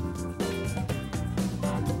business.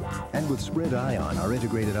 And with Sprint Ion, our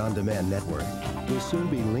integrated on-demand network, we'll soon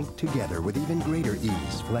be linked together with even greater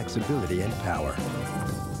ease, flexibility, and power.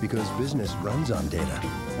 Because business runs on data,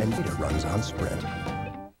 and data runs on Sprint.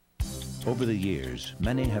 Over the years,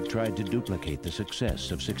 many have tried to duplicate the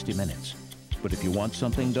success of 60 Minutes. But if you want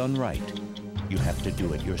something done right, you have to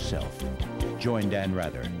do it yourself. Join Dan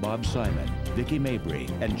Rather, Bob Simon, Vicki Mabry,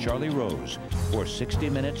 and Charlie Rose for 60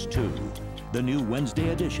 Minutes 2. the new Wednesday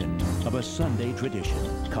edition of A Sunday Tradition,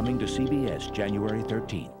 coming to CBS January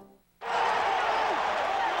 13th.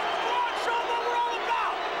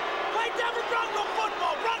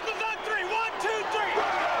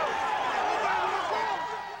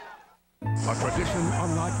 A tradition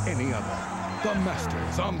unlike any other. The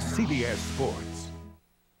Masters on CBS Sports.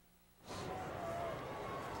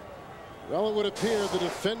 Well, it would appear the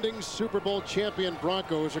defending Super Bowl champion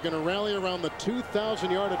Broncos are going to rally around the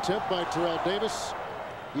 2,000-yard attempt by Terrell Davis.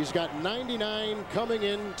 He's got 99 coming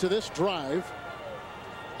into this drive.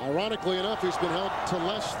 Ironically enough, he's been held to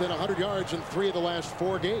less than 100 yards in 3 of the last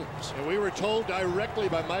 4 games. And we were told directly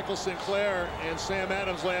by Michael Sinclair and Sam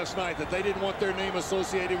Adams last night that they didn't want their name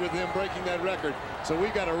associated with him breaking that record. So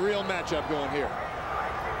we've got a real matchup going here.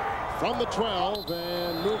 From the 12,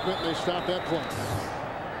 and movement, and they stop that play.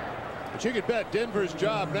 But you could bet Denver's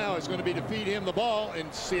job now is going to be to feed him the ball,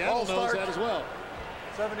 and Seattle knows that as well.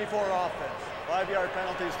 74 offense. 5-yard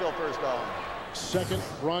penalty, still first down. Second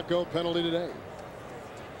Bronco penalty today.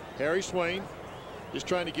 Harry Swain is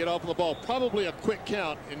trying to get off the ball. Probably a quick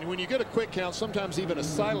count. And when you get a quick count, sometimes even a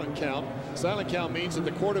silent count. Silent count means that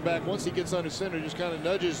the quarterback, once he gets under center, just kind of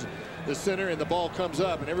nudges the center and the ball comes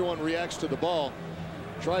up and everyone reacts to the ball.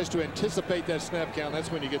 Tries to anticipate that snap count.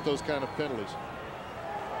 That's when you get those kind of penalties.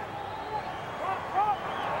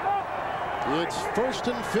 It's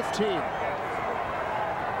 1st and 15.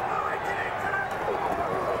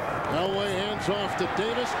 Elway hands off to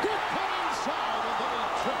Davis. Good cut inside, and then he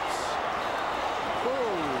trips.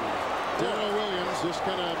 Oh, Darrell Williams just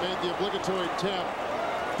kind of made the obligatory tap.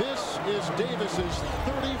 This is Davis's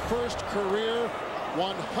 31st career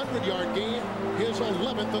 100-yard game, his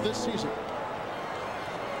 11th of this season.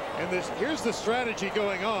 And here's the strategy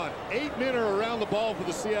going on. 8 men are around the ball for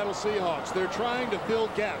the Seattle Seahawks. They're trying to fill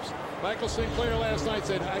gaps. Michael Sinclair last night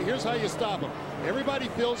said, here's how you stop them. Everybody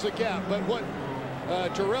fills the gap, but what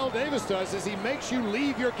Terrell Davis does is he makes you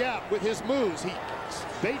leave your gap with his moves. He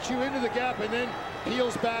baits you into the gap and then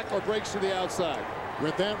peels back or breaks to the outside.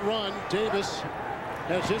 With that run, Davis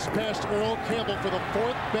has just passed Earl Campbell for the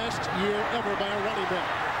 4th best year ever by a running back.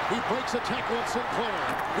 He breaks a tackle at Sinclair.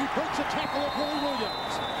 He breaks a tackle at Willie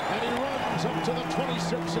Williams. And he runs up to the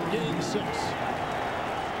 26 in game 6.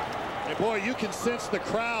 And boy, you can sense the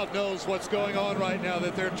crowd knows what's going on right now,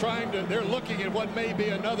 that they're looking at what may be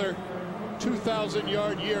another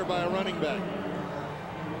 2,000-yard year by a running back.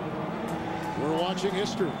 We're watching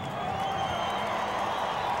history.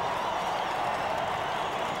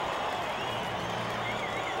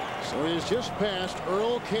 So he's just passed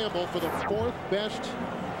Earl Campbell for the 4th best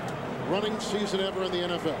running season ever in the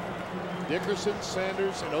NFL. Dickerson,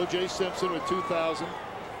 Sanders, and O.J. Simpson with 2,000.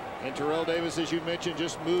 And Terrell Davis, as you mentioned,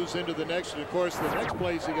 just moves into the next. And of course, the next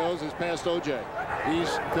place he goes is past O.J.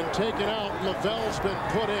 He's been taken out. Lavelle's been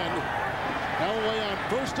put in. Elway on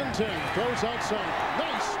 1st and 10. Throws outside.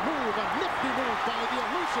 Nice move. A nifty move by the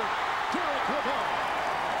elusive Derek Lavelle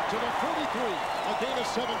to the 43. A gain of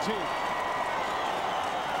 17.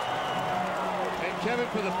 And Kevin,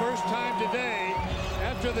 for the first time today,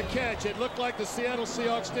 after the catch, it looked like the Seattle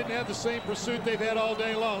Seahawks didn't have the same pursuit they've had all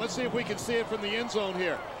day long. Let's see if we can see it from the end zone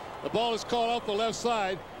here. The ball is caught off the left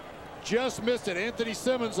side. Just missed it. Anthony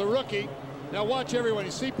Simmons, a rookie. Now watch everyone.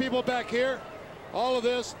 You see people back here? All of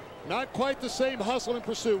this, not quite the same hustle and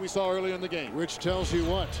pursuit we saw earlier in the game. Which tells you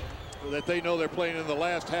what? That they know they're playing in the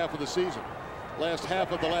last half of the season. Last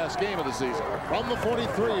half of the last game of the season. From the 43,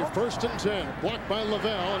 1st and 10. Blocked by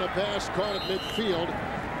Lavelle, and a pass caught at midfield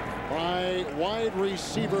by wide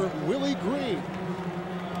receiver Willie Green.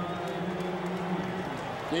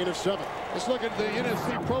 Gain of 7. Let's look at the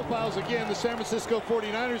NFC profiles again. The San Francisco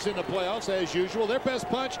 49ers in the playoffs as usual. Their best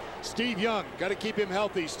punch, Steve Young. Got to keep him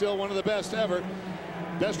healthy. Still one of the best ever.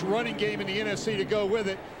 Best running game in the NFC to go with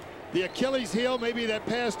it. The Achilles heel, maybe that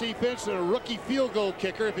pass defense and a rookie field goal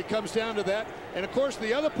kicker if it comes down to that. And of course,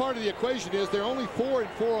 the other part of the equation is they're only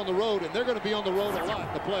 4-4 on the road, and they're going to be on the road a lot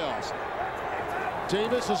in the playoffs.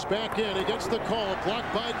 Davis is back in against the call,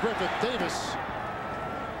 blocked by Griffith. Davis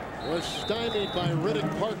was stymied by Riddick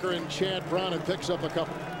Parker and Chad Brown, and picks up a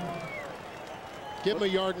couple. Give him a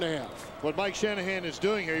yard and a half. What Mike Shanahan is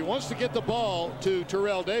doing here, he wants to get the ball to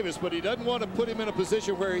Terrell Davis, but he doesn't want to put him in a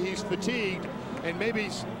position where he's fatigued and maybe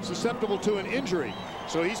susceptible to an injury.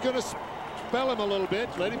 So he's going to spell him a little bit,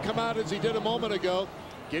 let him come out as he did a moment ago,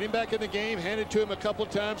 get him back in the game, hand it to him a couple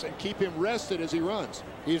of times, and keep him rested as he runs.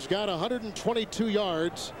 He's got 122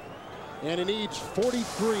 yards, and he needs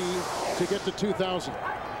 43 to get to 2,000.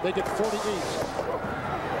 They get 48.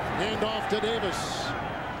 Hand off to Davis.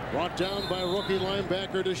 Brought down by rookie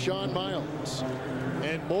linebacker Deshaun Miles.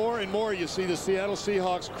 And more you see the Seattle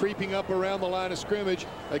Seahawks creeping up around the line of scrimmage,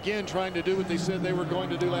 again trying to do what they said they were going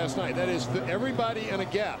to do last night. That is, everybody in a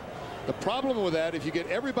gap. The problem with that, if you get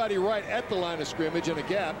everybody right at the line of scrimmage in a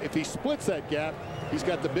gap, if he splits that gap, he's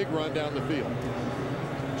got the big run down the field.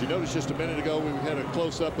 Did you notice just a minute ago we had a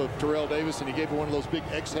close-up of Terrell Davis, and he gave one of those big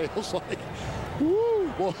exhales like,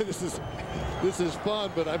 woo, boy, this is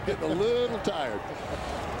fun, but I'm getting a little tired.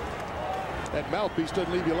 That mouthpiece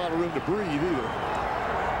doesn't leave you a lot of room to breathe either.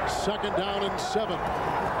 2nd down and 7.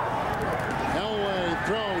 Elway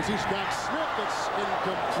throws. He's got Smith. That's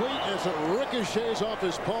incomplete as it ricochets off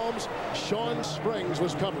his palms. Sean Springs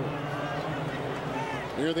was covering.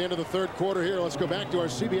 Near the end of the 3rd quarter here, let's go back to our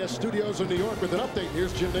CBS studios in New York with an update.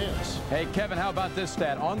 Here's Jim Nance. Hey, Kevin, how about this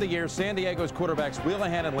stat? On the year, San Diego's quarterbacks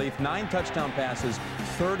Wheelahan and Leaf, 9 touchdown passes,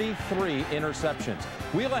 33 interceptions.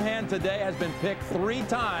 Wheelahan today has been picked 3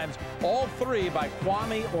 times, all 3 by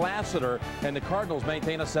Kwame Lassiter, and the Cardinals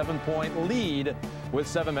maintain a 7-point lead with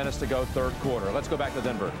 7 minutes to go, 3rd quarter. Let's go back to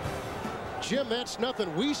Denver. Jim, that's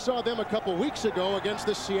nothing. We saw them a couple weeks ago against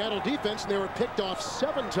the Seattle defense, and they were picked off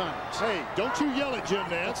 7 times. Hey, don't you yell at Jim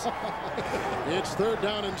Nance. It's 3rd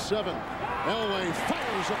down and 7. Elway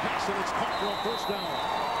fires a pass, and it's caught for a 1st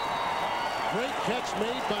down. Great catch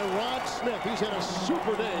made by Rod Smith. He's had a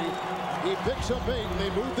super day. He picks up 8, and they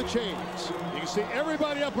move the chains. You can see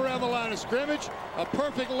everybody up around the line of scrimmage. A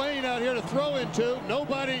perfect lane out here to throw into.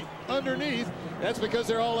 Nobody underneath. That's because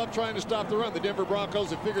they're all up trying to stop the run. The Denver Broncos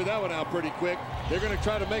have figured that one out pretty quick. They're going to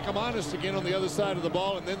try to make them honest again on the other side of the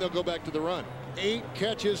ball, and then they'll go back to the run. 8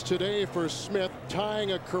 catches today for Smith,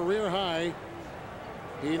 tying a career high.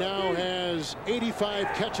 He now has 85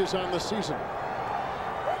 catches on the season.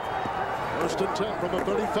 1st and 10 from the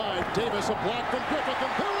 35. Davis, a block from Griffith,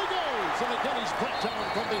 and there he goes. And again, he's brought down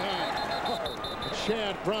from behind.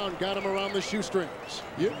 Chad Brown got him around the shoestrings.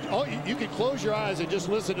 You can close your eyes and just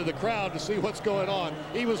listen to the crowd to see what's going on.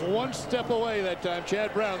 He was 1 step away that time.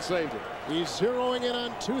 Chad Brown saved it. He's zeroing in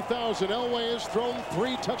on 2,000. Elway has thrown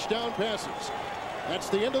 3 touchdown passes. That's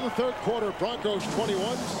the end of the 3rd quarter. Broncos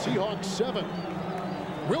 21, Seahawks 7.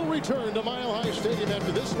 We'll return to Mile High Stadium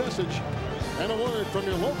after this message and a word from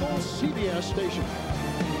your local CBS station.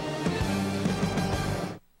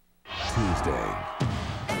 Tuesday.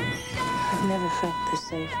 I've never felt this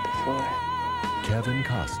safe before. Kevin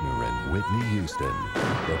Costner and Whitney Houston.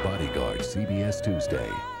 The Bodyguard, CBS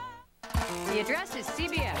Tuesday. The address is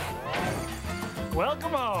CBS.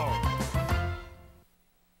 Welcome home.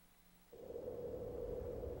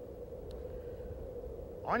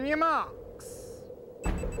 On your marks.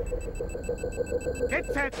 Get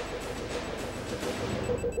set.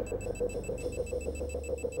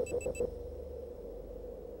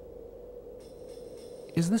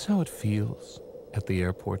 Is this how it feels at the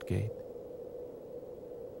airport gate?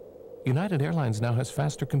 United Airlines now has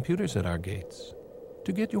faster computers at our gates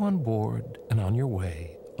to get you on board and on your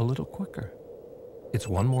way a little quicker. It's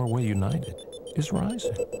one more way United is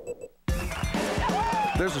rising.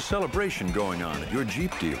 There's a celebration going on at your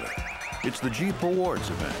Jeep dealer. It's the Jeep Awards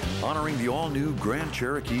event, honoring the all-new Grand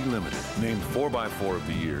Cherokee Limited, named 4x4 of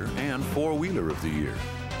the Year and 4-Wheeler of the Year.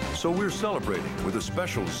 So we're celebrating with a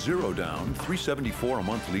special zero-down, $374 a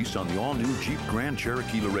month lease on the all-new Jeep Grand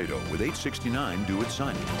Cherokee Laredo with $869 due at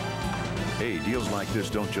signing. Hey, deals like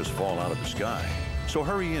this don't just fall out of the sky. So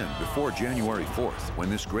hurry in before January 4th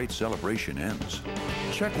when this great celebration ends.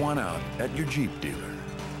 Check one out at your Jeep dealer.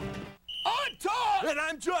 I'm Todd! And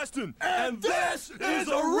I'm Justin! And this is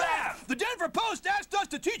a ref! The Denver Post asked us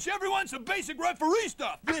to teach everyone some basic referee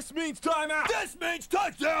stuff. This means timeout. This means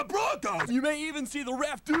touchdown Broncos! You may even see the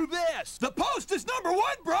ref do this. The Post is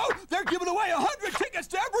 #1, bro! They're giving away 100 tickets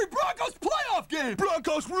to every Broncos playoff game!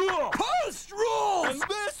 Broncos rule! Post rules! And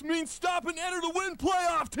this means stop and enter to win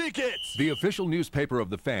playoff tickets! The official newspaper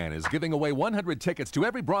of the Fan is giving away 100 tickets to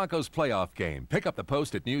every Broncos playoff game. Pick up the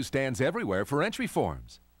Post at newsstands everywhere for entry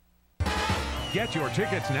forms. Get your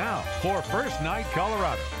tickets now for First Night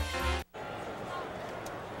Colorado.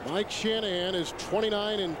 Mike Shanahan is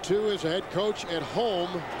 29-2 as a head coach at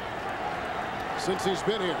home since he's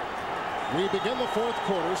been here. We begin the 4th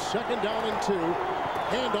quarter, 2nd down and 2.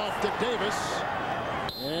 Handoff to Davis.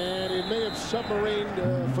 And he may have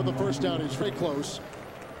submarined for the 1st down. He's very close.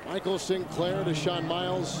 Michael Sinclair, Deshaun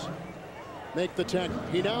Miles make the tackle.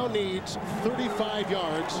 He now needs 35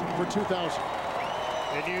 yards for 2,000.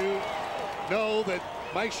 And you know that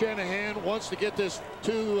Mike Shanahan wants to get this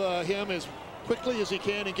to him as quickly as he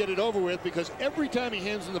can and get it over with, because every time he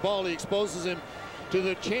hands him the ball, he exposes him to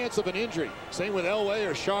the chance of an injury. Same with Elway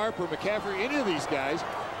or Sharp or McCaffrey, any of these guys.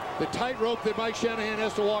 The tightrope that Mike Shanahan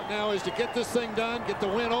has to walk now is to get this thing done, get the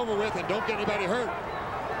win over with, and don't get anybody hurt.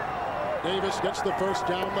 Davis gets the first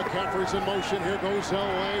down. McCaffrey's in motion. Here goes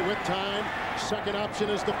Elway with time. Second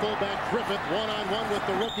option is the fullback Griffith. One-on-one with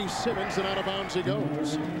the rookie Simmons, and out of bounds he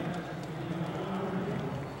goes.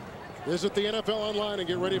 Visit the NFL Online and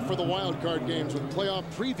get ready for the wild card games with playoff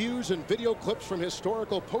previews and video clips from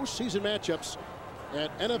historical postseason matchups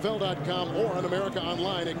at NFL.com or on America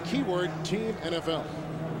Online and keyword Team NFL.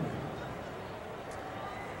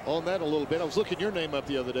 On that a little bit, I was looking your name up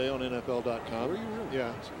the other day on NFL.com. Were you really?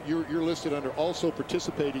 Yeah, you're listed under also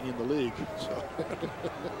participating in the league. So,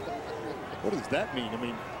 what does that mean? I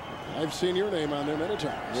mean, I've seen your name on there many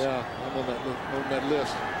times. Yeah, I'm on that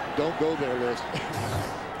list. Don't go there list.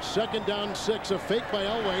 Second down 6, a fake by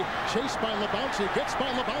Elway, chased by Labouncy, gets by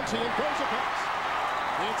Labouncy and throws a pass.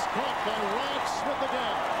 It's caught by Rod Smith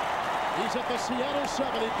again. He's at the Seattle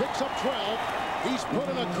 7. He picks up 12. He's put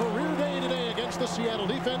in a career day today against the Seattle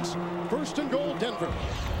defense. First and goal, Denver.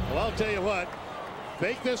 Well, I'll tell you what.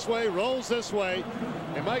 Fake this way, rolls this way,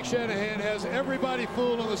 and Mike Shanahan has everybody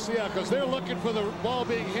fooled on the Seattle because they're looking for the ball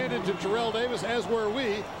being handed to Terrell Davis, as were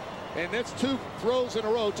we. And that's 2 throws in a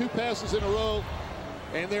row, 2 passes in a row.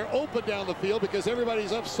 And they're open down the field because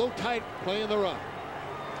everybody's up so tight playing the run.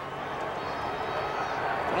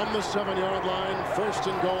 From the 7-yard line, first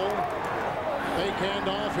and goal. Fake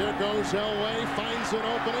handoff. Here goes Elway. Finds an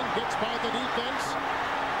opening. Gets by the defense.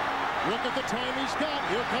 Look at the time he's got.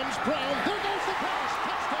 Here comes Brown. There goes the pass.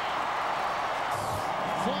 Touchdown.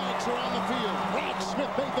 Flags are on the field. Rod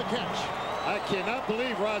Smith made the catch. I cannot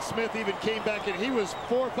believe Rod Smith even came back in. He was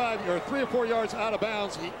 3 or 4 yards out of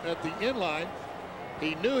bounds at the end line.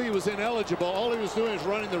 He knew he was ineligible. All he was doing is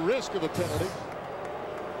running the risk of a penalty.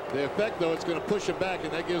 The effect, though, it's going to push him back,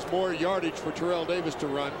 and that gives more yardage for Terrell Davis to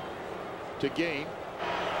run, to gain.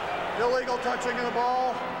 Illegal touching of the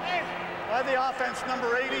ball by the offense.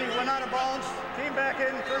 Number 80 went out of bounds. Came back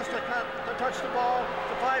in first to touch the ball.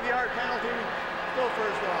 It's a 5-yard penalty. Still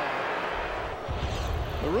first down.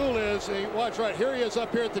 The rule is, watch right here. He is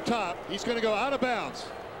up here at the top. He's going to go out of bounds,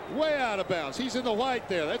 way out of bounds. He's in the white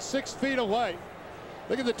there. That's 6 feet of white.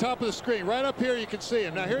 Look at the top of the screen. Right up here, you can see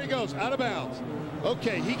him. Now, here he goes, out of bounds.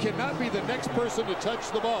 Okay, he cannot be the next person to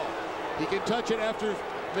touch the ball. He can touch it after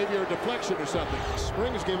maybe a deflection or something.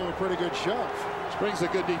 Springs gave him a pretty good shove. Springs a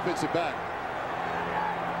good defensive back.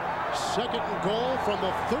 Second and goal from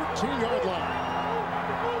the 13-yard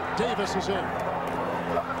line. Davis is in.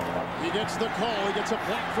 He gets the call. He gets a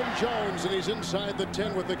block from Jones, and he's inside the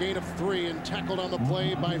 10 with a gain of 3 and tackled on the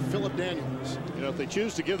play by Phillip Daniels. You know, if they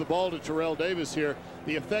choose to give the ball to Terrell Davis here,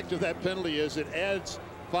 the effect of that penalty is it adds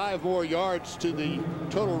 5 more yards to the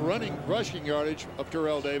total rushing yardage of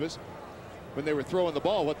Terrell Davis. When they were throwing the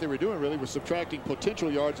ball, what they were doing really was subtracting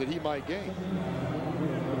potential yards that he might gain.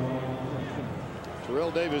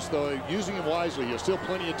 Terrell Davis, though, using him wisely, there's still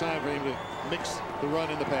plenty of time for him to mix the run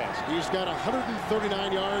and the pass. He's got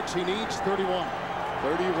 139 yards. He needs 31.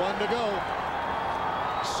 31 to go.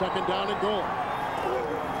 Second down and goal.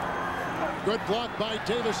 Good block by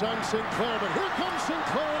Davis on Sinclair, but here comes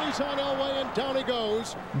Sinclair, and he's on Elway, and down he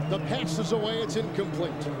goes. The pass is away. It's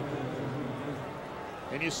incomplete.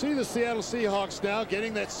 And you see the Seattle Seahawks now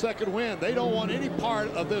getting that second win. They don't want any part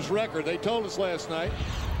of this record. They told us last night.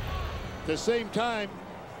 At the same time,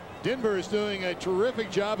 Denver is doing a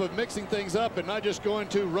terrific job of mixing things up and not just going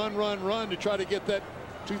to run to try to get that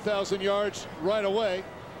 2,000 yards right away.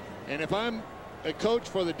 And if I'm a coach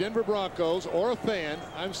for the Denver Broncos or a fan,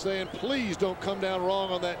 I'm saying please don't come down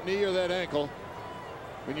wrong on that knee or that ankle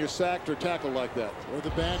when you're sacked or tackled like that. Or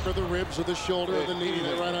the back or the ribs or the shoulder or the knee,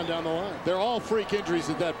 right on down the line. They're all freak injuries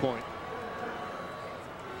at that point.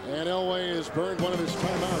 And Elway has burned one of his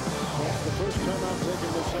timeouts. That's the first timeout taken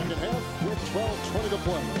in the second half with 12:20 to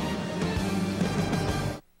play.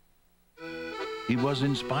 He was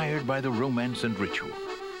inspired by the romance and ritual,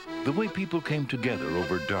 the way people came together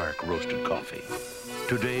over dark roasted coffee.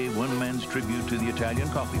 Today, one man's tribute to the Italian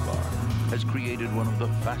coffee bar has created one of the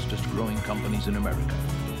fastest growing companies in America.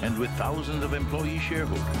 And with thousands of employee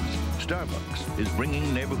shareholders, Starbucks is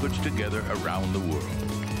bringing neighborhoods together around the world.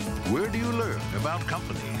 Where do you learn about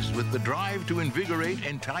companies with the drive to invigorate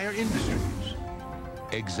entire industries?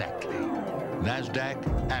 Exactly. NASDAQ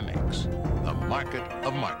Amex, the market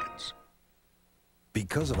of markets.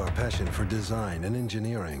 Because of our passion for design and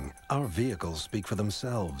engineering, our vehicles speak for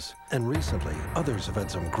themselves. And recently, others have had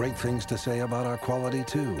some great things to say about our quality,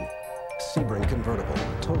 too. Sebring Convertible,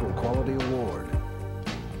 Total Quality Award.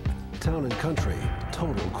 Town & Country,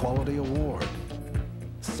 Total Quality Award.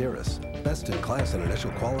 Cirrus, Best in Class and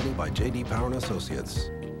Initial Quality by J.D. Power & Associates.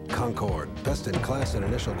 Concord, Best in Class and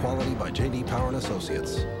Initial Quality by J.D. Power &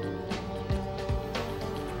 Associates.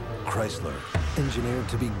 Chrysler, engineered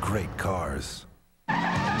to be great cars.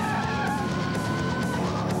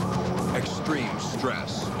 Extreme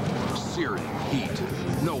stress, searing heat.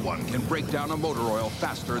 No one can break down a motor oil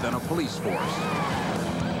faster than a police force.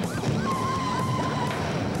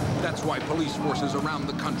 That's why police forces around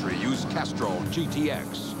the country use Castrol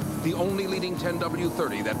GTX, the only leading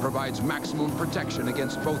 10W30 that provides maximum protection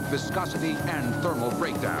against both viscosity and thermal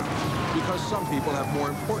breakdown. Because some people have more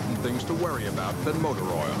important things to worry about than motor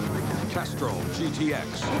oil. Castrol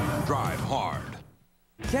GTX. Drive hard.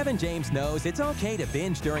 Kevin James knows it's okay to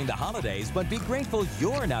binge during the holidays, but be grateful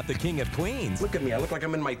you're not the king of Queens. Look at me, I look like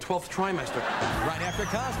I'm in my 12th trimester. Right after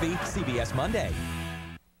Cosby, CBS Monday.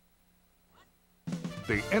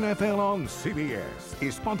 The NFL on CBS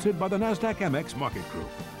is sponsored by the NASDAQ Amex Market Group,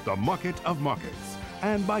 the market of markets,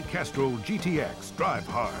 and by Castrol GTX. Drive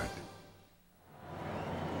hard.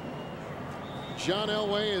 John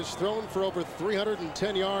Elway has thrown for over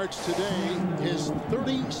 310 yards today, his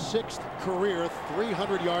 36th career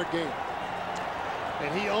 300-yard game.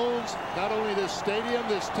 And he owns not only this stadium,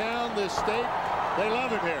 this town, this state. They love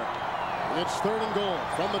him here. And it's 3rd and goal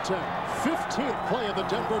from the 10. 15th play of the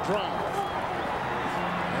Denver drive.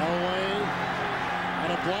 Elway on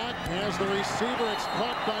a block, has the receiver. It's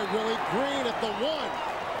caught by Willie Green at the 1.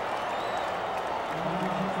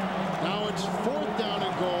 Now it's 4th down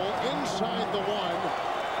and goal inside the 1.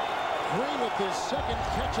 Green with his 2nd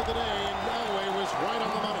catch of the day, and Elway was right on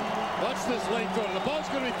the money. Watch this late throw. The ball's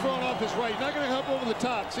going to be thrown off his right. He's not going to help over the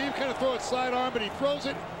top. See him kind of throw it sidearm, but he throws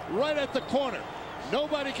it right at the corner.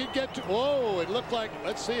 Nobody can get to. Whoa, it looked like.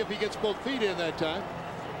 Let's see if he gets both feet in that time.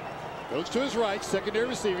 Goes to his right, secondary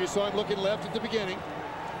receiver. You saw him looking left at the beginning.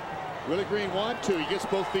 Willie Green 1-2. He gets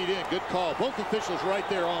both feet in. Good call. Both officials right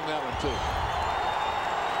there on that one too.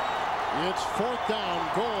 It's 4th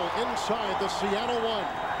down, goal inside the Seattle 1.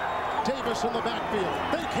 Davis in the backfield.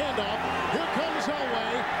 Big handoff. Here comes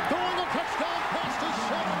Elway. Throwing a touchdown pass to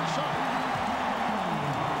Shannon Sharp.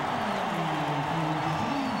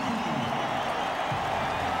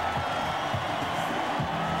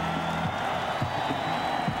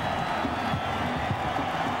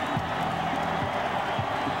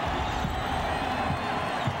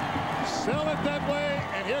 Sell it that way,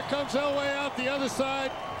 and here comes Elway out the other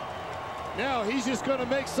side. Now he's just going to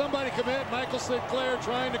make somebody commit. Michael Sinclair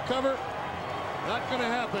trying to cover. Not going to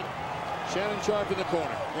happen. Shannon Sharp in the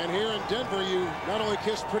corner. And here in Denver, you not only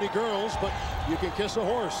kiss pretty girls, but you can kiss a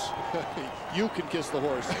horse. You can kiss the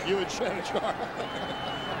horse. You and Shannon Sharp.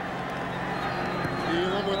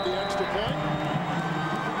 Elam with the extra point.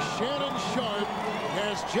 Shannon Sharp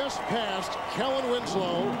has just passed Kellen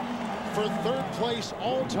Winslow for 3rd place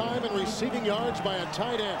all-time in receiving yards by a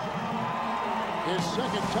tight end. His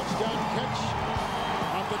 2nd touchdown catch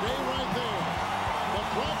of the day right there. The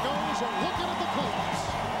Broncos are looking at the Colts.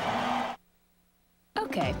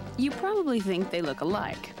 Okay, you probably think they look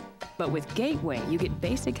alike. But with Gateway, you get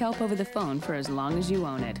basic help over the phone for as long as you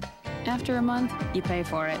own it. After a month, you pay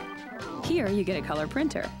for it. Here, you get a color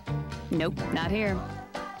printer. Nope, not here.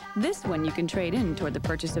 This one you can trade in toward the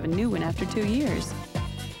purchase of a new one after 2 years.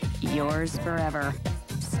 Yours forever.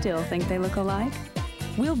 Still think they look alike?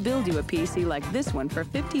 We'll build you a PC like this one for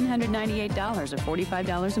 $1,598 or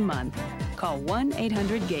 $45 a month. Call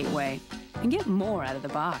 1-800-GATEWAY and get more out of the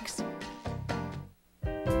box.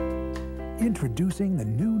 Introducing the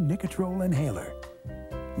new Nicotrol Inhaler.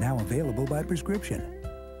 Now available by prescription.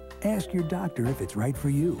 Ask your doctor if it's right for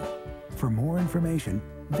you. For more information,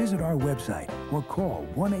 visit our website or call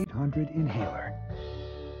 1-800-INHALER.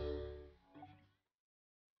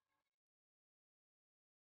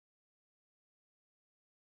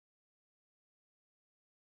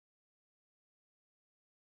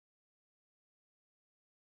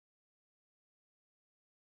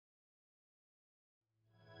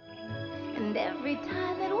 And every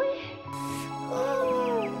time that we...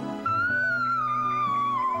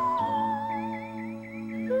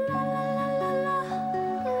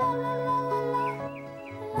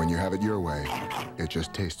 When you have it your way, it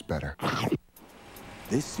just tastes better.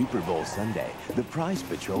 This Super Bowl Sunday, the Prize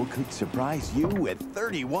Patrol could surprise you with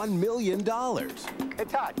 $31 million. Hey,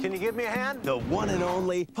 Todd, can you give me a hand? The one and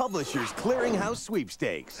only Publishers Clearinghouse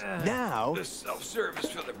Sweepstakes. Now, the self-service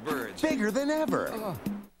for the birds. Bigger than ever.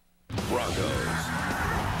 Broncos,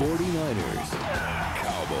 49ers,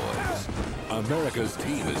 Cowboys. America's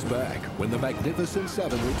team is back when the Magnificent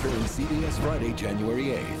Seven returns CBS Friday,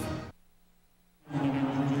 January 8th.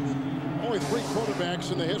 Only 3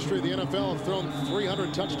 quarterbacks in the history of the NFL have thrown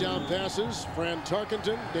 300 touchdown passes. Fran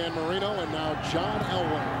Tarkenton, Dan Marino, and now John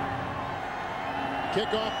Elway.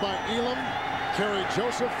 Kickoff by Elam. Kerry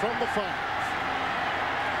Joseph from the 5.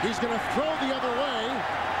 He's going to throw the other way.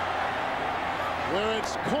 where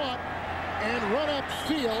it's caught and run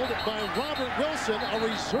upfield by Robert Wilson, a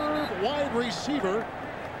reserve wide receiver.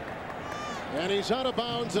 And he's out of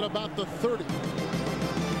bounds at about the 30.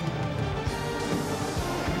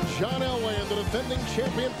 John Elway and the defending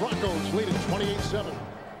champion Broncos lead it 28-7.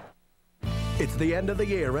 It's the end of the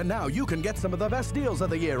year, and now you can get some of the best deals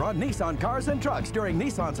of the year on Nissan cars and trucks during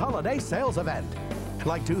Nissan's holiday sales event.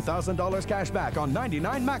 Like $2,000 cash back on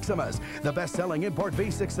 99 Maximas, the best-selling import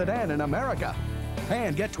V6 sedan in America.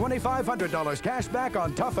 And get $2,500 cash back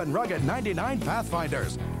on tough and rugged 99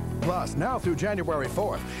 Pathfinders. Plus, now through January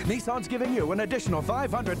 4th, Nissan's giving you an additional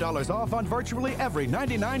 $500 off on virtually every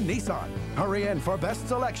 99 Nissan. Hurry in for best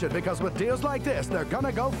selection, because with deals like this, they're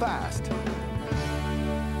gonna go fast.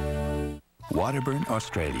 Waterburn,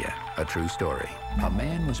 Australia, a true story. A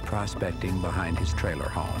man was prospecting behind his trailer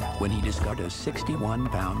home when he discovered a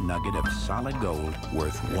 61-pound nugget of solid gold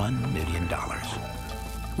worth $1 million.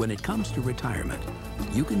 When it comes to retirement,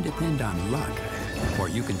 you can depend on luck, or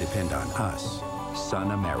you can depend on us,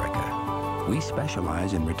 Sun America. We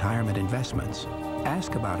specialize in retirement investments.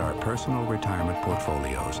 Ask about our personal retirement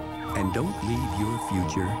portfolios, and don't leave your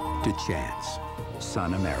future to chance.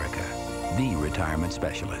 Sun America, the retirement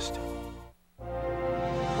specialist.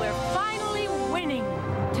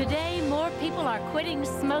 Today, more people are quitting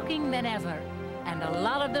smoking than ever, and a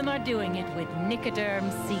lot of them are doing it with Nicoderm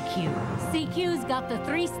CQ. CQ's got the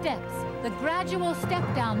 3 steps, the gradual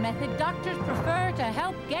step-down method doctors prefer to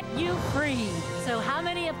help get you free. So how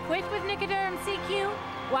many have quit with Nicoderm CQ?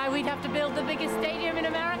 Why, we'd have to build the biggest stadium in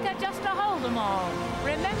America just to hold them all.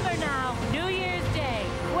 Remember now, New Year's Day,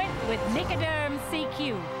 quit with Nicoderm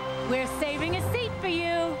CQ. We're saving a seat for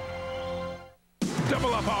you.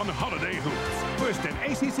 Double up on holiday hoops. First an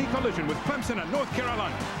ACC collision with Clemson and North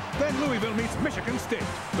Carolina. Then Louisville meets Michigan State.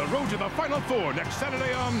 The road to the Final Four next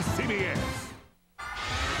Saturday on CBS.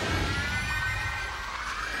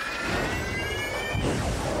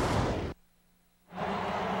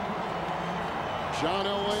 John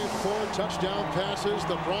Elway, 4 touchdown passes.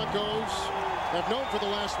 The Broncos have known for the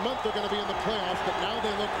last month they're going to be in the playoffs, but now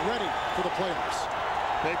they look ready for the playoffs.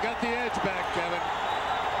 They've got the edge back, Kevin.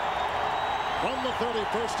 From the 30,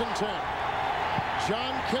 1st and 10.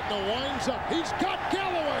 John Kitna winds up. He's got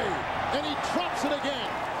Galloway, and he drops it again.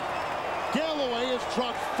 Galloway has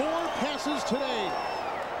dropped 4 passes today.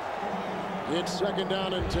 It's 2nd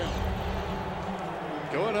down and 10.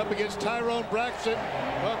 Going up against Tyrone Braxton.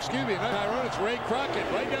 Oh, excuse me, not Tyrone, it's Ray Crockett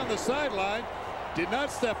right down the sideline. Did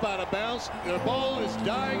not step out of bounds. The ball is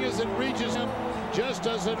dying as it reaches him, just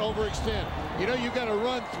doesn't overextend. You know, you've got to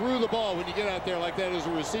run through the ball when you get out there like that as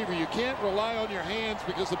a receiver. You can't rely on your hands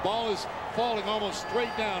because the ball is falling almost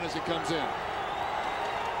straight down as it comes in.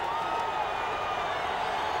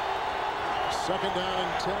 2nd down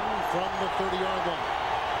and 10 from the 30-yard line.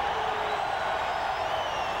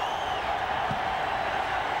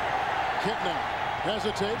 Kitna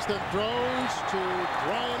hesitates, then throws to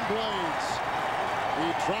Brian Blades. He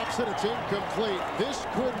drops it, it's incomplete. This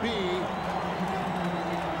could be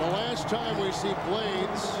the last time we see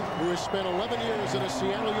Blades, who has spent 11 years in a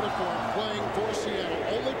Seattle uniform playing for Seattle,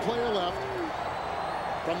 only player left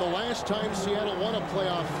from the last time Seattle won a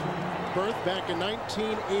playoff berth back in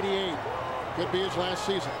 1988. Could be his last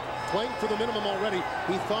season. Playing for the minimum already,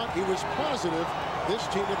 he thought he was positive this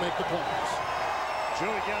team would make the playoffs.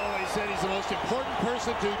 Joey Galloway said he's the most important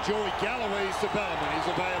person to Joey Galloway's development. He's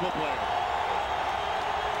a valuable player.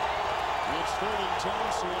 It's 3rd and 10.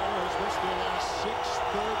 Seattle has missed their last 6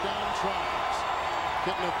 third-down tries.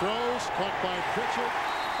 Kitna throws, caught by Pritchard,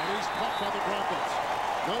 and he's caught by the Broncos.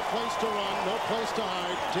 No place to run, no place to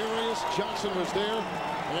hide. Darius Johnson was there,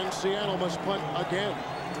 and Seattle must punt again.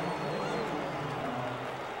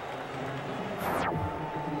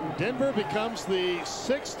 Denver becomes the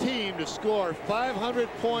 6th team to score 500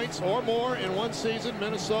 points or more in one season.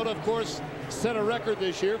 Minnesota, of course, set a record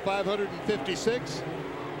this year, 556.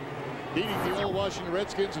 Beating the old Washington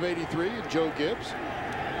Redskins of '83 and Joe Gibbs.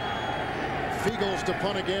 Fiegels to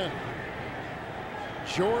punt again.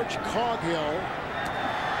 George Coghill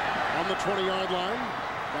on the 20-yard line.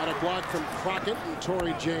 Got a block from Crockett and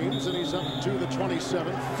Torrey James, and he's up to the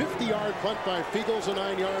 27. 50-yard punt by Fiegels, a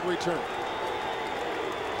 9-yard return.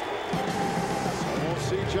 So we'll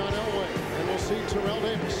see John Elway, and we'll see Terrell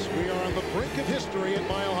Davis. We are on the brink of history at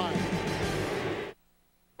Mile High.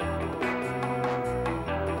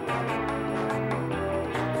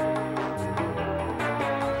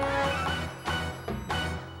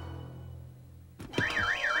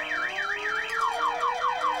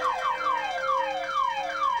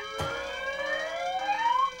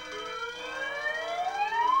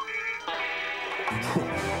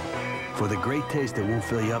 For the great taste that won't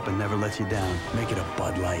fill you up and never lets you down, make it a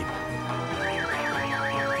Bud Light.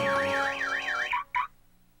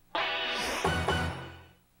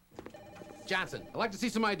 Johnson, I'd like to see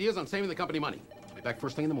some ideas on saving the company money. I'll be back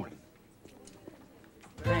first thing in the morning.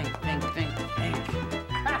 Think.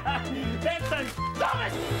 That's the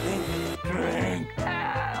dumbest! Think.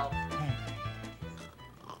 Help!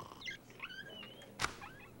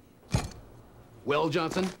 Well,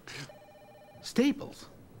 Johnson, Staples.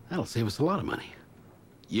 That'll save us a lot of money.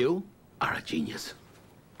 You are a genius.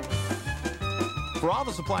 For all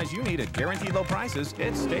the supplies you need at guaranteed low prices,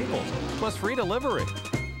 it's Staples, plus free delivery.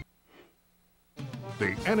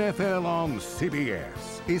 The NFL on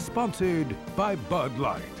CBS is sponsored by Bud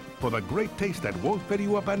Light. For the great taste that won't fill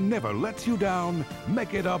you up and never lets you down,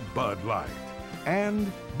 make it a Bud Light.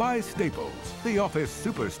 And by Staples, the office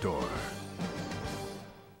superstore.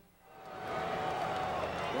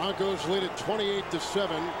 Broncos lead at 28-7.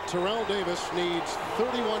 Terrell Davis needs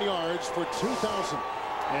 31 yards for 2,000.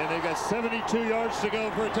 And they've got 72 yards to go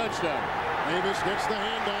for a touchdown. Davis gets the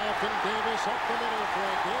handoff, and Davis up the middle for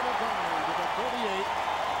a gain of 9 to the 38.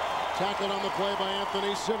 Tackled on the play by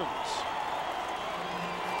Anthony Simmons.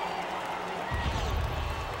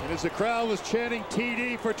 And as the crowd was chanting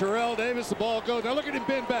TD for Terrell Davis, the ball goes. Now look at him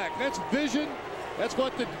bend back. That's vision. That's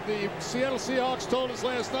what the Seattle Seahawks told us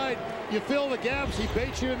last night. You fill the gaps, he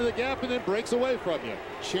baits you into the gap and then breaks away from you.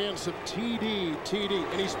 Chance of TD.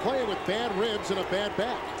 And he's playing with bad ribs and a bad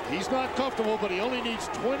back. He's not comfortable, but he only needs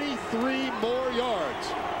 23 more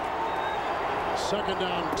yards. Second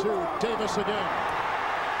down, 2. Davis again.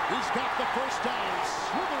 He's got the first down,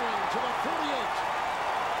 slithering to the 38.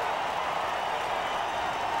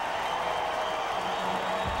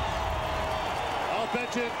 I'll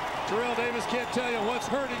bet you Terrell Davis can't tell you what's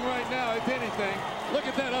hurting right now, if anything. Look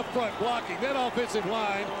at that up front blocking. That offensive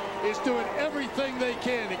line is doing everything they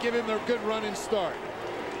can to give him their good running start.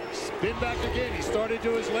 Spin back again. He started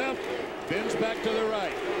to his left, bends back to the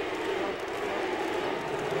right.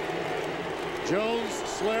 Jones,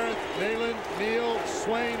 Slareth, Nalen, Neal,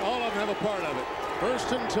 Swain, all of them have a part of it.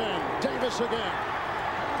 First and 10. Davis again.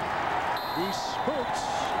 He spurts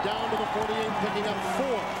down to the 48, picking up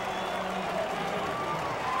 4.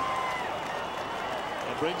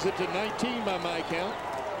 Brings it to 19 by my count.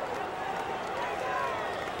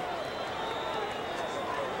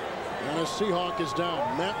 And a Seahawk is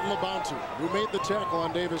down. Matt Labantu, who made the tackle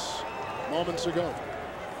on Davis moments ago.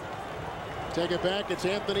 Take it back. It's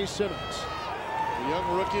Anthony Simmons. The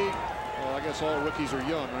young rookie. Well, I guess all rookies are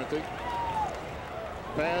young, aren't they?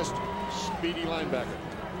 Fast, speedy linebacker.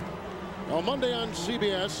 On Monday on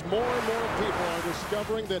CBS, more and more people are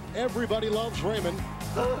discovering that Everybody Loves Raymond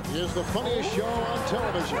is the funniest show on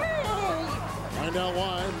television. Find out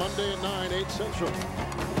why Monday at 9, 8 Central.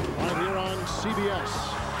 Right here on CBS.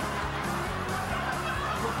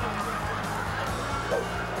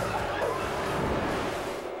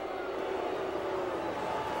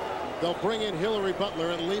 They'll bring in Hillary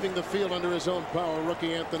Butler and leaving the field under his own power,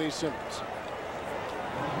 rookie Anthony Simmons.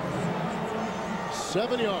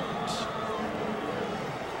 7 yards.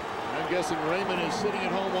 I'm guessing Raymond is sitting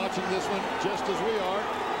at home watching this one just as we are.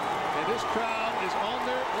 And this crowd is on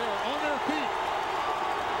their feet.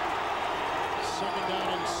 Second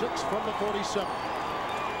down and 6 from the 47.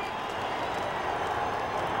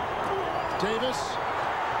 Davis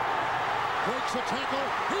breaks a tackle.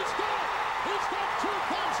 He's got it. He's got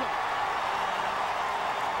 2,000.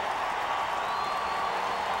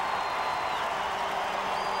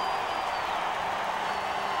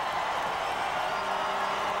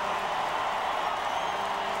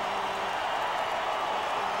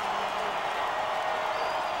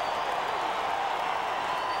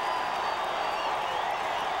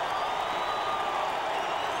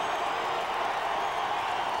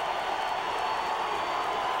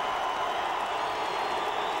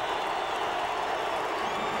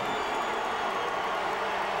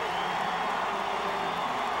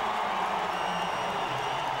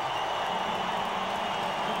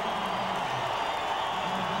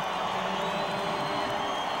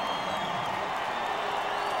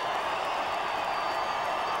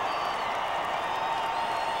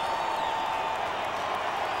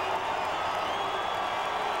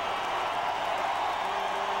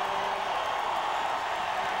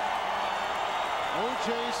 O.J.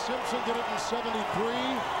 Simpson did it in 73.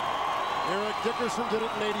 Eric Dickerson did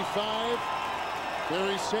it in 85.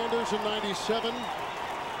 Barry Sanders in 97.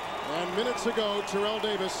 And minutes ago, Terrell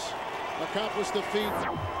Davis accomplished the feat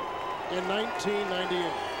in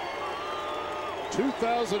 1998.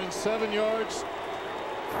 2,007 yards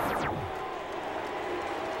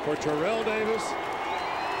for Terrell Davis.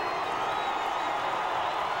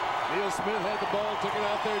 Neil Smith had the ball, took it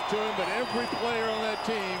out there to him, but every player on that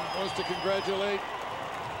team wants to congratulate.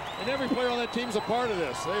 And every player on that team's a part of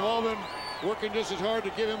this. They've all been working just as hard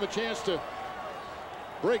to give him a chance to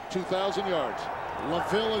break 2,000 yards.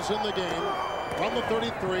 LaVille is in the game from the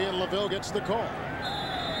 33, and LaVille gets the call.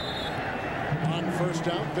 On first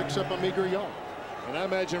down, picks up a meager yard. And I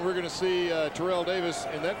imagine we're going to see Terrell Davis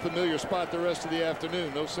in that familiar spot the rest of the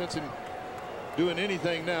afternoon. No sense in doing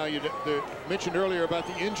anything now. You mentioned earlier about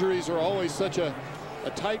the injuries are always such a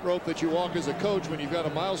tightrope that you walk as a coach when you've got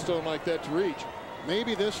a milestone like that to reach.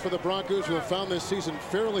 Maybe this, for the Broncos, who have found this season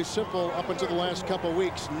fairly simple up until the last couple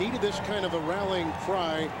weeks, needed this kind of a rallying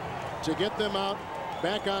cry to get them out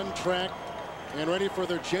back on track and ready for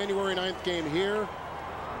their January 9th game here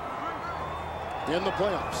in the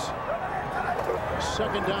playoffs.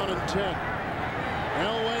 Second down and 10.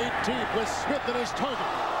 Elway deep with Smith in his target.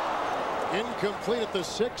 Incomplete at the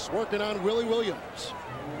 6, working on Willie Williams.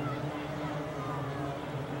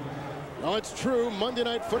 Now, it's true, Monday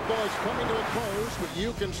Night Football is coming to a close, but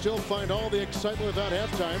you can still find all the excitement without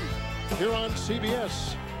halftime here on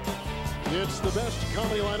CBS. It's the best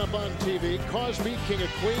comedy lineup on TV. Cosby, King of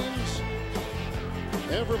Queens.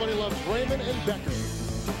 Everybody loves Raymond and Becker.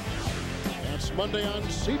 That's Monday on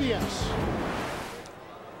CBS.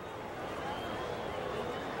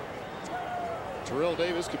 Terrell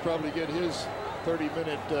Davis could probably get his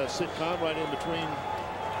 30-minute sitcom right in between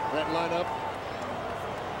that lineup.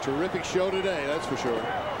 Terrific show today, that's for sure.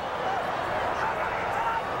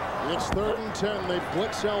 It's 3rd and 10. They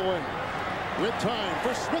blitz Elway. With time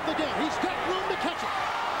for Smith again. He's got room to catch it.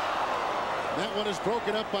 That one is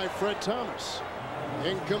broken up by Fred Thomas.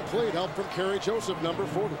 Incomplete. Help from Kerry Joseph, number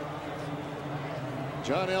 40.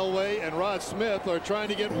 John Elway and Rod Smith are trying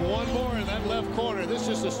to get one more in that left corner. This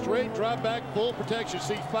is a straight drop back, full protection.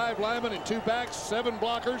 See 5 linemen and 2 backs, 7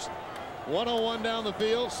 blockers. 101 down the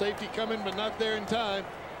field. Safety coming, but not there in time.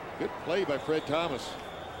 Good play by Fred Thomas.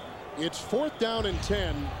 It's 4th down and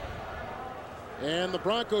 10. And the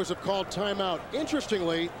Broncos have called timeout.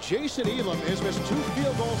 Interestingly, Jason Elam has missed 2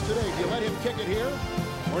 field goals today. Do you let him kick it here,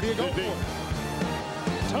 or do you go for it?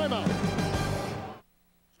 Timeout.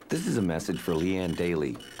 This is a message for Leanne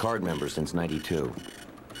Daly, card member since '92.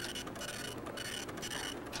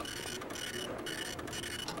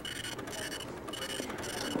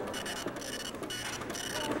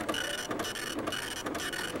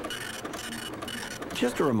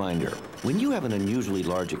 Just a reminder, when you have an unusually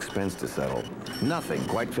large expense to settle, nothing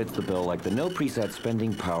quite fits the bill like the no preset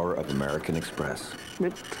spending power of American Express. No.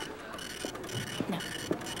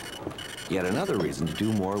 Yet another reason to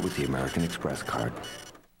do more with the American Express card.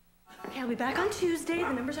 Okay, I'll be back on Tuesday.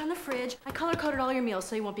 The numbers are on the fridge. I color-coded all your meals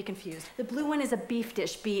so you won't be confused. The blue one is a beef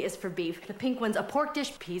dish. B is for beef. The pink one's a pork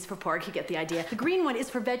dish. P is for pork. You get the idea. The green one is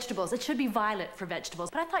for vegetables. It should be violet for vegetables.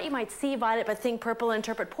 But I thought you might see violet but think purple and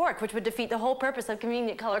interpret pork, which would defeat the whole purpose of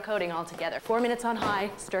convenient color coding altogether. 4 minutes on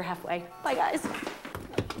high, stir halfway. Bye, guys.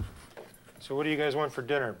 So what do you guys want for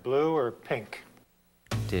dinner, blue or pink?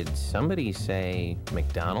 Did somebody say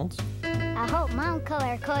McDonald's? I hope Mom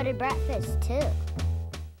color-coded breakfast, too.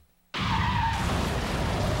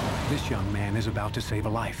 This young man is about to save a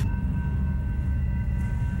life.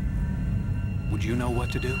 Would you know what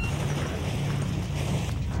to do?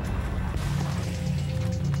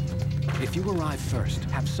 If you arrive first,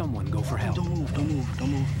 have someone go for help. Don't move, don't move,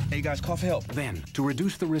 don't move. Hey guys, call for help. Then, to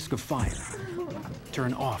reduce the risk of fire,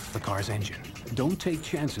 turn off the car's engine. Don't take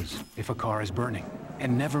chances if a car is burning.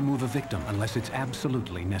 And never move a victim unless it's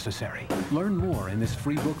absolutely necessary. Learn more in this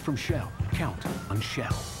free book from Shell. Count on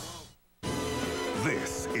Shell.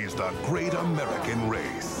 This is the Great American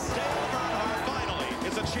Race. Finally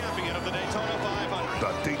is a champion of the Daytona 500.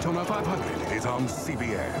 The Daytona 500 is on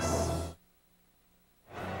CBS.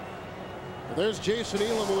 There's Jason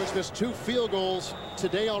Elam, who has missed 2 field goals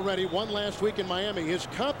today already, 1 last week in Miami. His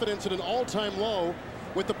confidence at an all-time low.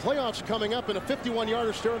 With the playoffs coming up and a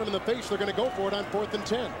 51-yarder staring them in the face, they're going to go for it on 4th and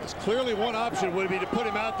 10. It's clearly one option would be to put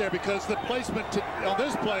him out there because the placement on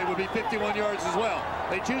this play would be 51 yards as well.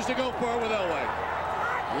 They choose to go for it with Elway.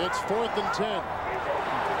 It's 4th and 10.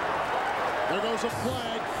 There goes a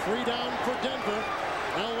flag. 3 down for Denver.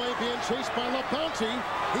 Elway being chased by LaBounty.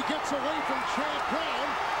 He gets away from Chad Brown.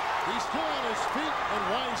 He's still on his feet and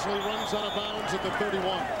wisely runs out of bounds at the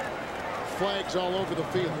 31. Flags all over the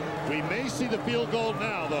field. We may see the field goal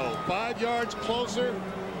now, though. 5 yards closer.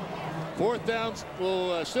 4th down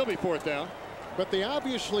will still be 4th down. But they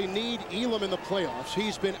obviously need Elam in the playoffs.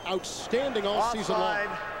 He's been outstanding all season long.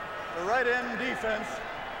 The right end defense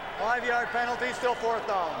 5-yard penalty, still 4th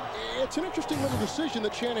down. It's an interesting little decision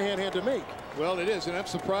that Shanahan had to make. Well, it is, and I'm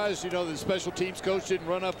surprised, the special teams coach didn't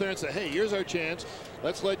run up there and say, hey, here's our chance.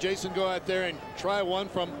 Let's let Jason go out there and try one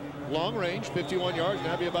from long range, 51 yards,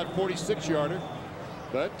 now be about 46-yarder.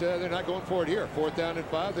 But they're not going for it here. 4th down and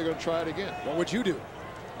 5, they're going to try it again. What would you do?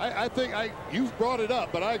 I think you've brought it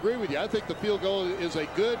up, but I agree with you. I think the field goal is a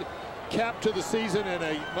good cap to the season and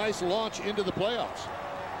a nice launch into the playoffs.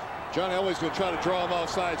 John Elway's going to try to draw him off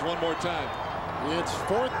sides one more time. It's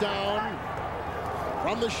 4th down.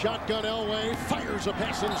 From the shotgun, Elway fires a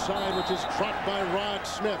pass inside, which is dropped by Rod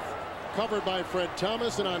Smith. Covered by Fred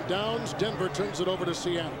Thomas, and on downs, Denver turns it over to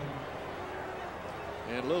Seattle.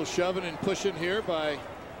 And a little shoving and pushing here by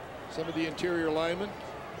some of the interior linemen.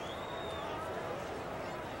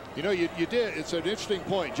 You did. It's an interesting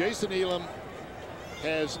point. Jason Elam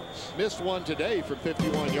has missed one today for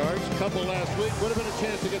 51 yards. A couple last week. Would have been a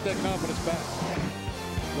chance to get that confidence back.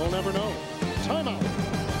 We'll never know. Timeout.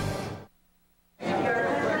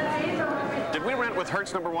 Did we rent with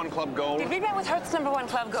Hertz #1 Club Gold? Did we rent with Hertz #1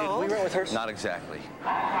 Club Gold? Did we rent with Hertz? Not exactly.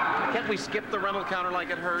 Can't we skip the rental counter like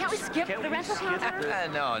it hurts? Can't we skip the rental counter?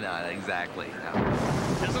 No, not exactly. No.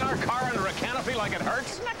 Isn't our car under a canopy like it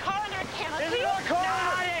hurts? Isn't our car under a canopy? Isn't our car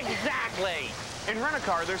Not exactly. In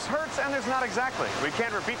Rent-A-Car, there's Hertz and there's not exactly. We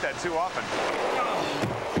can't repeat that too often.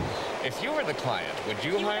 If you were the client, would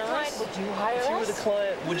you hire us? Would you hire us? If you were the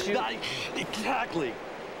client, would you? Exactly.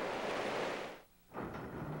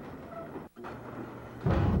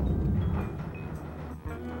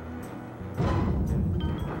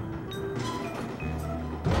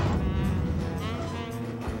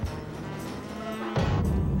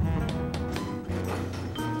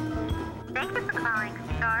 Thank you for calling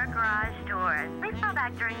Star Garage Doors. Please call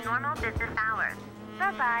back during normal business hours.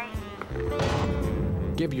 Bye-bye.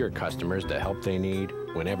 Give your customers the help they need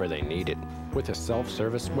whenever they need it with a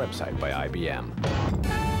self-service website by IBM.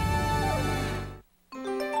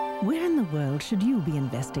 Where in the world should you be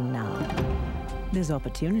investing now? There's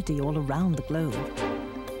opportunity all around the globe.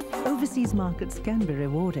 Overseas markets can be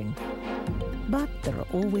rewarding, but there are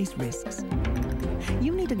always risks.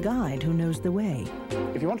 You need a guide who knows the way.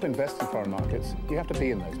 If you want to invest in foreign markets, you have to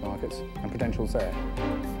be in those markets, and Prudential's there.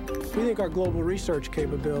 We think our global research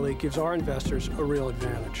capability gives our investors a real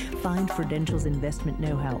advantage. Find Prudential's investment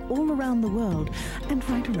know-how all around the world and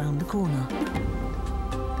right around the corner.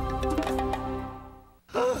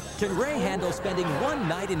 Can Ray handle spending one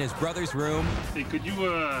night in his brother's room? Hey, could you,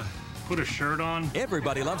 put a shirt on?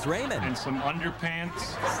 Everybody loves Raymond. And some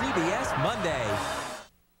underpants? CBS Monday.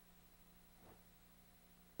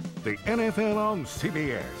 The NFL on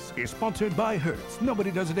CBS is sponsored by Hertz.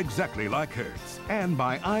 Nobody does it exactly like Hertz. And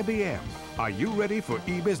by IBM. Are you ready for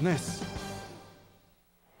e-business?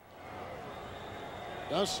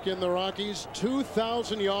 Dusk in the Rockies.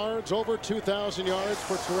 2,000 yards, over 2,000 yards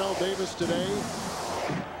for Terrell Davis today.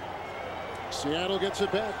 Seattle gets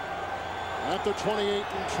it back after 28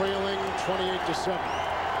 and trailing 28-7.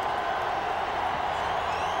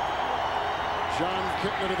 John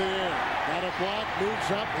Kitna to the air. Got a block,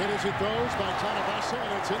 moves up, hit as he throws by Tanabasa,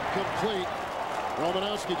 and it's incomplete.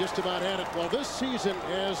 Romanowski just about had it. Well, this season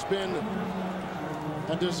has been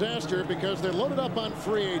a disaster because they're loaded up on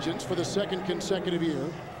free agents for the 2nd consecutive year.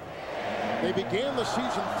 They began the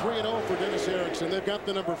season 3-0 for Dennis Erickson. They've got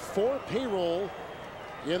the number 4 payroll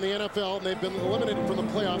in the NFL, and they've been eliminated from the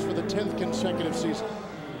playoffs for the 10th consecutive season.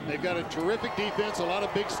 They've got a terrific defense, a lot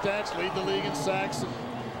of big stats, lead the league in sacks and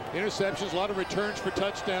interceptions, a lot of returns for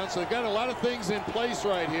touchdowns. So they've got a lot of things in place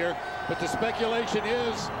right here. But the speculation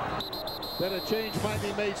is that a change might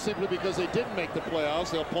be made simply because they didn't make the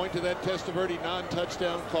playoffs. They'll point to that Testaverde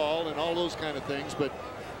non-touchdown call and all those kind of things. But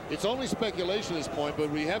it's only speculation at this point.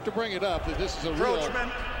 But we have to bring it up that this is a real...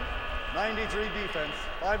 93 defense.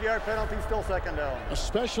 5-yard penalty, still 2nd down.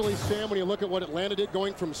 Especially, Sam, when you look at what Atlanta did,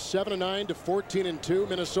 going from 7-9 to 14-2.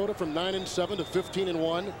 Minnesota from 9-7 to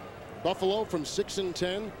 15-1. Buffalo from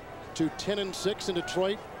 6-10 to 10-6 in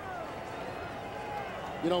Detroit.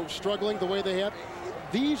 Struggling the way they have.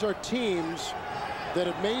 These are teams that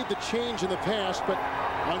have made the change in the past, but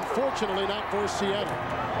unfortunately not for Seattle.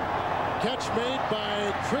 Catch made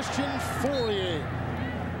by Christian Fourier.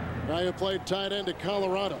 Guy who played tight end at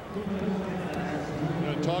Colorado.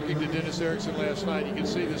 Talking to Dennis Erickson last night, you can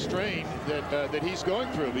see the strain that he's going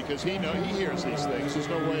through because he hears these things. There's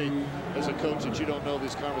no way as a coach that you don't know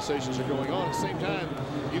these conversations are going on. At the same time,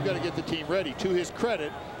 you've got to get the team ready. To his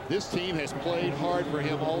credit, this team has played hard for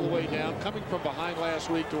him all the way down, coming from behind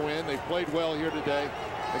last week to win. They've played well here today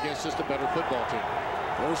against just a better football team.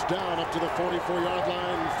 First down up to the 44-yard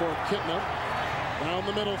line for Kitna. Down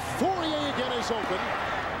the middle, Fourier again is open.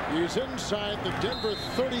 He's inside the Denver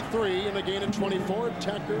 33 in a gain of 24,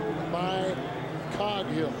 tackled by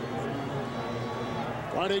Coghill.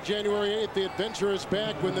 Friday, January 8th, the adventure is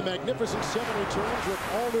back when the Magnificent Seven returns with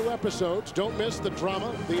all new episodes. Don't miss the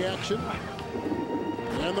drama, the action,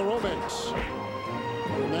 and the romance.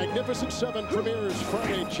 The Magnificent Seven premieres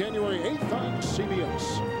Friday, January 8th on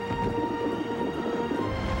CBS.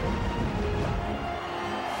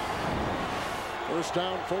 First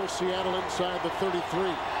down for Seattle inside the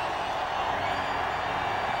 33.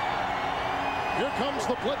 Here comes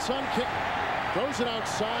the blitz on kick. Throws it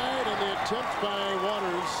outside, and the attempt by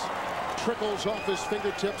Waters trickles off his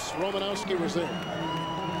fingertips. Romanowski was there.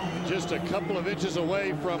 Just a couple of inches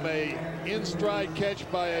away from a in-stride catch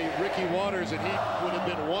by a Ricky Waters, and he would have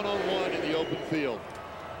been one-on-one in the open field.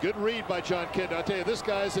 Good read by John Kent. I'll tell you, this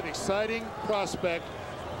guy's an exciting prospect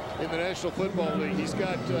in the National Football League. He's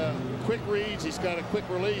got quick reads. He's got a quick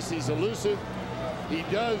release. He's elusive. He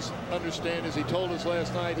does understand, as he told us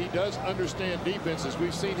last night, he does understand defenses.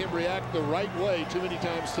 We've seen him react the right way too many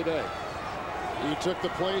times today. He took the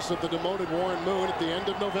place of the demoted Warren Moon at the end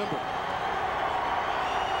of November.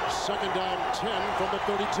 Second down 10 from the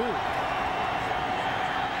 32.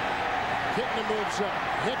 Kitna moves up.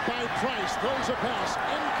 Hit by Price. Throws a pass.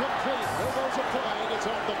 Incomplete. There goes a flag. It's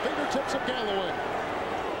off the fingertips of Galloway.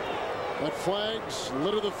 But flags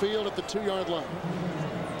litter the field at the 2-yard line.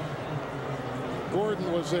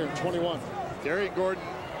 Gordon was there, 21. Gary Gordon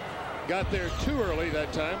got there too early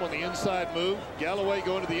that time on the inside move. Galloway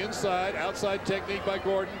going to the inside. Outside technique by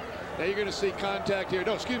Gordon. Now you're going to see contact here.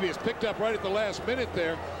 No, excuse me. It's picked up right at the last minute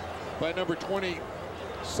there by number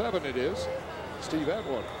 27 it is. Steve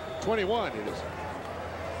Atwater. 21 it is.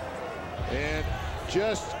 And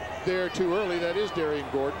just there too early, that is Darian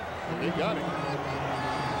Gordon. They got him.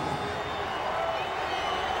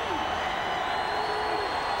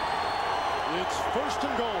 It's first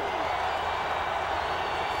and goal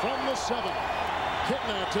from the 7.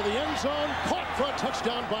 Kitna to the end zone, caught for a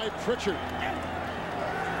touchdown by Pritchard.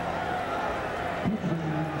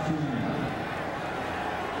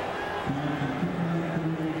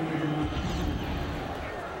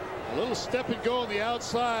 A little step and go on the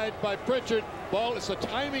outside by Pritchard. Ball, it's a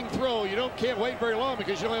timing throw. You can't wait very long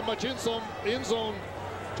because you don't have much end zone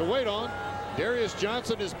to wait on. Darius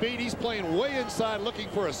Johnson is beat. He's playing way inside, looking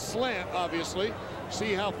for a slant, obviously.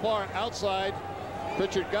 See how far outside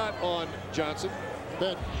Pritchard got on Johnson.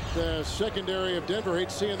 That the secondary of Denver,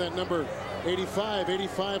 hate seeing that number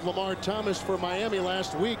 85 Lamar Thomas for Miami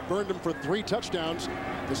last week, burned him for 3 touchdowns.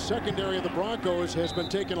 The secondary of the Broncos has been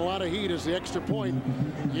taking a lot of heat as the extra point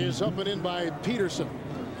is up and in by Peterson.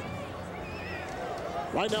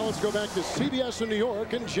 Right now, let's go back to CBS in New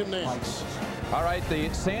York and Jim Nance. All right, the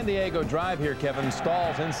San Diego drive here, Kevin,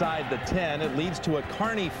 stalls inside the 10. It leads to a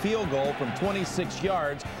Carney field goal from 26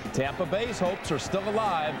 yards. Tampa Bay's hopes are still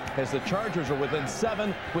alive as the Chargers are within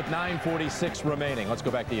 7 with 9:46 remaining. Let's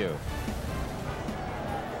go back to you.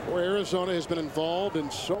 Where Arizona has been involved in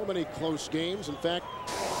so many close games. In fact,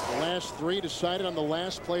 the last 3 decided on the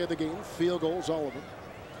last play of the game. Field goals, all of them.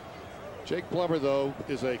 Jake Plummer, though,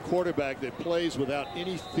 is a quarterback that plays without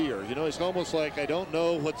any fear. You know, it's almost like, I don't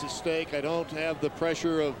know what's at stake. I don't have the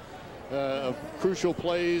pressure of crucial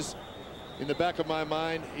plays in the back of my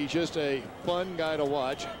mind. He's just a fun guy to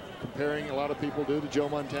watch, comparing a lot of people do to Joe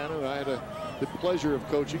Montana, who I had the pleasure of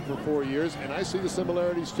coaching for 4 years, and I see the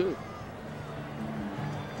similarities, too.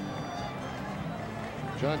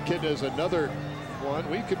 John Kitna is another one.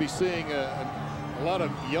 We could be seeing a lot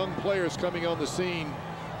of young players coming on the scene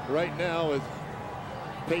right now, with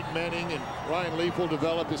Peyton Manning and Ryan Leaf will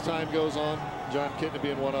develop as time goes on. John Kitna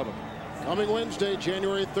being one of them. Coming Wednesday,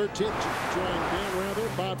 January 13th, join Dan Rather,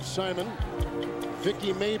 Bob Simon,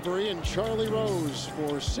 Vicky Mabry, and Charlie Rose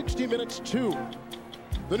for 60 Minutes 2,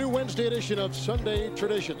 the new Wednesday edition of Sunday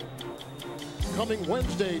Tradition. Coming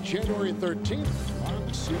Wednesday, January 13th on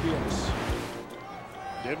CBS.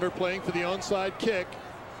 Denver playing for the onside kick.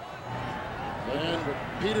 And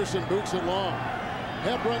Peterson boots it long.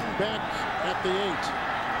 Hebron back at the 8.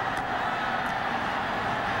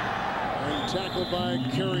 And tackled by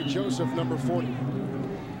Kerry Joseph, number 40.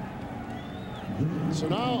 So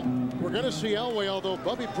now we're going to see Elway, although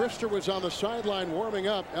Bubby Brister was on the sideline warming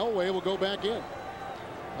up. Elway will go back in.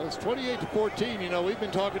 Well, it's 28-14. You know, we've been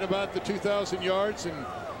talking about the 2,000 yards, and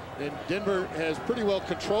Denver has pretty well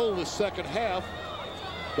controlled the second half.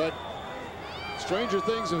 But stranger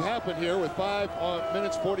things have happened here with 5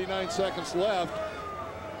 minutes 49 seconds left.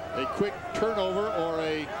 A quick turnover or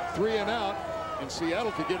a 3 and out, and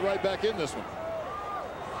Seattle could get right back in this one.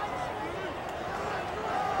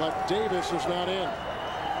 But Davis is not in.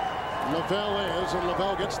 Lavelle is, and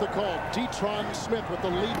Lavelle gets the call. Detron Smith with the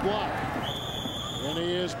lead block. And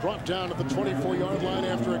he is brought down at the 24-yard line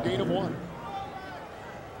after a gain of 1.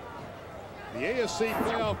 The AFC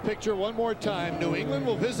playoff picture one more time. New England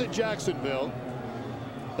will visit Jacksonville.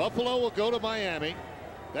 Buffalo will go to Miami.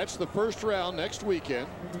 That's the first round next weekend.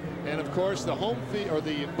 And of course, the home fee or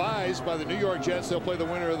the buys by the New York Jets. They'll play the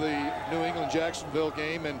winner of the New England-Jacksonville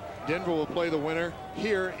game, and Denver will play the winner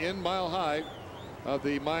here in Mile High of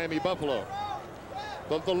the Miami-Buffalo.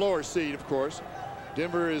 But the lower seed, of course.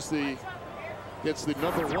 Denver is gets the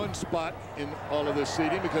 #1 spot in all of this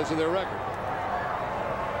seeding because of their record.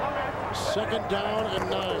 2nd down and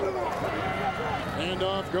 9.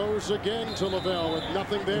 Handoff goes again to Lavelle with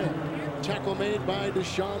nothing there. Tackle made by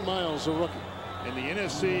Deshaun Miles, a rookie. In the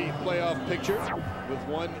NFC playoff picture, with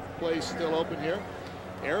one place still open here,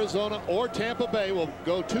 Arizona or Tampa Bay will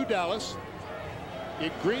go to Dallas.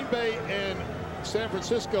 Green Bay and San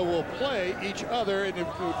Francisco will play each other, and it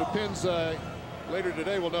depends. Later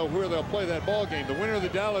today, we'll know where they'll play that ball game. The winner of the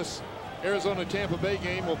Dallas-Arizona-Tampa Bay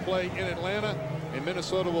game will play in Atlanta, and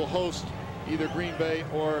Minnesota will host either Green Bay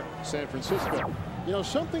or San Francisco. You know,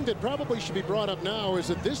 something that probably should be brought up now is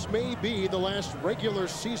that this may be the last regular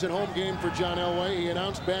season home game for John Elway. He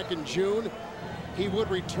announced back in June he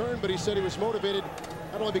would return, but he said he was motivated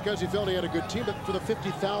not only because he felt he had a good team, but for the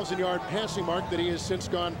 50,000-yard passing mark that he has since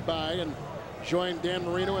gone by and joined Dan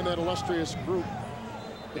Marino and that illustrious group.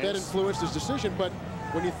 But that influenced his decision. But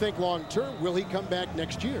when you think long term, will he come back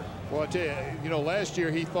next year? Well, I tell you, last year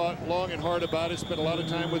he thought long and hard about it, spent a lot of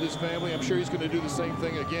time with his family. I'm sure he's going to do the same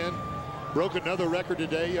thing again. Broke another record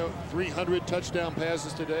today, 300 touchdown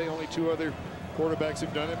passes today. Only 2 other quarterbacks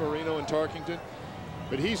have done it, Marino and Tarkington.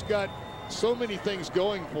 But he's got so many things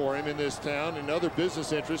going for him in this town and other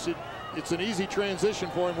business interests. It's an easy transition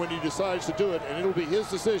for him when he decides to do it, and it'll be his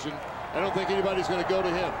decision. I don't think anybody's going to go to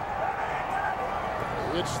him.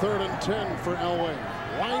 It's 3rd and 10 for Elway.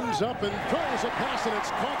 Winds up and throws a pass, and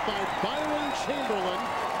it's caught by Byron Chamberlain.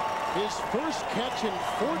 His first catch in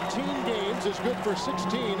 14 games is good for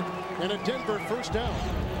 16 and a Denver first down.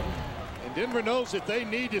 And Denver knows that they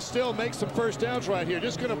need to still make some first downs right here.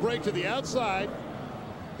 Just going to break to the outside.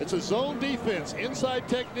 It's a zone defense. Inside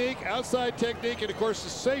technique, outside technique, and of course the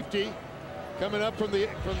safety coming up from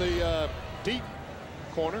the deep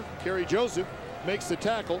corner. Kerry Joseph makes the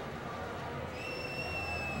tackle.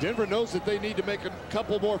 Denver knows that they need to make a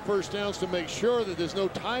couple more first downs to make sure that there's no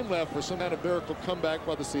time left for some kind of miracle comeback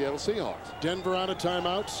by the Seattle Seahawks. Denver out of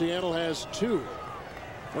timeout. Seattle has 2.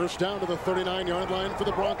 First down to the 39-yard line for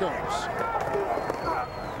the Broncos.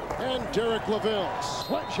 And Derek Lavelle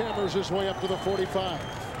sledgehammers his way up to the 45.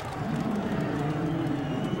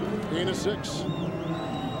 Gain of 6.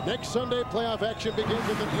 Next Sunday, playoff action begins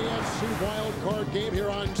with an AFC wild card game here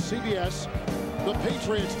on CBS. The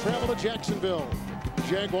Patriots travel to Jacksonville.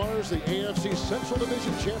 Jaguars, the AFC Central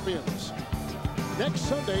Division champions. Next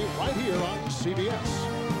Sunday, right here on CBS.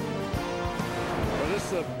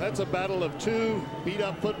 Well, that's a battle of 2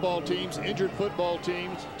 beat-up football teams, injured football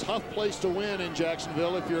teams. Tough place to win in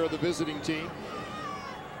Jacksonville if you're the visiting team.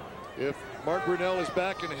 If Mark Brunell is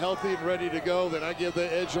back and healthy and ready to go, then I give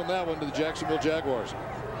the edge on that one to the Jacksonville Jaguars.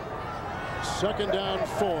 2nd down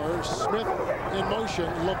 4. Smith in motion.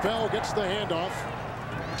 Lavelle gets the handoff.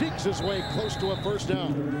 Digs his way close to a first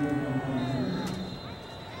down.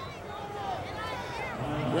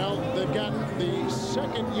 Well, they've got the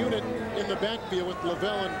second unit in the backfield with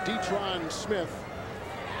Lavelle and Detron Smith.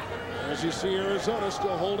 As you see, Arizona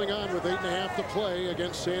still holding on with 8.5 to play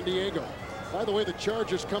against San Diego. By the way, the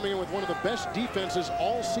Chargers coming in with one of the best defenses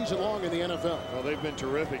all season long in the NFL. Well, they've been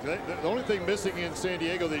terrific. The only thing missing in San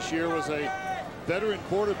Diego this year was a veteran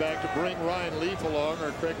quarterback to bring Ryan Leaf along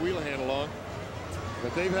or Craig Wheelahan along.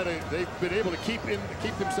 But they've been able to keep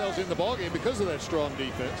themselves in the ballgame because of that strong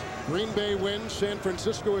defense. Green Bay wins. San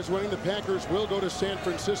Francisco is winning. The Packers will go to San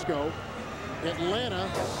Francisco. Atlanta,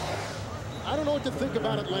 I don't know what to think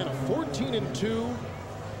about Atlanta. 14-2.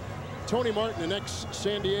 Tony Martin, the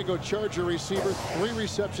ex-San Diego Charger receiver, 3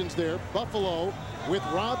 receptions there. Buffalo, with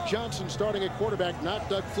Rob Johnson starting at quarterback, not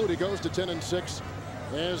Doug Flutie, goes to 10-6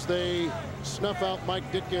 as they snuff out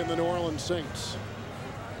Mike Ditka and the New Orleans Saints.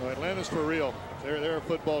 Well, Atlanta's for real. They're a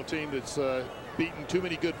football team that's beaten too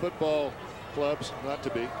many good football clubs not to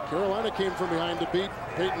be. Carolina came from behind to beat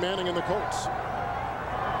Peyton Manning and the Colts.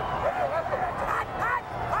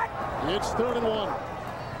 It's 3rd and 1.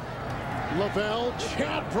 Lavelle,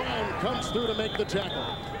 Chad Brown comes through to make the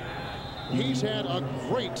tackle. He's had a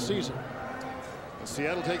great season.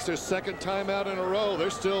 Seattle takes their 2nd timeout in a row. They're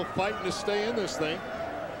still fighting to stay in this thing.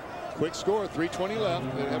 Quick score, 3:20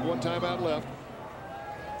 left. They have 1 timeout left.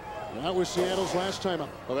 That was Seattle's last time up.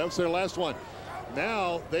 Well, that was their last one.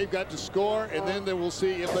 Now they've got to score, and then they will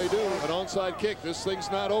see if they do an onside kick. This thing's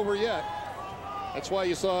not over yet. That's why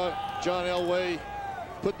you saw John Elway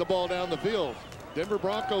put the ball down the field. Denver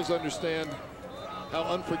Broncos understand how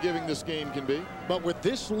unforgiving this game can be. But with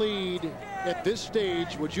this lead at this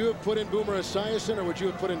stage, would you have put in Boomer Esiason or would you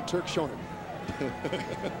have put in Turk Schoner?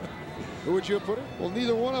 Who would you have put in? Well,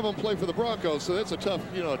 neither one of them play for the Broncos, so that's a tough,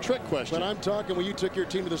 trick question. But I'm talking when you took your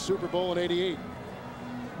team to the Super Bowl in '88.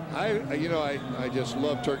 I just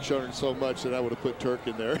love Turk Schoner so much that I would have put Turk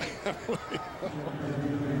in there.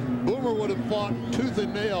 Boomer would have fought tooth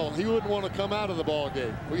and nail. He wouldn't want to come out of the ball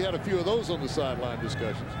game. We had a few of those on the sideline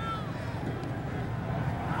discussions.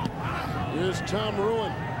 Here's Tom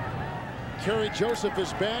Ruin. Kerry Joseph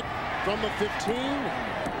is back from the 15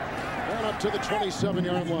 and up to the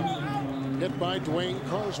 27-yard line. Hit by Dwayne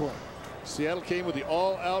Carswell. Seattle came with the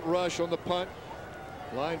all-out rush on the punt.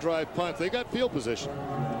 Line drive punt. They got field position.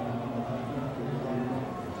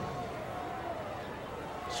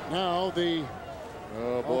 Now the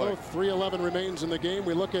although 3:11 remains in the game,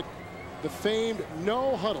 we look at the famed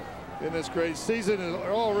no huddle. And that's great. Season is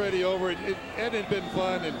already over. It hadn't been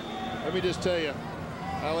fun, and let me just tell you,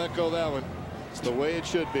 I'll echo that one. It's the way it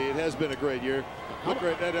should be. It has been a great year. Look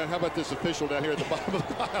right at how about this official down here at the bottom of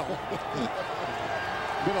the pile?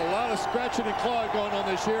 Been a lot of scratching and clawing going on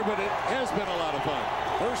this year, but it has been a lot of fun.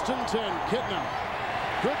 1st and 10, Kitna.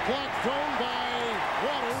 Good block thrown by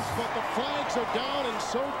Waters, but the flags are down, and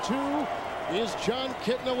so too is John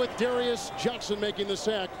Kitna with Darius Johnson making the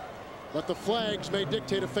sack. But the flags may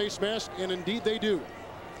dictate a face mask, and indeed they do.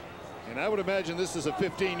 And I would imagine this is a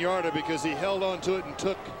 15-yarder because he held on to it and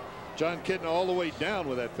took John Kitna all the way down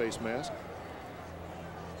with that face mask.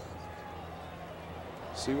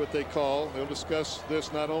 See what they call. They'll discuss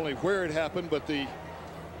this, not only where it happened, but the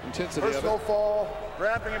intensity of it. Personal fall,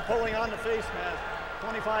 grabbing and pulling on the face mask.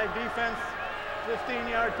 25 defense,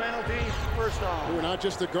 15-yard penalty, first down. We're not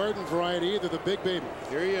just the garden variety either, the big baby.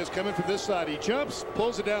 Here he is coming from this side. He jumps,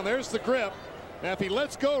 pulls it down. There's the grip. Now, if he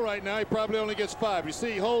lets go right now, he probably only gets 5. You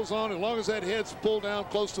see he holds on. As long as that head's pulled down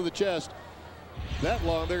close to the chest, that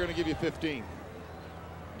long, they're going to give you 15.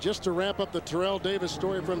 Just to wrap up the Terrell Davis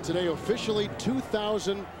story from today, officially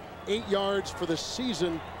 2,008 yards for the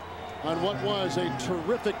season on what was a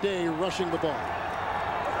terrific day rushing the ball.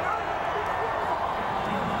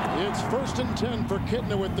 It's 1st and 10 for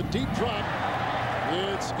Kitna with the deep drop.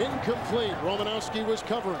 It's incomplete. Romanowski was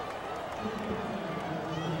covering.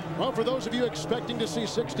 Well, for those of you expecting to see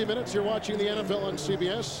 60 minutes, you're watching the NFL on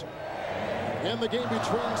CBS. And the game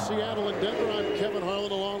between Seattle and Denver, I'm Kevin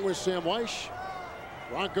Harlan along with Sam Weish.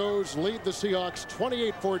 Broncos lead the Seahawks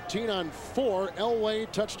 28-14 on 4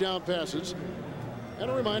 Elway touchdown passes. And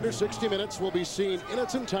a reminder, 60 Minutes will be seen in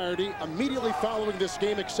its entirety immediately following this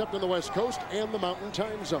game, except on the West Coast and the Mountain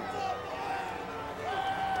Time Zone.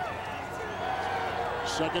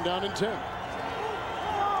 2nd down and 10.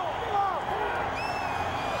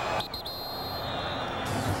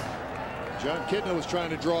 John Kitna was trying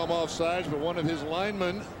to draw him off sides, but one of his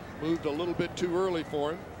linemen moved a little bit too early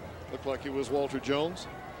for him. Looked like it was Walter Jones.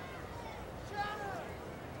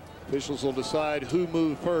 Officials will decide who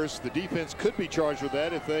moved first. The defense could be charged with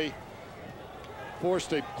that if they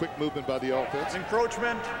forced a quick movement by the offense.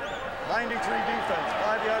 Encroachment, 93 defense,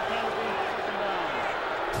 5-yard penalty,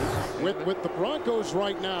 2nd down. With the Broncos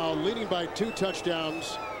right now leading by 2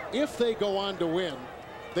 touchdowns, if they go on to win,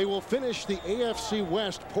 they will finish the AFC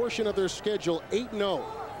West portion of their schedule 8-0.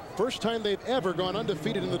 First time they've ever gone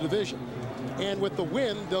undefeated in the division. And with the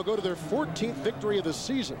win, they'll go to their 14th victory of the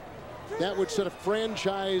season. That would set a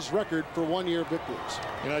franchise record for one-year victories.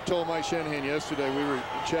 And I told Mike Shanahan yesterday, we were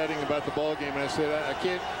chatting about the ball game, and I said, I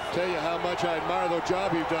can't tell you how much I admire the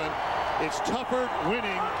job you've done. It's tougher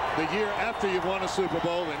winning the year after you've won a Super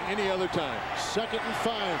Bowl than any other time. 2nd and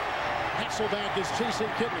 5. Hasselback is chasing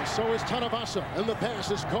Kitna. So is Tanavasa. And the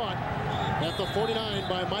pass is caught at the 49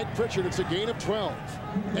 by Mike Pritchard. It's a gain of 12.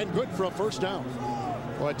 And good for a first down.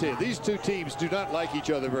 Well, I tell you, these two teams do not like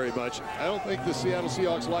each other very much. I don't think the Seattle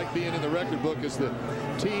Seahawks like being in the record book as the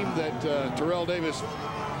team that Terrell Davis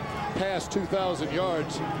passed 2,000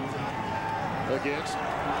 yards against.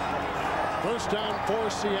 First down for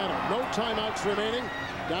Seattle. No timeouts remaining.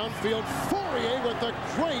 Downfield, Fourier with a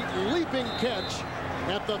great leaping catch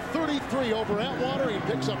at the 33 over Atwater. He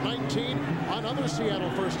picks up 19. Another Seattle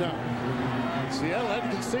first down. Seattle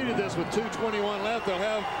hadn't conceded this with 2:21 left.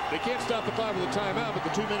 They can't stop the clock with a timeout, but the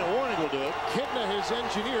 2-minute warning will do it. Kitna has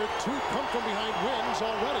engineered 2 come from behind wins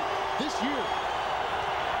already this year.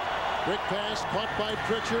 Quick pass caught by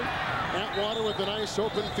Pritchard. Atwater with a nice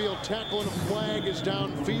open field tackle, and a flag is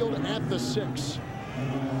downfield at the 6.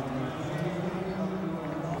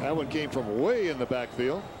 That one came from way in the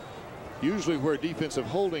backfield. Usually where defensive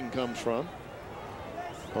holding comes from,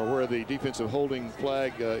 or where the defensive holding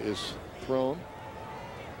flag is thrown.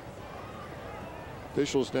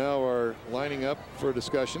 Officials now are lining up for a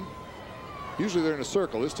discussion. Usually they're in a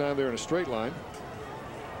circle. This time they're in a straight line.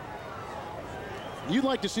 You'd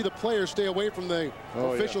like to see the players stay away from the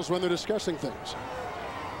officials when they're discussing things.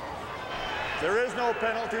 There is no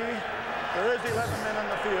penalty. There is 11 men on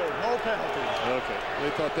the field. No penalty. Okay.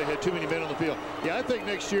 They thought they had too many men on the field. Yeah, I think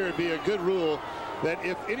next year it'd be a good rule that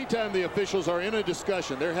if anytime the officials are in a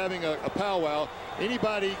discussion, they're having a powwow, any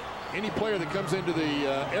player that comes into the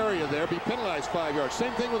area there be penalized 5 yards.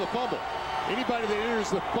 Same thing with a fumble. Anybody that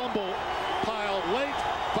enters the fumble pile late,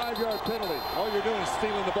 5-yard penalty. All you're doing is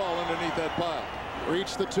stealing the ball underneath that pile.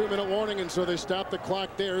 Reached the 2-minute warning, and so they stopped the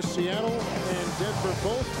clock there. Seattle and Denver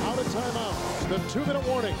both out of timeout. The 2-minute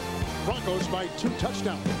warning. Broncos by 2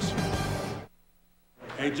 touchdowns.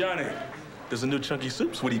 Hey, Johnny, there's a new chunky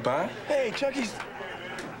soup, sweetie pie. Hey, Chunky's.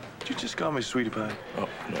 Did you just call me sweetie pie? Oh,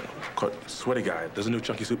 no. Sweaty guy. There's a new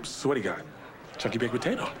chunky soup, sweaty guy. Chunky baked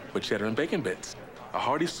potato with cheddar and bacon bits. A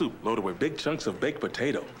hearty soup loaded with big chunks of baked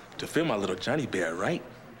potato to fill my little Johnny bear, right?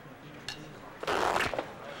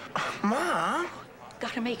 Mom?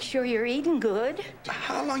 Gotta make sure you're eating good.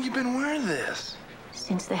 How long you been wearing this?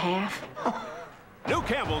 Since the half. New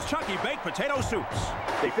Campbell's Chunky Baked Potato Soups.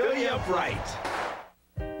 They fill you up right.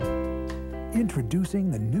 Introducing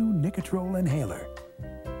the new Nicotrol inhaler.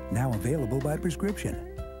 Now available by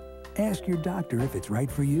prescription. Ask your doctor if it's right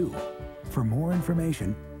for you. For more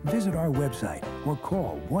information, visit our website or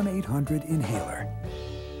call 1-800-INHALER.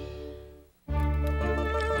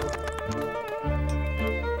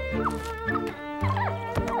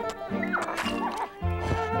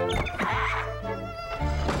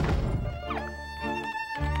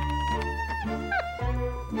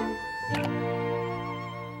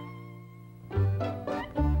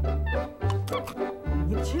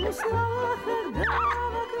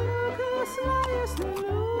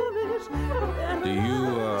 Do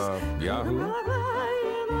you, Yahoo?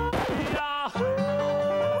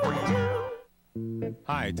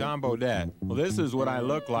 Hi, Tom Bodette. Well, this is what I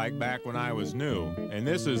looked like back when I was new. And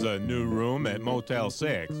this is a new room at Motel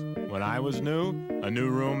 6. When I was new, a new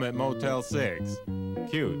room at Motel 6.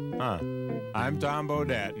 Cute, huh? I'm Tom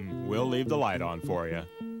Bodette, and we'll leave the light on for you.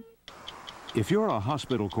 If you're a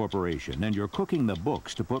hospital corporation and you're cooking the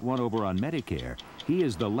books to put one over on Medicare, he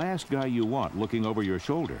is the last guy you want looking over your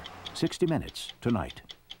shoulder. 60 Minutes, tonight.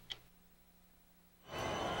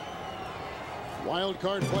 Wild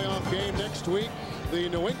card playoff game next week. The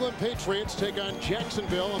New England Patriots take on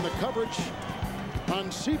Jacksonville, and the coverage on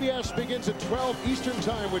CBS begins at 12 Eastern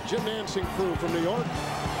Time with Jim Nancing crew from New York.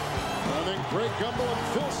 And then Greg Gumbel and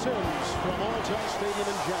Phil Simms from Alltel Stadium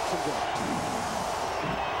in Jacksonville.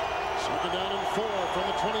 Second down and 4 from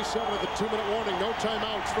the 27 of the 2-minute warning. No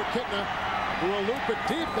timeouts for Kitna, who will loop it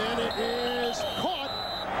deep, and it is caught.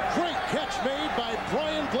 Great catch made by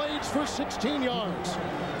Brian Blades for 16 yards.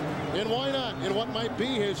 And why not in what might be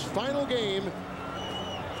his final game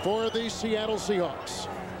for the Seattle Seahawks.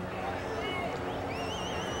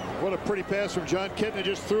 What a pretty pass from John Kitna.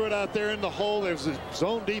 Just threw it out there in the hole. There's a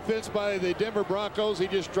zone defense by the Denver Broncos. He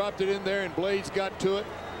just dropped it in there, and Blades got to it.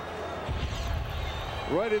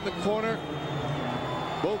 Right in the corner.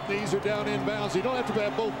 Both knees are down in bounds. You don't have to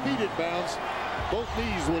have both feet in bounds. Both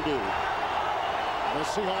knees will do. The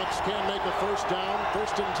Seahawks can make a first down.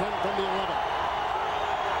 1st and 10 from the 11.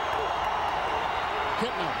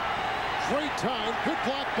 Kitna, great time. Good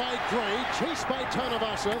block by Gray. Chased by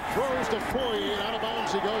Tanavasa. Throws to Fourier, and out of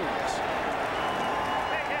bounds he goes.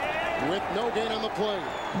 With no gain on the play.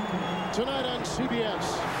 Tonight on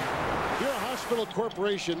CBS. If you're a hospital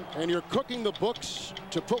corporation and you're cooking the books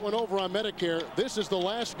to put one over on Medicare, this is the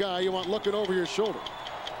last guy you want looking over your shoulder.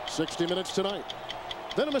 60 Minutes tonight.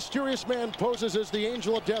 Then a mysterious man poses as the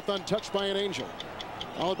angel of death untouched by an angel.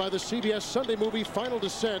 Followed by the CBS Sunday movie Final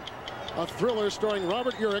Descent, a thriller starring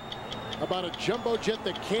Robert Urich about a jumbo jet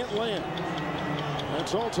that can't land.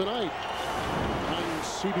 That's all tonight on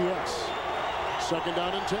CBS. 2nd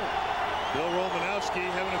down and 10. Bill Romanowski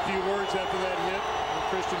having a few words after that hit from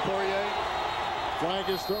Christian Poirier. Flag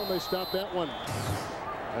is thrown. They stop that one.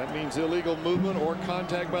 That means illegal movement or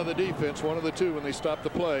contact by the defense. One of the two when they stop the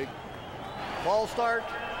play. Ball start.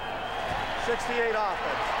 68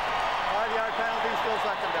 offense. 5-yard penalty, still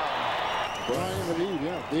 2nd down. Brian Levine,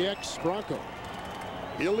 yeah, the ex-Bronco.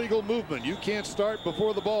 Illegal movement. You can't start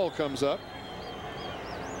before the ball comes up.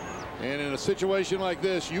 And in a situation like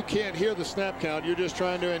this, you can't hear the snap count. You're just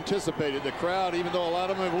trying to anticipate it. The crowd, even though a lot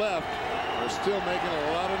of them have left, They're still making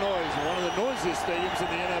a lot of noise in one of the noisiest stadiums in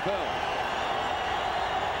the NFL.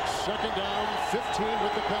 Second down, 15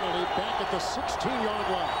 with the penalty, back at the 16-yard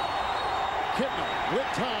line. Kitna with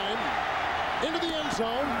time, into the end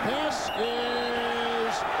zone. Pass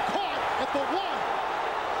is caught at the 1.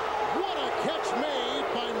 What a catch made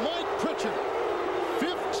by Mike Pritchard.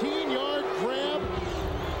 15-yard grab,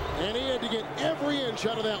 and he had to get every inch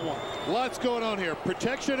out of that one. Lots going on here.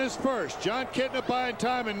 Protection is first. John Kitna buying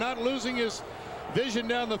time and not losing his vision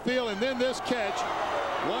down the field, and then this catch.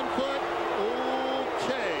 1 foot.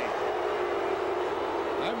 Okay.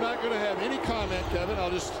 I'm not going to have any comment, Kevin. I'll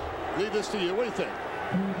just leave this to you. What do you think?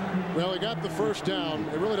 Well, he got the first down.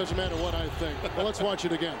 It really doesn't matter what I think. Well, let's watch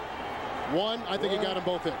it again. One, I think he got them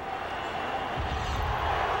both in.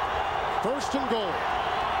 First and goal.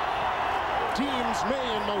 Deems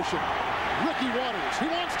May in motion. Ricky Waters. He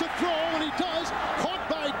wants to throw, and he does. Caught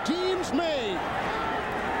by Deems May.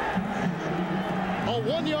 A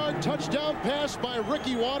 1-yard touchdown pass by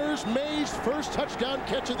Ricky Waters. May's first touchdown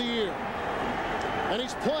catch of the year. And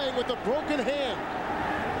he's playing with a broken hand.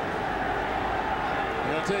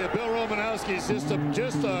 And I'll tell you, Bill Romanowski's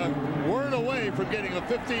just a word away from getting a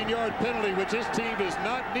 15-yard penalty, which his team does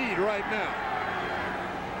not need right now.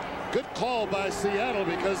 Good call by Seattle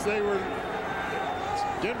because Denver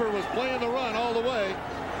was playing the run all the way,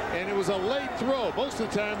 and it was a late throw. Most of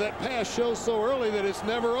the time that pass shows so early that it's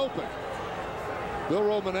never open. Bill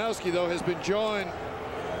Romanowski, though, has been jawing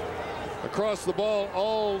across the ball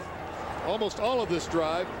almost all of this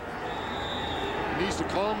drive. He needs to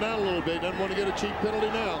calm down a little bit. Doesn't want to get a cheap penalty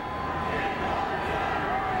now.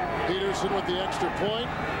 Peterson with the extra point.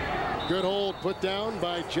 Good hold put down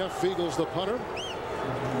by Jeff Fiegels, the punter.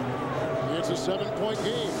 It's a 7-point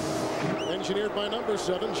game. Engineered by number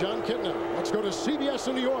 7, John Kitna. Let's go to CBS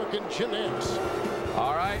in New York and Jim Nance.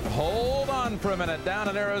 All right, hold on for a minute. Down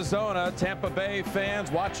in Arizona, Tampa Bay fans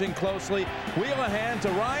watching closely. Wheel a hand to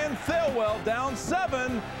Ryan Thilwell, down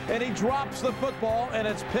 7, and he drops the football, and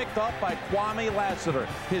it's picked up by Kwame Lassiter.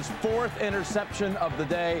 His 4th interception of the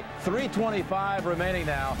day. 3:25 remaining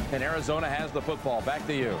now, and Arizona has the football. Back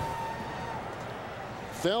to you.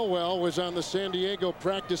 Thilwell was on the San Diego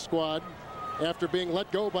practice squad after being let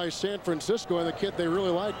go by San Francisco, and the kid they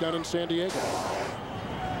really like down in San Diego.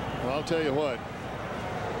 Well, I'll tell you what.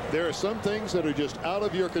 There are some things that are just out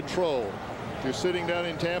of your control. If you're sitting down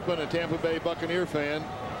in Tampa and a Tampa Bay Buccaneer fan,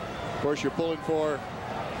 of course you're pulling for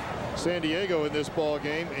San Diego in this ball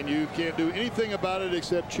game, and you can't do anything about it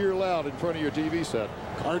except cheer loud in front of your TV set.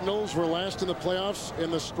 Cardinals were last in the playoffs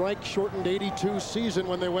in the strike-shortened 82 season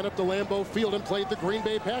when they went up to Lambeau Field and played the Green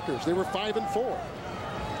Bay Packers. They were 5-4.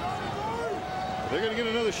 They're going to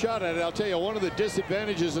get another shot at it. I'll tell you, one of the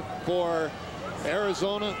disadvantages for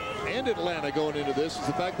Arizona and Atlanta going into this is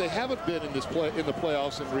the fact they haven't been in the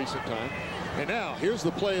playoffs in recent time. And now here's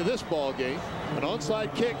the play of this ball game. An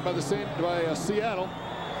onside kick by Seattle.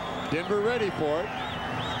 Denver ready for it.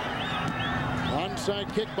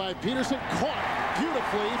 Onside kick by Peterson, caught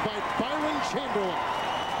beautifully by Byron Chamberlain,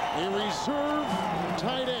 a reserve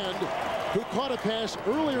tight end who caught a pass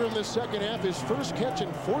earlier in the second half, his first catch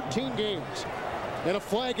in 14 games. And a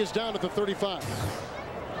flag is down at the 35.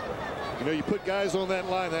 You know, you put guys on that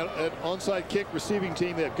line, that onside kick receiving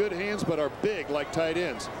team, they have good hands but are big like tight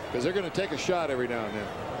ends because they're going to take a shot every now and then.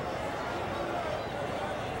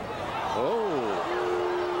 Oh,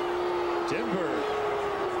 Denver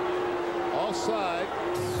offside.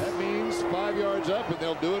 That means 5 yards up, and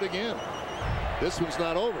they'll do it again. This one's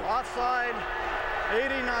not over. Offside,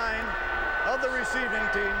 89 of the receiving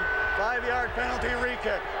team. 5-yard penalty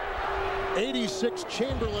re-kick. 86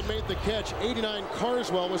 Chamberlain made the catch. 89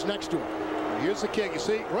 Carswell was next to him. Here's the kick. You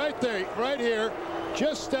see right there, right here,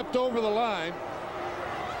 just stepped over the line.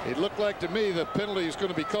 It looked like to me the penalty is going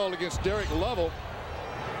to be called against Derek Lovell.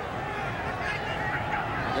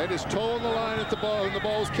 That is toe on the line at the ball, and the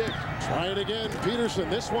ball's kicked. Try it again. Peterson.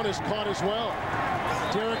 This one is caught as well.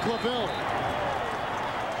 Derek Lavelle.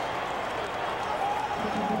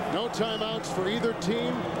 No timeouts for either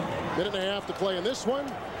team. Minute and a half to play in this one.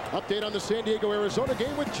 Update on the San Diego-Arizona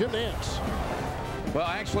game with Jim Nance. Well,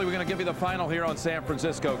 actually, we're going to give you the final here on San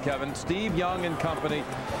Francisco, Kevin. Steve Young and company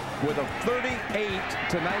with a 38-19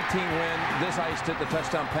 win. This iced it, the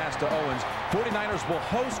touchdown pass to Owens. 49ers will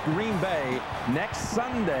host Green Bay next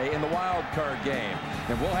Sunday in the wild card game.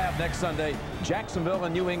 And we'll have next Sunday Jacksonville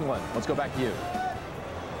and New England. Let's go back to you.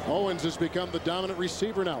 Owens has become the dominant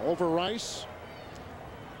receiver now over Rice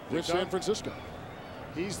with San Francisco.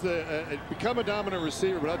 He's become a dominant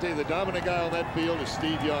receiver, but I'll tell you, the dominant guy on that field is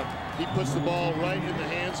Steve Young. He puts the ball right in the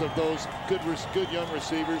hands of those good young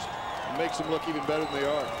receivers and makes them look even better than they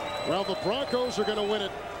are. Well, the Broncos are going to win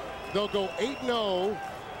it They'll go 8-0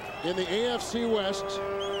 in the AFC West.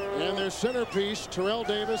 And their centerpiece, Terrell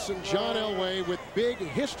Davis and John Elway, with big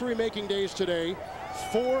history-making days today.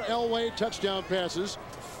 4 Elway touchdown passes,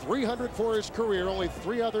 300 for his career. Only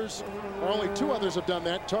 2 others have done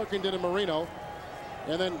that, Tarkenton and Marino.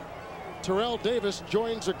 And then Terrell Davis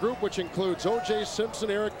joins a group which includes O.J.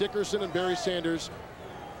 Simpson, Eric Dickerson, and Barry Sanders.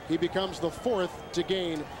 He becomes the 4th to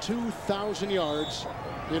gain 2,000 yards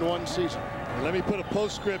in one season. Let me put a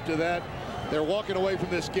postscript to that. They're walking away from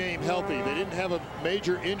this game healthy. They didn't have a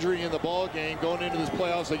major injury in the ball game going into this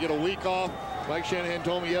playoffs. They get a week off. Mike Shanahan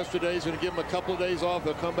told me yesterday he's going to give them a couple of days off.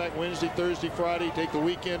 They'll come back Wednesday, Thursday, Friday, take the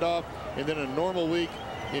weekend off, and then a normal week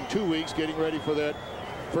in 2 weeks getting ready for that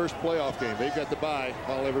first playoff game. They've got the bye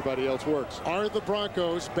while everybody else works. Are the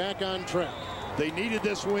Broncos back on track? They needed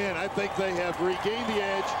this win. I think they have regained the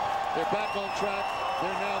edge. They're back on track.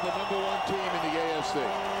 They're now the #1 team in the AFC.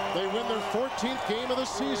 They win their 14th game of the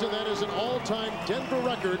season. That is an all-time Denver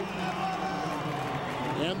record.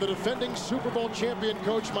 And the defending Super Bowl champion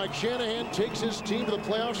coach Mike Shanahan takes his team to the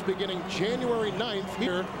playoffs beginning January 9th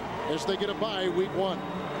here as they get a bye week 1.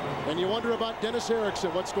 And you wonder about Dennis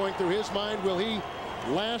Erickson. What's going through his mind? Will he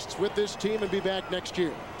last with this team and be back next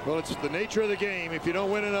year? Well, it's the nature of the game. If you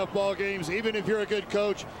don't win enough ball games, even if you're a good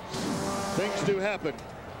coach, things do happen.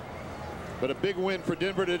 But a big win for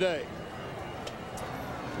Denver today.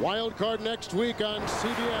 Wild card next week on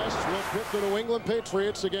CBS. We'll pit the New England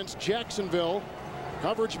Patriots against Jacksonville.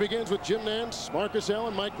 Coverage begins with Jim Nantz, Marcus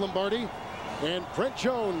Allen, Mike Lombardi, and Brent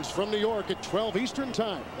Jones from New York at 12 Eastern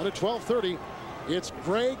Time. And at 12:30, it's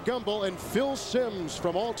Greg Gumbel and Phil Simms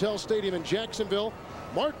from Alltel Stadium in Jacksonville.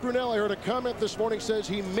 Mark Brunell, I heard a comment this morning, says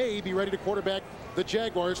he may be ready to quarterback the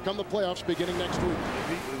Jaguars come the playoffs beginning next week.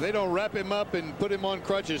 If they don't wrap him up and put him on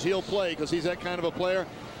crutches, he'll play because he's that kind of a player.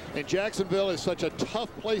 And Jacksonville is such a tough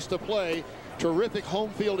place to play. Terrific home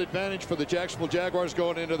field advantage for the Jacksonville Jaguars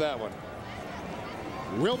going into that one.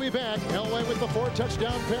 We'll be back. Elway with the 4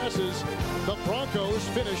 touchdown passes. The Broncos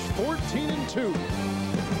finish 14-2.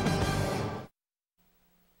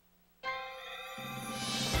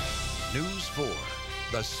 News 4,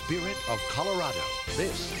 the spirit of Colorado.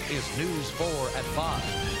 This is News 4 at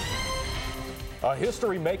 5. A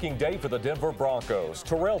history-making day for the Denver Broncos.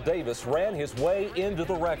 Terrell Davis ran his way into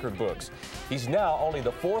the record books. He's now only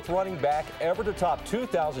the 4th running back ever to top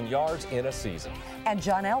 2,000 yards in a season. And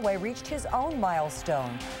John Elway reached his own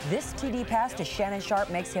milestone. This TD pass to Shannon Sharp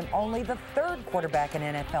makes him only the 3rd quarterback in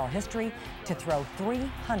NFL history to throw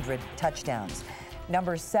 300 touchdowns.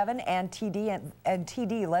 Numbers 7 and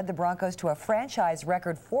TD led the Broncos to a franchise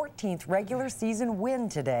record 14th regular season win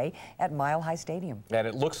today at Mile High Stadium. And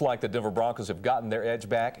it looks like the Denver Broncos have gotten their edge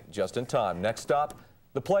back just in time. Next up,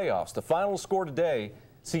 the playoffs. The final score today,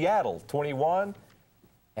 Seattle 21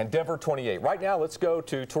 and Denver 28. Right now, let's go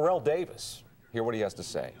to Terrell Davis. Hear what he has to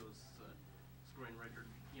say. Scoring record,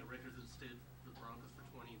 records that stayed for the Broncos for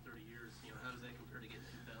 20, 30 years. How does that compare to getting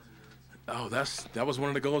 2,000 yards? Oh, that was one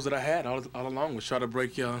of the goals that I had all along, was try to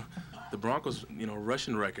break the Broncos,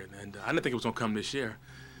 rushing record, and I didn't think it was gonna come this year,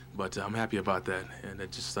 but I'm happy about that, and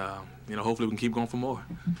it just, hopefully we can keep going for more.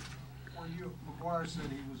 Well, McGuire said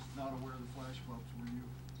he was not aware of the flashbulbs. Were you?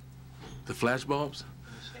 The flashbulbs?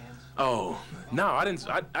 Oh no, I didn't see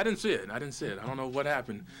it. I didn't see it. I don't know what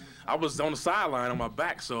happened. I was on the sideline on my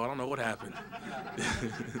back, so I don't know what happened.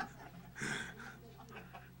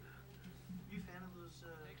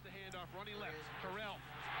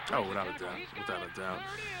 Oh, without a doubt, without a doubt.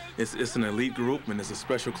 It's an elite group, and it's a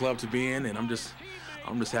special club to be in, and I'm just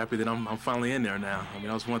happy that I'm finally in there now. I mean,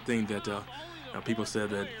 that was one thing that people said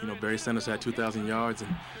that Barry Sanders had 2,000 yards,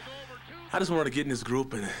 and I just wanted to get in this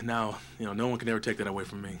group, and now no one can ever take that away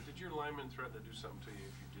from me. Did your lineman threaten to do something to you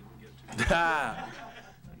if you didn't get to?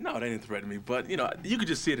 No, they didn't threaten me, but you could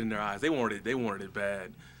just see it in their eyes. They wanted it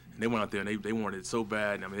bad, and they went out there and they wanted it so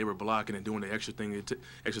bad. I mean, they were blocking and doing the extra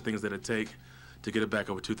things that it take to get it back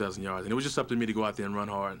over 2,000 yards. And it was just up to me to go out there and run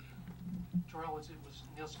hard. Terrell, was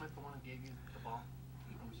Neil Smith the one who gave you the ball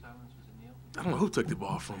from the sidelines? Was it Neil? I don't know who took the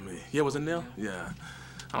ball from me. Yeah, was it Neil? Yeah.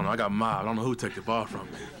 I don't know. I got mobbed. I don't know who took the ball from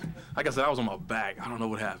me. Like I said, I was on my back. I don't know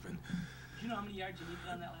what happened. Do you know how many yards you needed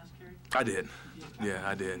on that last carry? I did. Yeah,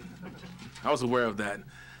 I did. I was aware of that.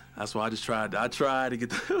 That's why I just tried. I tried to get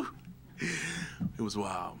the. It was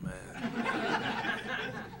wild, man.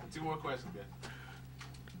 2 more questions, guys.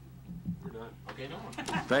 We're done. Okay, no one.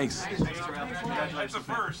 Thanks. That's a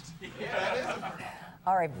first.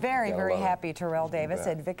 All right, very, very love it. happy Terrell Davis.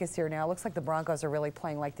 And Vic is here now. Looks like the Broncos are really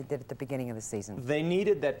playing like they did at the beginning of the season. They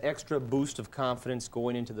needed that extra boost of confidence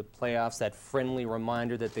going into the playoffs, that friendly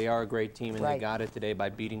reminder that they are a great team, and they got it today by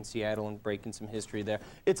beating Seattle and breaking some history there.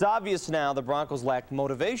 It's obvious now the Broncos lacked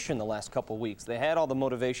motivation the last couple weeks. They had all the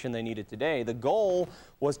motivation they needed today. The goal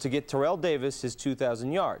was to get Terrell Davis his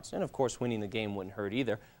 2,000 yards. And, of course, winning the game wouldn't hurt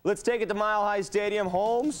either. Let's take it to Mile High Stadium.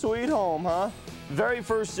 Home sweet home, huh? Very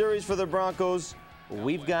first series for the Broncos.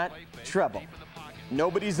 We've got trouble.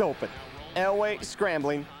 Nobody's open. Elway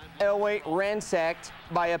scrambling. Elway ransacked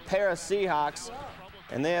by a pair of Seahawks,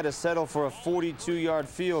 and they had to settle for a 42-yard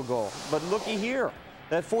field goal. But looky here.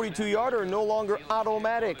 That 42-yarder no longer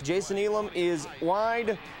automatic. Jason Elam is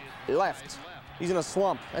wide left. He's in a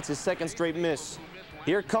slump. That's his second straight miss.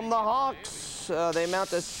 Here come the Hawks. They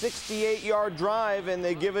mount a 68-yard drive, and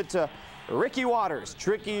they give it to Ricky Waters.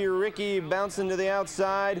 Tricky Ricky bouncing to the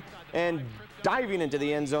outside and diving into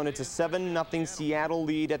the end zone. It's a 7-0 Seattle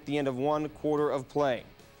lead at the end of 1 quarter of play.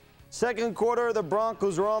 Second quarter, the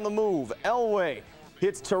Broncos are on the move. Elway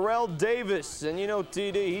hits Terrell Davis, and you know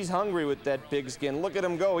TD, he's hungry with that pigskin. Look at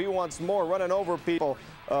him go. He wants more, running over people.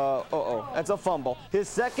 That's a fumble. His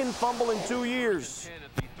second fumble in 2 years.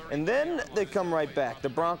 And then they come right back. The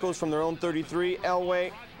Broncos from their own 33,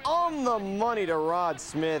 Elway on the money to Rod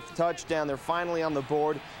Smith. Touchdown. They're finally on the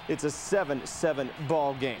board. It's a 7-7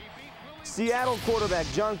 ball game. Seattle quarterback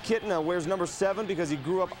John Kitna wears number 7 because he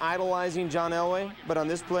grew up idolizing John Elway. But on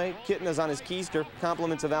this play, Kitna's on his keister,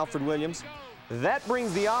 compliments of Alfred Williams. That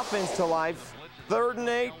brings the offense to life. 3rd and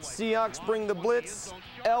 8, Seahawks bring the blitz.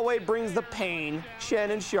 Elway brings the pain.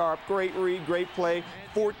 Shannon Sharp, great read, great play.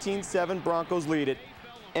 14-7, Broncos lead it.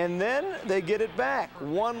 And then they get it back.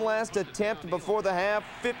 One last attempt before the half.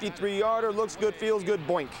 53-yarder, looks good, feels good,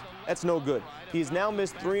 boink. That's no good. He's now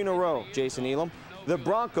missed 3 in a row, Jason Elam. The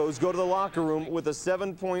Broncos go to the locker room with a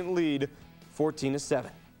 7-point lead,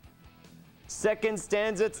 14-7. Second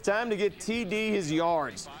stanza, it's time to get TD his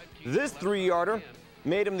yards. This 3-yarder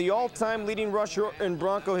made him the all-time leading rusher in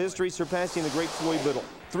Bronco history, surpassing the great Floyd Little.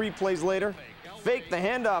 3 plays later, fake the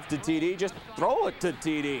handoff to TD, just throw it to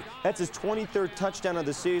TD. That's his 23rd touchdown of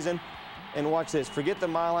the season. And watch this, forget the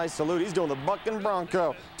Mile High salute. He's doing the bucking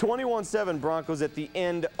Bronco. 21-7 Broncos at the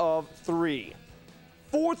end of 3.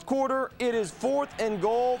 Fourth quarter, it is 4th and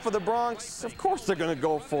goal for the Bronx. Of course they're going to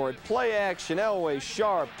go for it. Play action, Elway,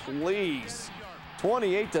 Sharp, please.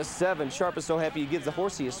 28-7. Sharp is so happy he gives the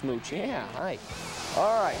horsey a smooch. Yeah, hi.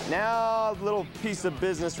 All right, now a little piece of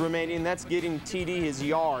business remaining. That's getting TD his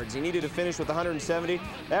yards. He needed to finish with 170.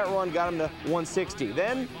 That run got him to 160.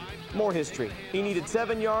 Then, more history. He needed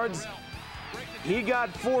 7 yards. He got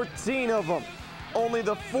 14 of them. Only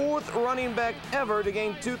the 4th running back ever to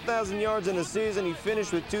gain 2,000 yards in a season. He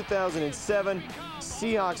finished with 2,007.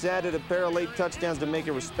 Seahawks added a pair of late touchdowns to make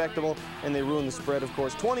it respectable, and they ruined the spread, of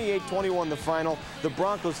course. 28-21 the final. The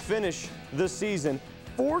Broncos finish the season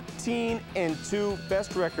 14-2,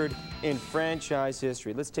 best record in franchise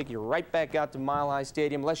history. Let's take you right back out to Mile High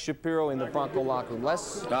Stadium. Les Shapiro in the Bronco locker room.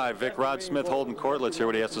 Les? Hi, Vic. Rod Smith holding court. Let's hear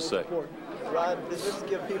what he has to say. Rod, does this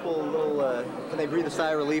give people a little, can they breathe a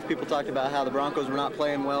sigh of relief? People talked about how the Broncos were not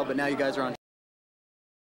playing well, but now you guys are on